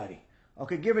somebody.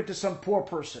 Okay, give it to some poor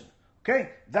person. Okay,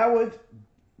 that would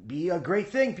be a great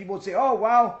thing. People would say, oh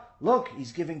wow, look,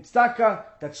 he's giving tzedakah,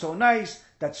 that's so nice,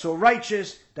 that's so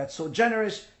righteous, that's so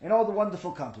generous, and all the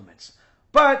wonderful compliments.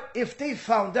 But if they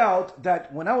found out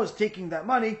that when I was taking that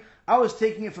money, I was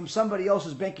taking it from somebody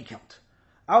else's bank account,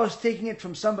 I was taking it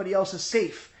from somebody else's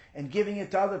safe and giving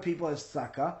it to other people as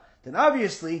tzedakah, then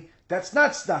obviously that's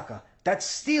not tzedakah, that's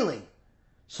stealing.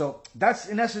 So that's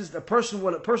in essence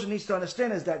what a person needs to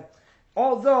understand is that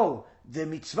although the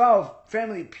mitzvah of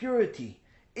family purity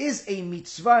is a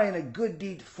mitzvah and a good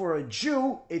deed for a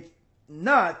Jew, it's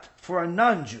not for a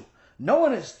non-Jew. No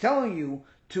one is telling you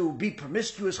to be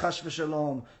promiscuous, chas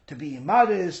v'shalom, to be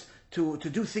immodest, to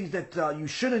do things that you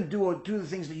shouldn't do, or do the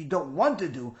things that you don't want to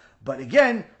do. But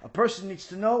again, a person needs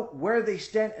to know where they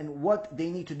stand and what they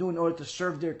need to do in order to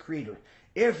serve their Creator.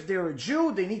 If they're a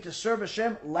Jew, they need to serve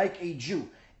Hashem like a Jew.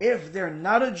 If they're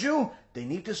not a Jew, they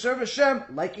need to serve Hashem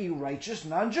like a righteous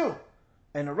non-Jew.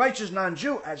 And a righteous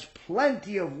non-Jew has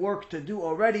plenty of work to do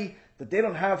already, that they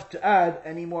don't have to add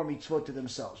any more mitzvot to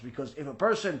themselves. Because if a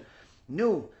person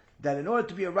knew that in order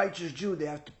to be a righteous Jew, they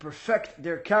have to perfect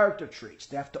their character traits,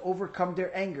 they have to overcome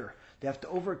their anger, they have to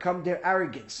overcome their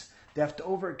arrogance, they have to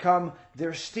overcome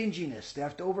their stinginess, they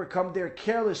have to overcome their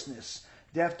carelessness,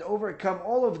 they have to overcome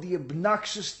all of the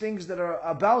obnoxious things that are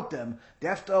about them, they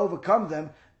have to overcome them.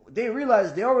 They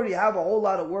realize they already have a whole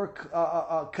lot of work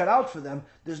cut out for them.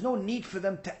 There's no need for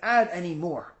them to add any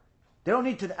more. They don't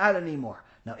need to add any more.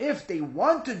 Now, if they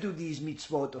want to do these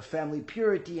mitzvot of family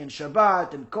purity and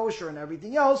Shabbat and kosher and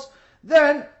everything else,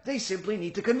 then they simply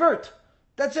need to convert.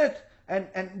 That's it.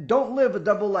 And don't live a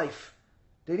double life.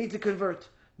 They need to convert.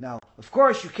 Now, of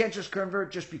course, you can't just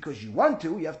convert just because you want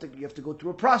to. You have to go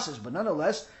through a process. But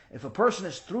nonetheless, if a person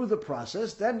is through the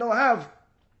process, then they'll have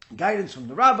guidance from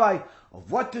the rabbi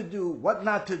of what to do, what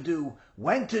not to do,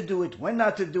 when to do it, when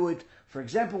not to do it. For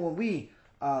example, when we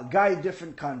guide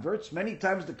different converts, many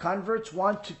times the converts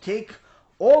want to take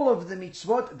all of the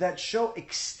mitzvot that show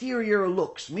exterior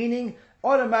looks, meaning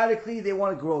automatically they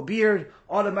want to grow a beard,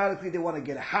 automatically they want to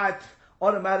get a hat,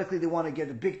 automatically they want to get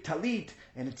a big talit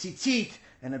and a tzitzit,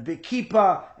 and a big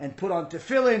kippah and put on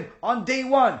tefillin on day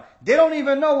one. They don't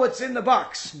even know what's in the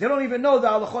box. They don't even know the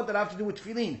halachot that have to do with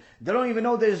tefillin. They don't even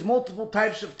know there's multiple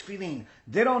types of tefillin.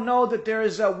 They don't know that there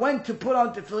is when to put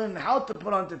on tefillin and how to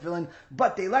put on tefillin,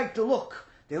 but they like the look.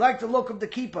 They like the look of the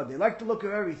kippah. They like the look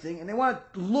of everything, and they want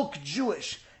to look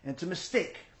Jewish, and it's a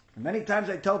mistake. And many times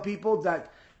I tell people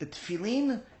that the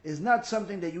tefillin is not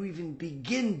something that you even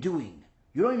begin doing.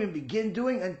 You don't even begin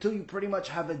doing until you pretty much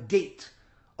have a date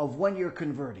of when you're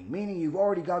converting. Meaning you've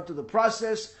already gone through the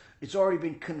process, it's already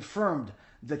been confirmed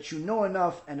that you know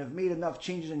enough and have made enough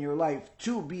changes in your life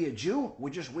to be a Jew. We're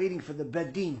just waiting for the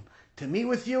Beit Din to meet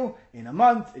with you in a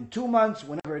month, in 2 months,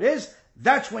 whenever it is.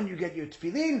 That's when you get your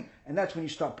tefillin, and that's when you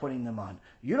start putting them on.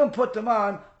 You don't put them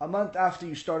on a month after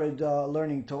you started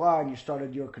learning Torah and you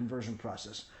started your conversion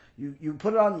process. You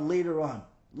put it on later on.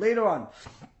 Later on.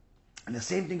 And the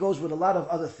same thing goes with a lot of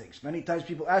other things. Many times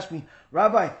people ask me,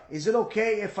 Rabbi, is it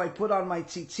okay if I put on my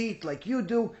tzitzit like you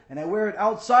do and I wear it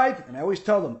outside? And I always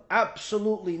tell them,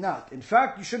 absolutely not. In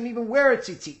fact, you shouldn't even wear a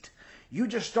tzitzit. You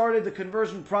just started the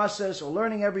conversion process or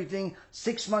learning everything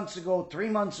 6 months ago, 3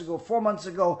 months ago, 4 months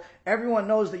ago. Everyone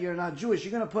knows that you're not Jewish.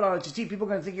 You're going to put on a tzitzit, people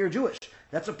are going to think you're Jewish.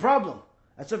 That's a problem.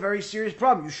 That's a very serious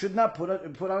problem. You should not put on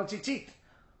a tzitzit.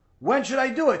 When should I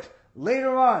do it?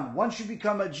 Later on, once you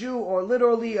become a Jew, or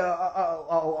literally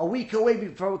a week away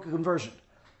before conversion.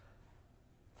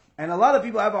 And a lot of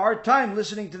people have a hard time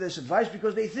listening to this advice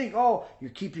because they think, oh, you're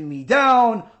keeping me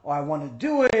down, or I want to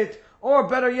do it, or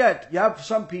better yet, you have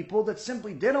some people that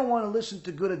simply, they don't want to listen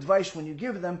to good advice when you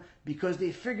give them because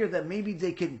they figure that maybe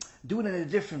they can do it in a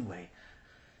different way.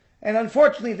 And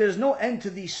unfortunately, there's no end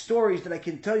to these stories that I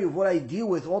can tell you of what I deal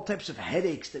with, all types of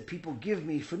headaches that people give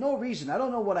me for no reason. I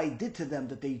don't know what I did to them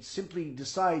that they simply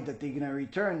decide that they're going to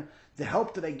return the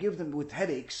help that I give them with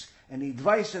headaches and the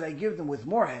advice that I give them with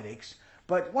more headaches.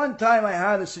 But one time I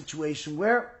had a situation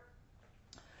where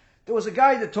there was a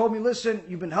guy that told me, listen,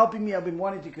 you've been helping me, I've been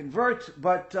wanting to convert,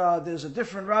 but there's a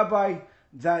different rabbi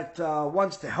that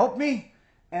wants to help me.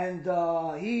 And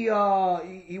he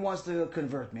wants to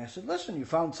convert me. I said, listen, you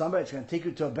found somebody that's going to take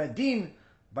you to a Beit Din.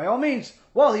 By all means.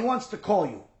 Well, he wants to call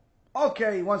you.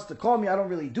 Okay, he wants to call me. I don't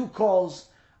really do calls.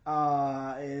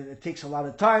 It takes a lot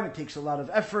of time. It takes a lot of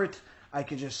effort. I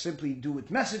could just simply do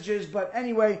with messages. But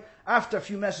anyway, after a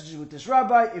few messages with this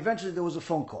rabbi, eventually there was a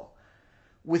phone call.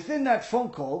 Within that phone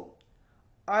call,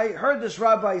 I heard this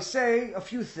rabbi say a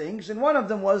few things. And one of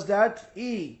them was that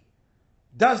he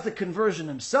does the conversion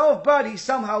himself, but he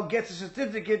somehow gets a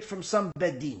certificate from some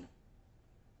Beit Din.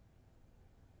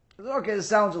 Okay, this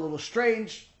sounds a little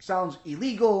strange, sounds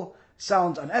illegal,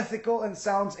 sounds unethical, and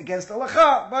sounds against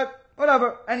halacha, but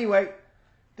whatever. Anyway,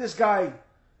 this guy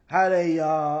had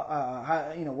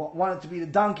wanted to be the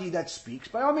donkey that speaks.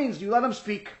 By all means, you let him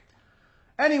speak.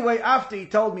 Anyway, after he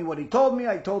told me what he told me,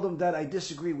 I told him that I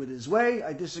disagree with his way,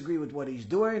 I disagree with what he's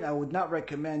doing. I would not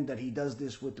recommend that he does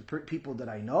this with the people that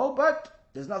I know, but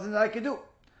there's nothing that I can do.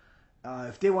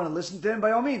 If they want to listen to him,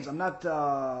 by all means.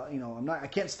 I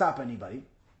can't stop anybody.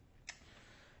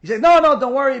 He said, no,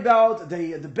 don't worry about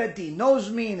the Beit Din knows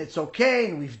me, and it's okay,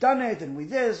 and we've done it, and we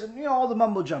this, and all the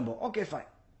mumbo jumbo. Okay, fine.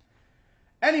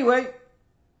 Anyway,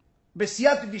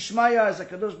 B'siyata Dishmaya, as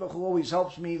HaKadosh Baruch Hu always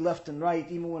helps me left and right,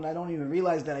 even when I don't even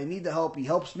realize that I need the help, he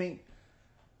helps me.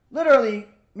 Literally,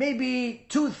 maybe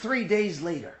 2-3 days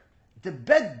later, the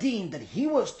Beit Din that he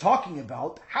was talking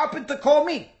about happened to call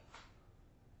me.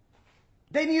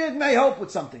 They needed my help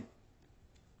with something.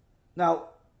 Now,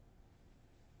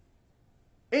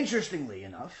 interestingly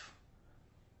enough,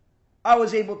 I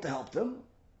was able to help them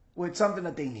with something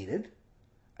that they needed.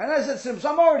 And I said, since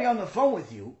I'm already on the phone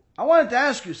with you, I wanted to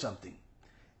ask you something.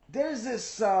 There's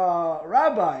this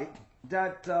rabbi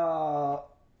that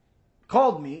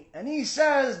called me, and he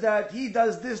says that he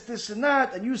does this, and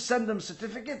that, and you send them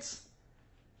certificates,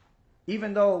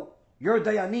 even though you're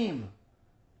Dayanim.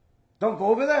 Don't go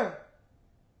over there.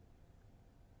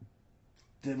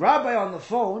 The rabbi on the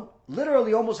phone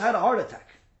literally almost had a heart attack.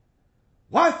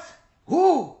 What?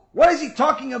 Who? What is he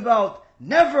talking about?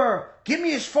 Never. Give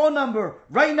me his phone number.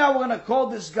 Right now we're going to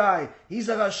call this guy. He's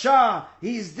a Rasha.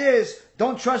 He's this.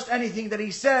 Don't trust anything that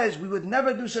he says. We would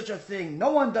never do such a thing.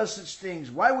 No one does such things.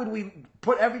 Why would we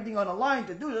put everything on a line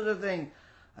to do such a thing?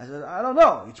 I said, I don't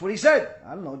know. It's what he said.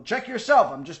 I don't know. Check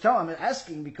yourself. I'm just telling. I'm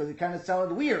asking because it kind of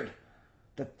sounded weird.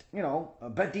 That, a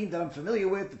Beit Din that I'm familiar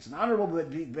with, it's an honorable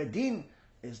Beit Din,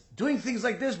 is doing things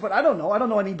like this, but I don't know. I don't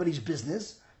know anybody's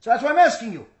business. So that's why I'm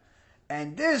asking you.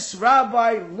 And this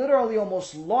rabbi literally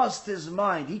almost lost his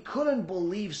mind. He couldn't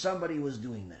believe somebody was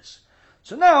doing this.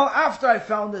 So now, after I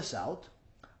found this out,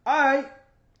 I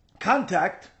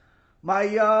contact my,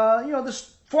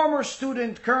 this former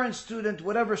student, current student,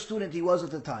 whatever student he was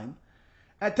at the time,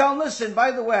 and tell him, listen,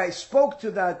 by the way, I spoke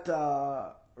to that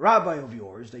rabbi of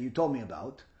yours that you told me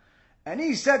about, and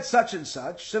he said such and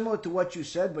such, similar to what you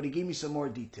said, but he gave me some more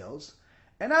details.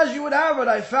 And as you would have it,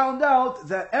 I found out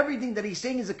that everything that he's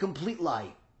saying is a complete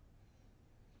lie.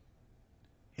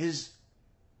 His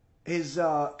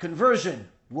conversion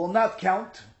will not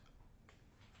count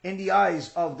in the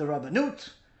eyes of the Rabbanut,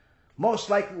 most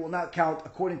likely will not count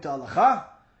according to Halacha,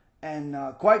 and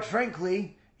quite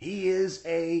frankly, he is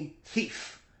a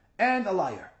thief and a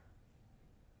liar.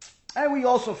 And we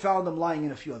also found him lying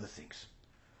in a few other things.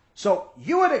 So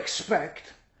you would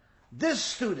expect this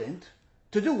student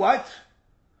to do what?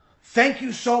 Thank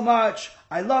you so much.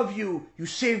 I love you. You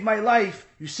saved my life.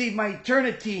 You saved my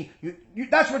eternity.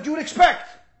 That's what you would expect.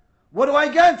 What do I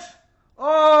get?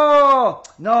 Oh,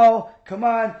 no, come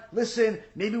on, listen,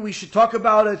 maybe we should talk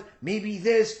about it. Maybe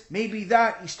this, maybe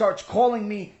that. He starts calling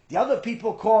me. The other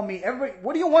people call me.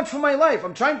 What do you want from my life?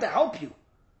 I'm trying to help you.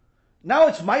 Now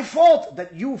it's my fault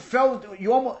that you felt,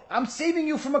 I'm saving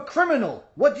you from a criminal.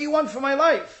 What do you want from my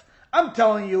life? I'm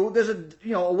telling you, there's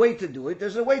a way to do it.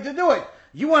 There's a way to do it.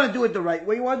 You want to do it the right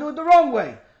way. You want to do it the wrong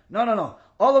way. No.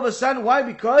 All of a sudden, why?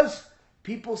 Because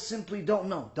people simply don't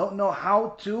know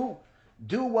how to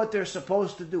do what they're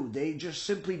supposed to do. They just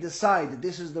simply decide that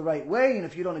this is the right way, and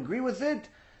if you don't agree with it,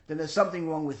 then there's something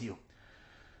wrong with you.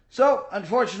 So,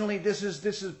 unfortunately, this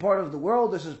is part of the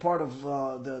world. This is part of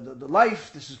the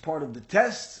life. This is part of the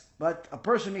test. But a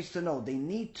person needs to know they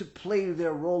need to play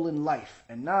their role in life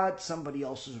and not somebody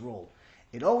else's role.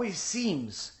 It always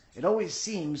seems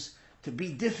to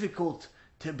be difficult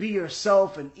to be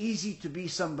yourself and easy to be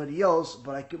somebody else,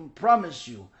 but I can promise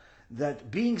you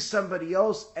that being somebody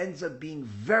else ends up being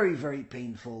very, very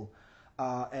painful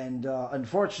and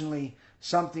unfortunately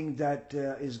something that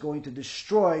is going to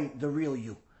destroy the real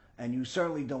you. And you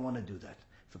certainly don't want to do that.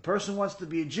 If a person wants to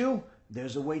be a Jew,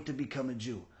 there's a way to become a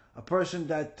Jew. A person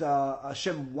that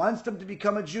Hashem wants them to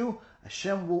become a Jew,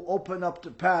 Hashem will open up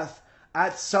the path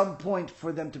at some point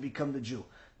for them to become the Jew.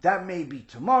 That may be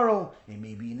tomorrow, it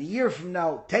may be in a year from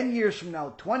now, 10 years from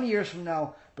now, 20 years from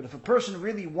now. But if a person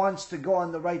really wants to go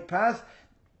on the right path,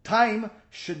 time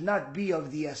should not be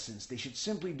of the essence. They should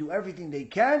simply do everything they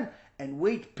can and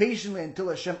wait patiently until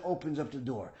Hashem opens up the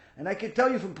door. And I can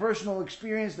tell you from personal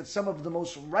experience that some of the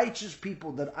most righteous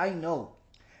people that I know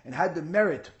and had the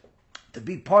merit to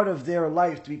be part of their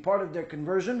life, to be part of their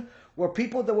conversion, were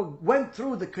people that went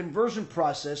through the conversion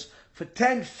process for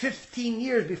 10, 15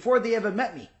 years before they ever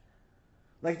met me.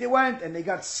 Like they went and they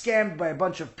got scammed by a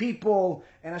bunch of people,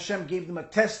 and Hashem gave them a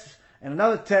test, and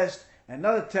another test, and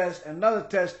another test, and another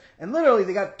test, and literally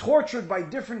they got tortured by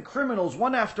different criminals,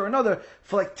 one after another,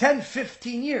 for like 10,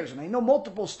 15 years. And I know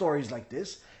multiple stories like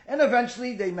this. And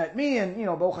eventually they met me, and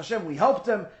Baruch Hashem, we helped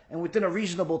them, and within a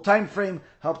reasonable time frame,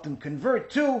 helped them convert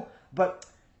too. But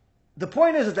the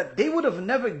point is that they would have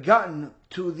never gotten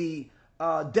to the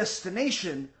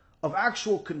destination of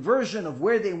actual conversion, of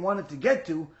where they wanted to get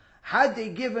to, had they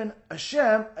given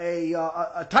Hashem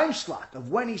a time slot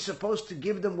of when He's supposed to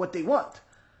give them what they want.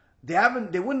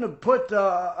 They wouldn't have put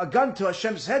a gun to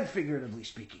Hashem's head, figuratively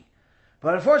speaking.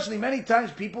 But unfortunately, many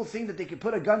times people think that they can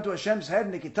put a gun to Hashem's head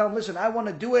and they can tell Him, listen, I want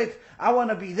to do it, I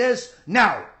want to be this,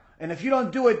 now. And if you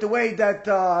don't do it the way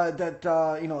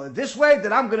this way,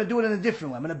 then I'm going to do it in a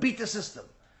different way. I'm going to beat the system.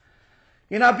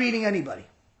 You're not beating anybody.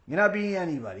 You're not beating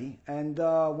anybody. And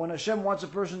when Hashem wants a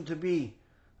person to be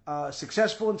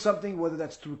successful in something, whether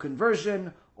that's through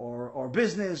conversion or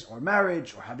business or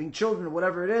marriage or having children or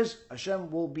whatever it is,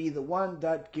 Hashem will be the one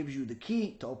that gives you the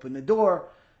key to open the door.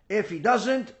 If He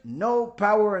doesn't, no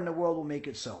power in the world will make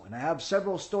it so. And I have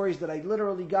several stories that I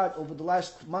literally got over the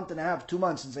last month and a half, 2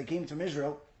 months since I came from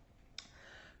Israel. A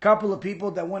couple of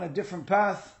people that went a different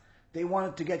path. They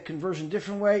wanted to get conversion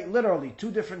different way. Literally,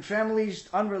 2 different families,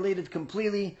 unrelated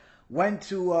completely, went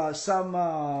to some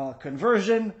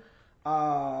conversion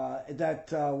that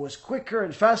was quicker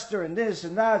and faster and this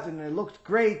and that, and it looked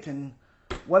great. And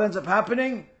what ends up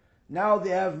happening? Now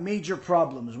they have major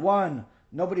problems. One,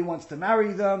 nobody wants to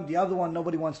marry them. The other one,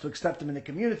 nobody wants to accept them in the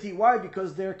community. Why?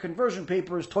 Because their conversion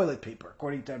paper is toilet paper,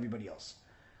 according to everybody else.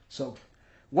 So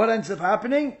what ends up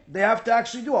happening? They have to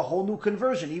actually do a whole new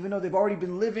conversion, even though they've already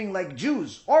been living like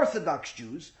Jews, Orthodox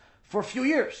Jews, for a few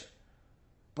years.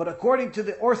 But according to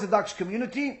the Orthodox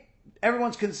community,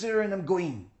 everyone's considering them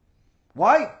goyim.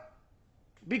 Why?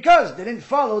 Because they didn't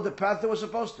follow the path they were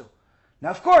supposed to. Now,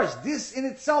 of course, this in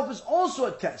itself is also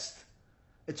a test.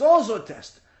 It's also a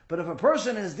test. But if a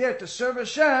person is there to serve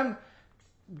Hashem,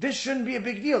 this shouldn't be a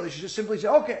big deal. They should just simply say,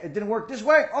 okay, it didn't work this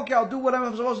way. Okay, I'll do what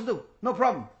I'm supposed to do. No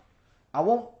problem. I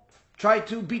won't try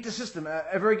to beat the system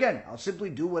ever again. I'll simply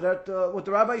do what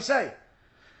the rabbis say.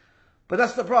 But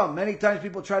that's the problem. Many times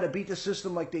people try to beat the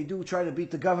system like they do try to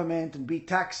beat the government and beat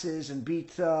taxes and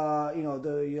beat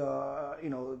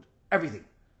everything.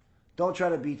 Don't try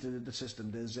to beat the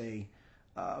system. There's a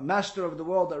master of the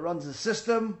world that runs the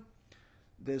system.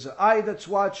 There's an eye that's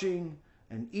watching,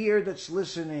 an ear that's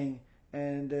listening,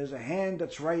 and there's a hand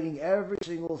that's writing every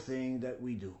single thing that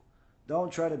we do.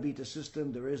 Don't try to beat the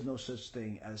system. There is no such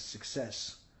thing as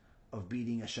success of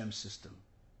beating Hashem's system.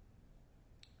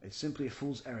 It's simply a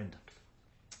fool's errand.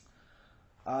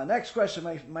 Next question.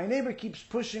 My neighbor keeps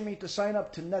pushing me to sign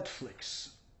up to Netflix.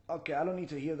 Okay, I don't need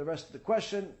to hear the rest of the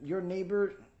question. Your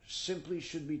neighbor simply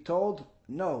should be told,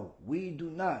 no, we do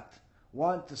not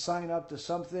want to sign up to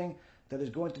something that is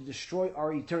going to destroy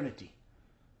our eternity.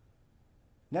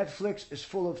 Netflix is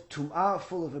full of tum'ah,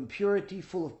 full of impurity,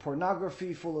 full of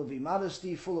pornography, full of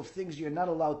immodesty, full of things you're not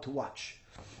allowed to watch.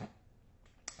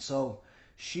 So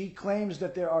she claims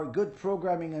that there are good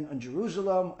programming in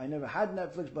Jerusalem. I never had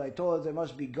Netflix, but I told her there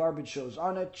must be garbage shows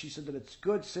on it. She said that it's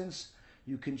good since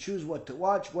you can choose what to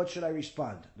watch. What should I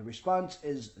respond? The response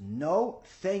is no,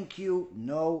 thank you,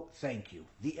 no, thank you.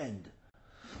 The end.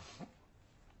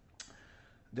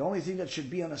 The only thing that should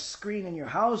be on a screen in your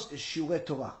house is Shiurei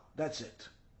Torah. That's it.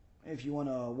 If you want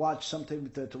to watch something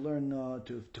to learn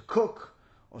to cook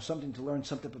or something to learn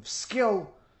some type of skill,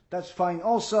 that's fine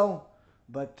also.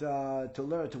 But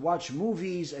to watch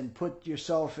movies and put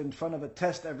yourself in front of a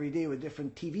test every day with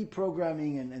different TV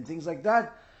programming and things like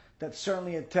that, that's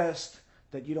certainly a test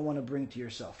that you don't want to bring to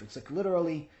yourself. It's like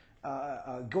literally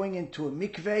going into a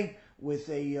mikveh with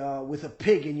a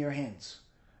pig in your hands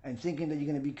and thinking that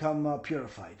you're going to become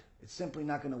purified. It's simply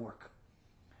not going to work.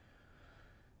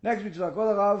 Next,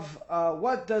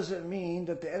 what does it mean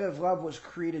that the Erev Rav was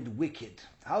created wicked?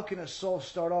 How can a soul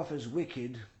start off as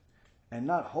wicked and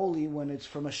not holy when it's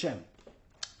from Hashem?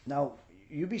 Now,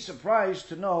 you'd be surprised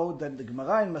to know that the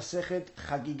Gemara in Masechet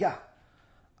Chagiga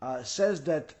says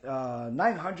that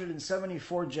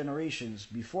 974 generations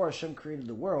before Hashem created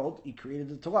the world, He created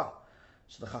the Torah.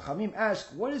 So the Chachamim ask,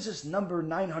 what is this number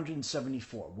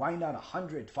 974? Why not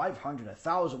 100, 500,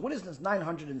 1,000? What is this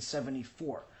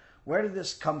 974? Where did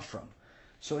this come from?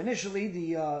 So initially,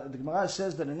 the Gemara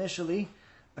says that initially,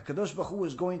 HaKadosh Baruch Hu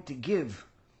was going to give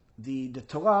the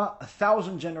Torah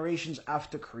 1,000 generations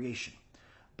after creation.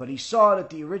 But He saw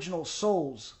that the original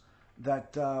souls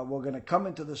that were going to come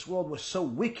into this world were so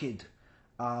wicked,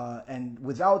 and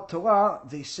without Torah,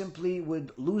 they simply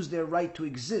would lose their right to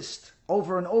exist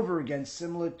over and over again,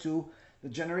 similar to the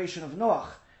generation of Noach.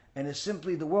 And it's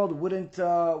simply the world wouldn't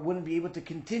be able to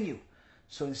continue.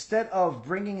 So instead of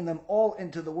bringing them all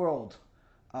into the world,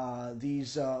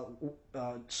 these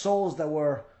souls that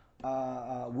were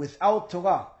without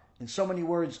Torah, in so many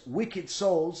words, wicked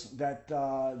souls that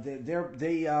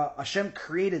Hashem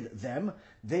created them.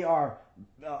 They are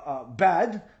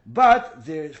bad, but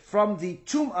from the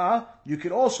Tum'ah, you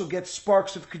could also get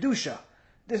sparks of Kedusha.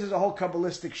 This is a whole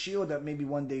Kabbalistic shiur that maybe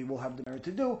one day we'll have the merit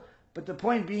to do. But the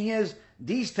point being is,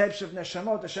 these types of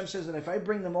neshamot, Hashem says that if I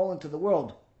bring them all into the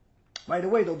world, right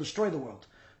away they'll destroy the world.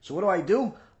 So what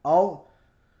do? I'll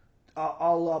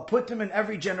put them in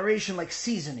every generation like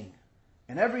seasoning.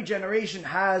 And every generation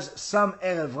has some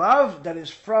Erev Rav that is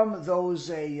from those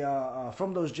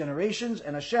generations.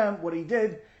 And Hashem, what He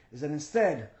did is that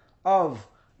instead of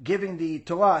giving the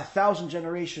Torah 1,000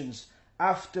 generations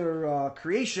after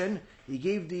creation, He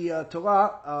gave the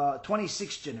Torah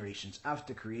 26 generations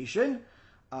after creation,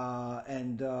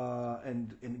 and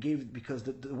gave, because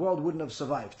the world wouldn't have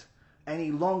survived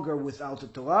any longer without the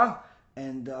Torah.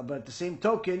 And but at the same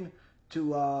token,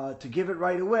 to give it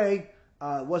right away.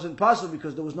 Wasn't possible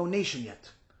because there was no nation yet.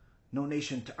 No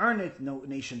nation to earn it, no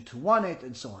nation to want it,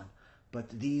 and so on. But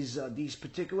these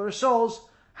particular souls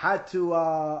had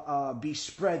to be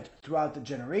spread throughout the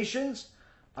generations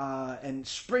and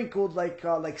sprinkled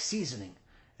like seasoning.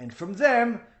 And from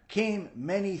them came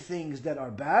many things that are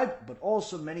bad, but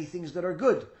also many things that are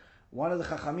good. One of the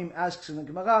Chachamim asks in the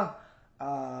Gemara,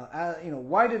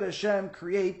 why did Hashem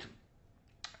create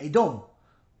Edom?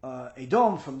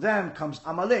 Edom, from them comes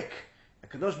Amalek.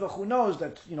 Kadosh Baruch Hu knows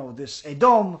that this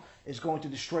Edom is going to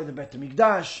destroy the Bet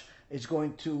HaMikdash. It's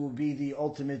going to be the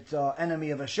ultimate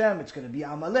enemy of Hashem. It's going to be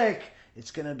Amalek. It's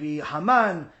going to be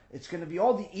Haman. It's going to be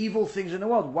all the evil things in the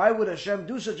world. Why would Hashem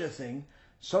do such a thing?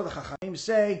 So the Chachamim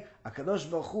say,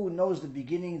 HaKadosh Baruch Hu knows the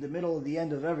beginning, the middle, and the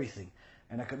end of everything.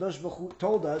 And HaKadosh Baruch Hu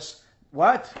told us,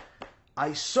 what?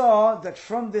 I saw that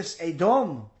from this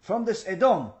Edom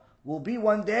will be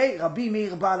one day Rabbi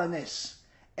Meir Baal HaNes.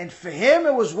 And for him,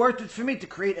 it was worth it for me to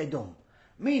create Edom.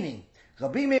 Meaning,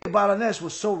 Rabbi Meir Baal HaNes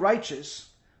was so righteous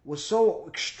was so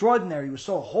extraordinary, was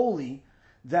so holy,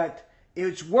 that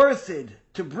it's worth it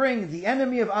to bring the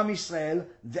enemy of Am Yisrael,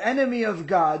 the enemy of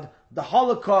God, the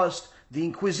Holocaust, the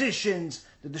Inquisitions,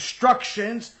 the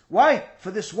destructions. Why?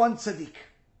 For this one tzaddik.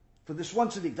 For this one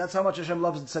tzaddik. That's how much Hashem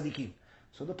loves the tzaddikim.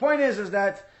 So the point is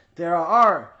that there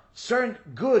are certain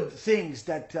good things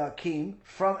that came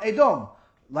from Edom,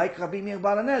 like Rabbi Meir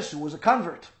Baal HaNes, who was a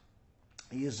convert.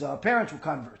 His parents were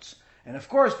converts. And of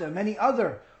course, there are many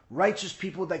other righteous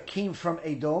people that came from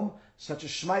Edom, such as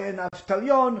Shmaya and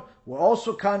Avtalion, were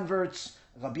also converts.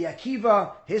 Rabbi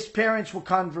Akiva, his parents were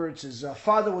converts. His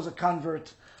father was a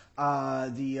convert. Rabbi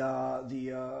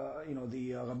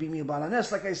Meir Baal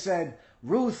HaNes, like I said,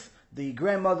 Ruth, the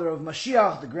grandmother of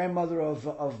Mashiach, the grandmother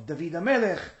of David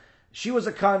HaMelech, she was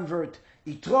a convert.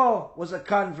 Yitro was a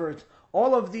convert.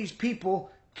 All of these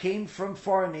people came from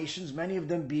foreign nations, many of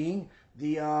them being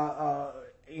the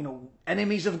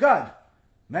enemies of God.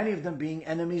 Many of them being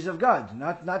enemies of God,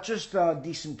 not just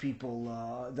decent people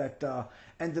that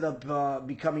ended up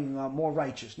becoming more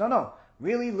righteous. No,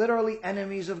 really, literally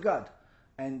enemies of God.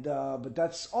 And but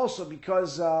that's also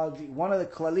because one of the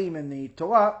klalim in the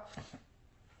Torah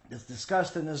that's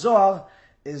discussed in the Zohar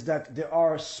is that there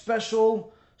are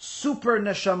special super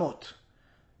neshamot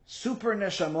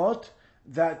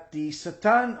that the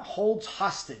Satan holds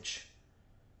hostage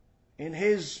in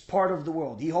his part of the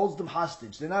world. He holds them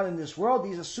hostage. They're not in this world.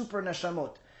 These are super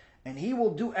neshamot. And he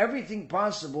will do everything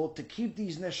possible to keep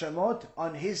these neshamot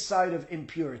on his side of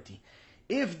impurity.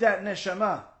 If that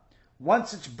neshama,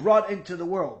 once it's brought into the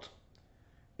world,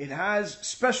 it has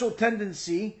special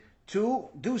tendency to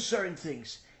do certain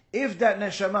things. If that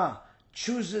neshama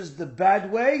chooses the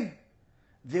bad way,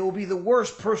 they will be the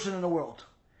worst person in the world.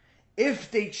 If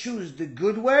they choose the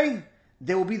good way,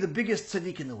 they will be the biggest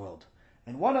tzaddik in the world.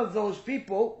 And one of those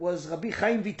people was Rabbi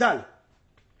Chaim Vital.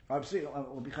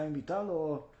 Rabbi Chaim Vital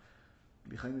or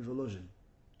Rabbi Chaim Volozhin?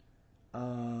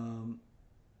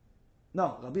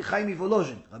 No, Rabbi Chaim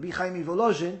Volozhin. Rabbi Chaim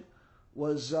Volozhin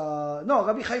was,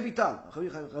 Rabbi Chaim Vital.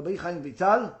 Rabbi Chaim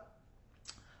Vital.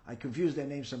 I confuse their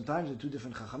names sometimes. They're two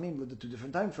different chachamim, lived at two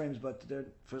different time frames, but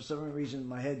for some reason in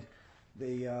my head,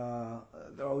 they're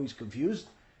always confused.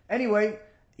 Anyway,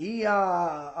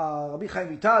 Rabbi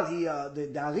Chaim Vital, the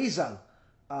Arizal,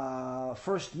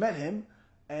 first met him,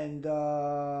 and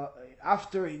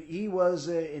after he was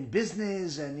in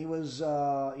business, and he was,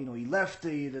 he left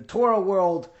the Torah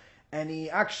world, and he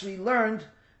actually learned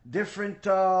different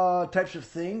types of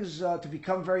things to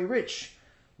become very rich,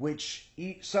 which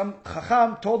some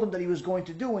chacham told him that he was going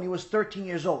to do when he was 13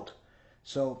 years old.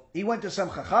 So he went to some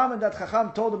chacham, and that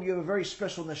chacham told him, you have a very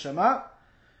special neshama.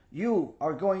 You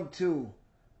are going to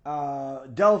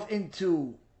delve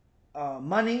into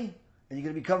money, and you're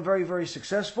going to become very, very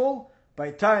successful.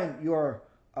 By the time you're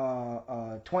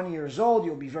 20 years old,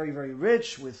 you'll be very, very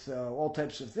rich with all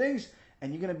types of things,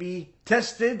 and you're going to be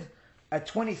tested at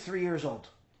 23 years old.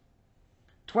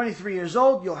 23 years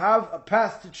old, you'll have a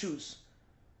path to choose.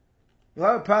 You'll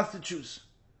have a path to choose.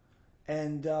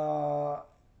 And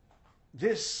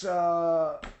this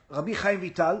Rabbi Chaim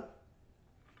Vital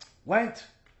went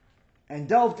and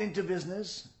delved into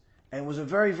business, and was a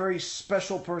very, very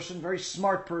special person, very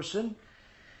smart person,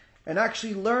 and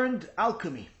actually learned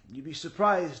alchemy. You'd be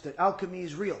surprised that alchemy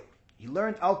is real. He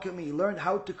learned alchemy, he learned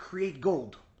how to create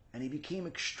gold, and he became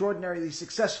extraordinarily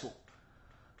successful.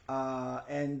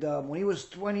 When he was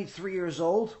 23 years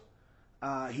old,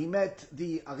 he met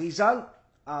the Arizal,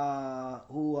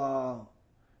 who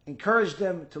encouraged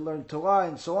him to learn Torah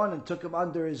and so on, and took him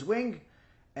under his wing.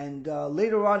 And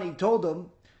later on, he told him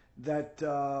that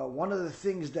one of the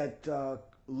things that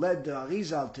led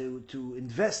Arizal to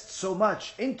invest so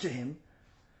much into him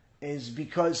is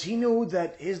because he knew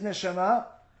that his neshama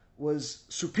was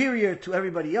superior to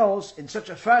everybody else in such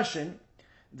a fashion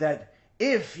that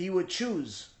if he would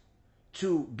choose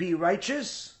to be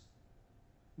righteous,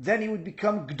 then he would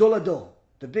become Gdol Ador,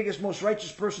 the biggest, most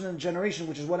righteous person in the generation,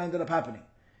 which is what ended up happening.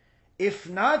 If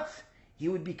not, he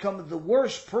would become the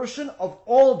worst person of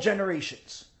all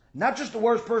generations. Not just the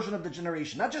worst person of the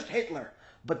generation, not just Hitler,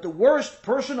 but the worst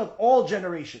person of all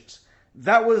generations.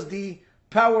 That was the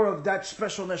power of that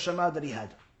special neshama that he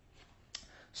had.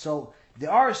 So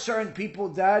there are certain people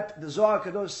that the Zohar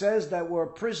Kadosh says that were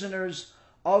prisoners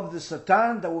of the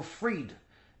Satan, that were freed,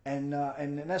 and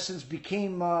in essence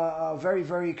became very,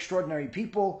 very extraordinary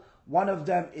people. One of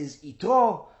them is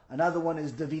Yitro, another one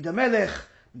is David HaMelech.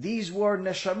 These were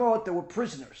neshamot that were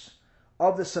prisoners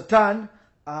of the Satan.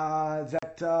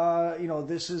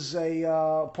 This is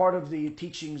a part of the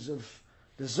teachings of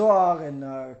the Zohar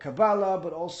and Kabbalah,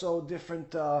 but also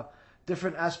different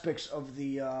aspects of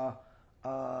the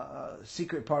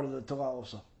secret part of the Torah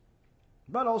also.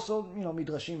 But also,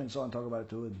 Midrashim and so on talk about it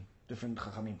too, in different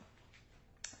Chachamim.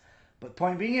 But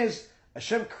point being is,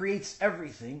 Hashem creates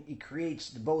everything. He creates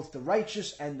both the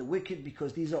righteous and the wicked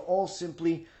because these are all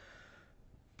simply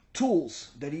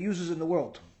tools that He uses in the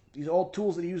world. These are all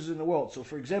tools that He uses in the world. So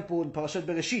for example, in Parashat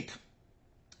Bereshit,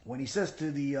 when He says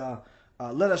to the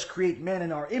let us create man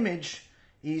in our image,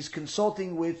 He's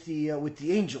consulting with the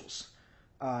angels.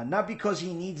 Not because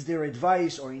He needs their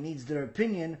advice or He needs their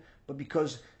opinion, but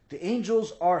because the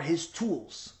angels are His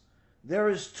tools. They're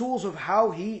His tools of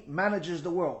how He manages the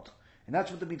world. And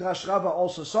that's what the Midrash Rabbah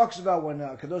also talks about when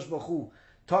Kadosh Baruch Hu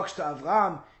talks to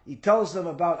Avraham. He tells them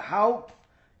about how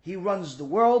He runs the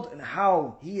world and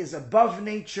how He is above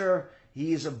nature.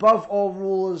 He is above all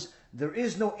rules. There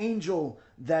is no angel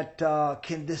that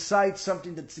can decide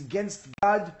something that's against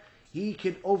God. He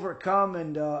can overcome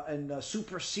and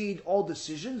supersede all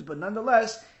decisions, but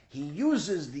nonetheless, He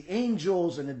uses the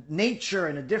angels and the nature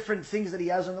and the different things that He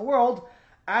has in the world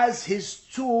as His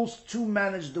tools to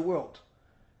manage the world.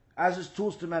 As His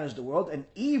tools to manage the world, and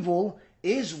evil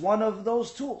is one of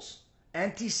those tools.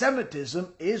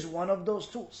 Anti-Semitism is one of those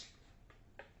tools.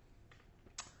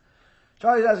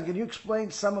 Charlie asks, can you explain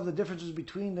some of the differences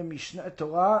between the Mishneh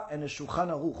Torah and the Shulchan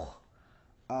Aruch,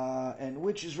 and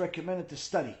which is recommended to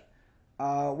study? The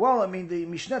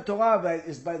Mishneh Torah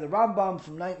is by the Rambam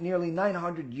from nearly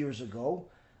 900 years ago.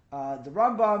 The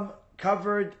Rambam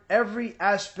covered every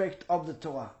aspect of the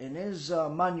Torah. In his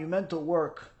monumental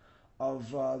work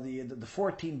of the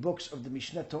 14 books of the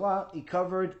Mishneh Torah, he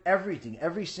covered everything,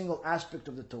 every single aspect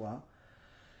of the Torah.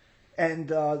 And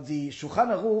the Shulchan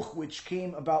Aruch, which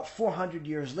came about 400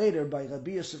 years later by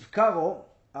Rabbi Yosef Karo,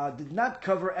 did not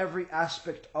cover every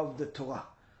aspect of the Torah.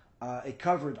 It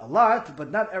covered a lot,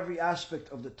 but not every aspect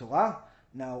of the Torah.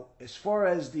 Now, as far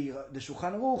as the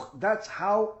Shulchan Aruch, that's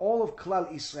how all of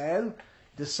Klal Israel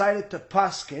decided to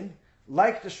paskin,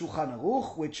 like the Shulchan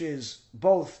Aruch, which is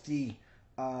both the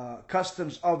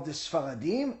customs of the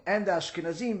Sfaradim and the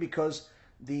Ashkenazim, because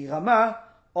the Ramah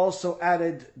also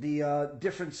added the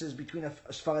differences between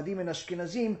Sfaradim and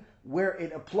Ashkenazim where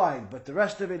it applied. But the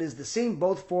rest of it is the same,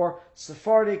 both for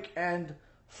Sephardic and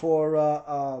for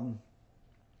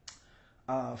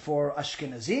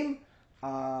Ashkenazim.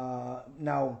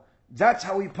 Now, that's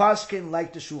how we paskin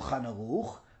like the Shulchan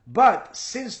Aruch. But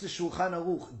since the Shulchan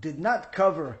Aruch did not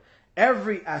cover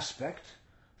every aspect,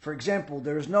 for example,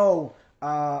 there is no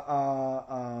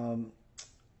Ilchot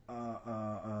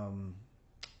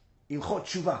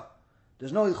Tshuva.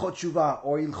 There's no Ilchot Tshuva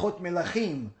or Ilchot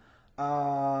Melachim,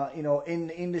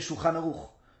 in the Shulchan Aruch.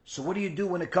 So what do you do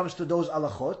when it comes to those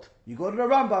alachot? You go to the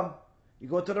Rambam. You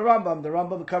go to the Rambam. The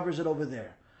Rambam covers it over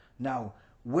there. Now,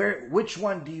 which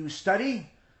one do you study?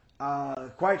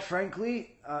 Quite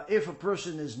frankly, if a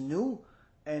person is new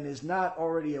and is not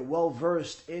already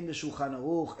well-versed in the Shulchan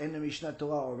Aruch, in the Mishneh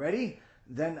Torah already,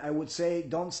 then I would say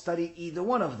don't study either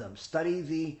one of them.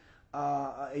 Study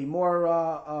a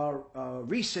more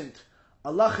recent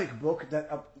halachic book that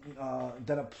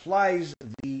applies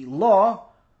the law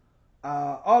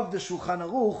of the Shulchan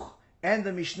Aruch and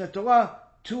the Mishneh Torah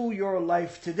to your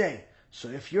life today. So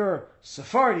if you're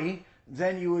Sephardi,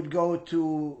 then you would go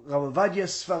to Rav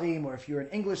Ovadia's Sfarim, or if you're an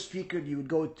English speaker, you would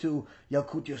go to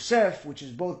Yalkut Yosef, which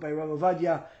is both by Rav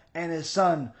Ovadia and his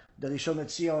son, the Rishon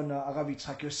LeZion, Arav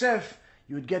Yitzchak Yosef.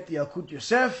 You would get the Yalkut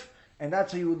Yosef, and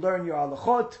that's how you would learn your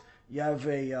halachot. You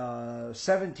have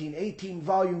 17, 18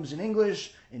 volumes in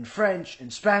English, in French, in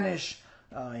Spanish,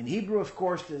 in Hebrew, of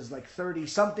course, there's like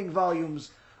 30-something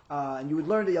volumes, and you would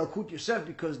learn the Yalkut Yosef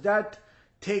because that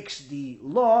takes the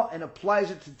law and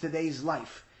applies it to today's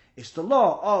life. It's the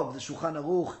law of the Shulchan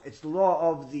Aruch, it's the law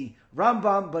of the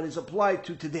Rambam, but it's applied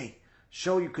to today.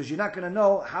 Show you, because you're not going to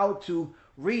know how to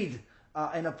read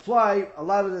and apply a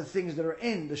lot of the things that are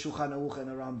in the Shulchan Aruch and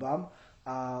the Rambam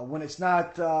when it's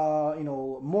not,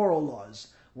 moral laws.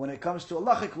 When it comes to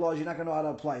halachic laws, you're not going to know how to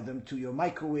apply them to your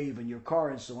microwave and your car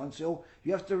and so on. So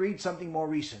you have to read something more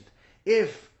recent.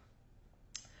 If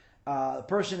a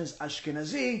person is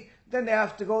Ashkenazi, then they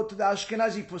have to go to the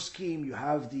Ashkenazi poskim. You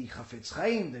have the Chafetz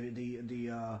Chaim,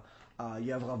 you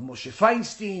have Rav Moshe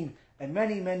Feinstein, and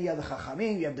many other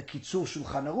Chachamim. You have the Kitzur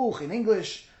Shulchan Aruch in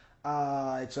English.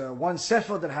 It's one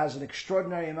sefer that has an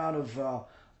extraordinary amount of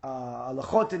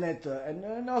halachot in it,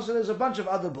 and also there's a bunch of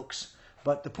other books.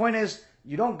 But the point is,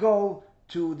 you don't go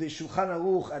to the Shulchan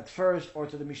Aruch at first or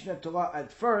to the Mishneh Torah at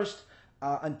first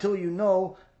until you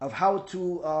know of how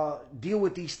to deal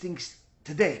with these things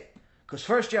today. Because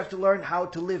first you have to learn how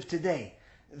to live today.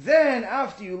 Then,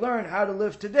 after you learn how to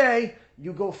live today,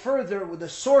 you go further with the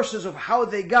sources of how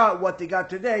they got what they got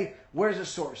today. Where's the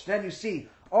source? Then you see,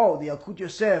 the Yalkut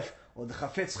Yosef, or the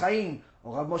Chafetz Chaim,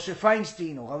 or Rav Moshe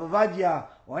Feinstein, or Rav Avadia,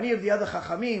 or any of the other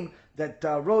Chachamim that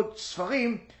wrote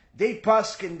Sfarim, they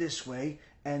paskin this way,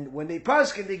 and when they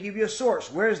paskin, they give you a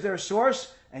source. Where is their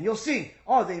source? And you'll see,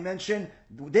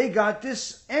 they got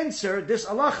this answer, this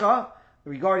halacha,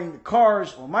 regarding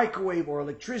cars, or microwave, or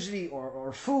electricity,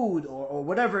 or food, or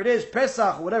whatever it is,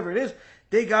 Pesach, or whatever it is,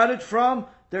 they got it from,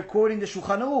 they're quoting the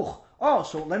Shulchan Aruch. Oh,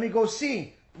 so let me go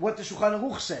see what the Shulchan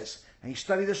Aruch says. And you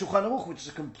study the Shulchan Aruch, which is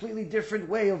a completely different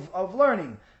way of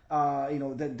learning,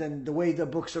 than the way the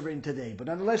books are written today. But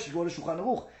nonetheless, you go to Shulchan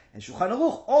Aruch, and Shulchan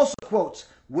Aruch also quotes.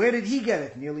 Where did he get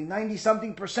it? Nearly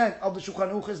 90-something% of the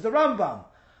Shulchan Aruch is the Rambam.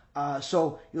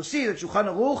 So you'll see that Shulchan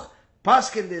Aruch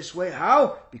paskin this way.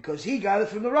 How? Because he got it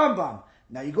from the Rambam.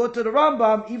 Now you go to the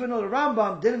Rambam, even though the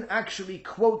Rambam didn't actually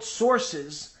quote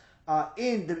sources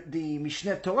in the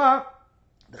Mishneh Torah,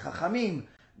 the Chachamim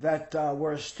that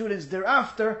were students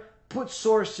thereafter put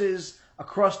sources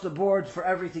across the board for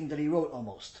everything that he wrote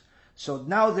almost. So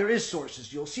now there is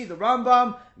sources. You'll see the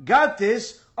Rambam got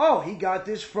this. Oh, he got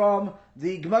this from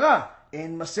the Gemara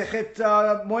in Masechet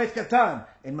Moed Katan,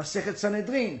 in Masechet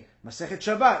Sanhedrin, Masechet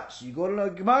Shabbat. So you go to the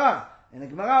Gemara, and the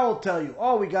Gemara will tell you,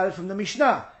 oh, we got it from the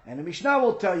Mishnah. And the Mishnah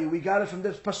will tell you, we got it from the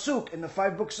Pasuk in the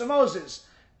 5 books of Moses.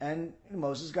 And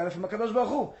Moses got it from HaKadosh Baruch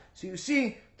Hu. So you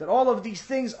see that all of these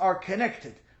things are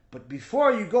connected. But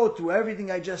before you go through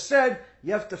everything I just said,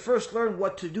 you have to first learn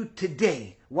what to do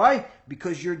today. Why?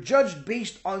 Because you're judged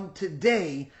based on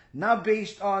today, not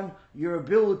based on your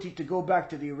ability to go back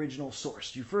to the original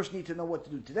source. You first need to know what to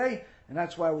do today, and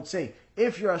that's why I would say,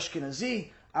 if you're Ashkenazi,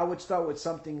 I would start with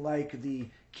something like the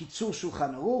Kitzur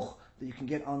Shulchan Aruch that you can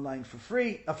get online for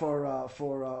free,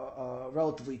 for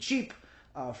relatively cheap,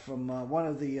 from one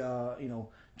of the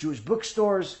Jewish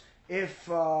bookstores.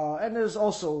 And there's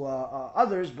also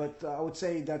others, but I would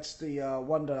say that's the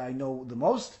one that I know the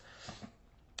most.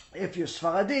 If you're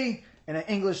Sfaradi and an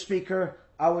English speaker,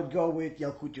 I would go with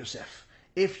Yalkut Yosef.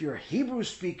 If you're a Hebrew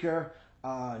speaker,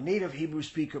 native Hebrew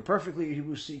speaker, perfectly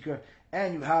Hebrew speaker,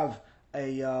 and you have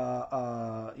the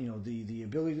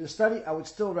ability to study, I would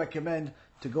still recommend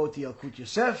to go to Yalkut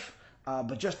Yosef.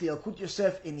 But just the Yalkut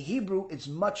Yosef in Hebrew, it's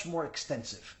much more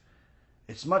extensive.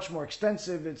 It's much more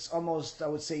extensive. It's almost, I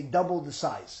would say, double the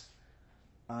size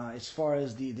as far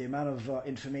as the amount of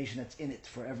information that's in it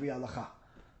for every halacha.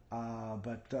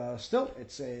 But still,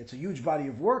 it's a huge body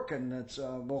of work, and it's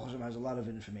Baruch Hashem has a lot of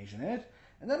information in it.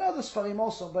 And then other Sfarim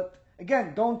also. But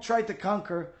again, don't try to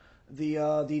conquer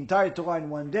the entire Torah in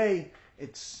one day.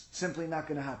 It's simply not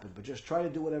going to happen. But just try to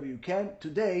do whatever you can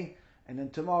today, and then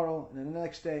tomorrow, and then the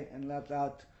next day, and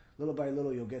little by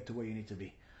little, you'll get to where you need to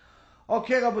be.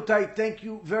 Okay, Rabotai, thank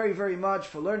you very, very much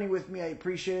for learning with me. I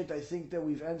appreciate it. I think that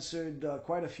we've answered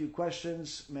quite a few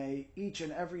questions. May each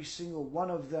and every single one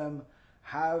of them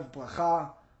have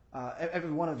bracha.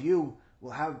 Every one of you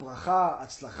will have bracha,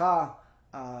 atzlacha,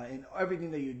 in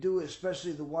everything that you do,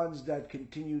 especially the ones that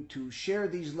continue to share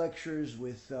these lectures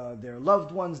with their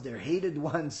loved ones, their hated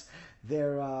ones,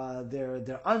 their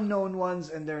unknown ones,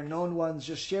 and their known ones.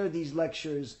 Just share these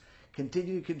lectures.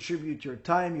 Continue to contribute your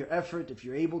time, your effort. If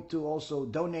you're able to, also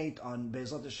donate on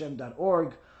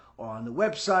Be'ezratHashem.org or on the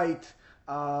website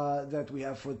that we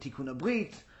have for Tikkun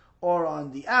Abrit, or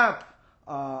on the app,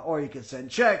 or you can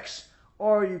send checks,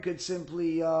 or you could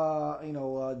simply,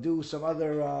 do some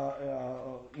other,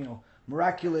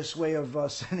 miraculous way of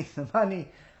sending the money,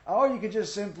 or you could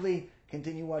just simply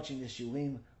continue watching the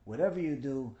Shulim. Whatever you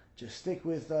do, just stick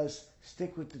with us,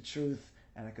 stick with the truth.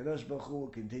 And HaKadosh Baruch Hu will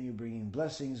continue bringing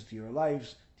blessings to your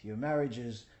lives, to your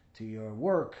marriages, to your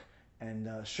work, and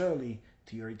surely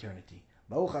to your eternity.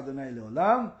 Baruch Adonai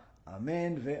Leolam.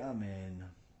 Amen ve'amen.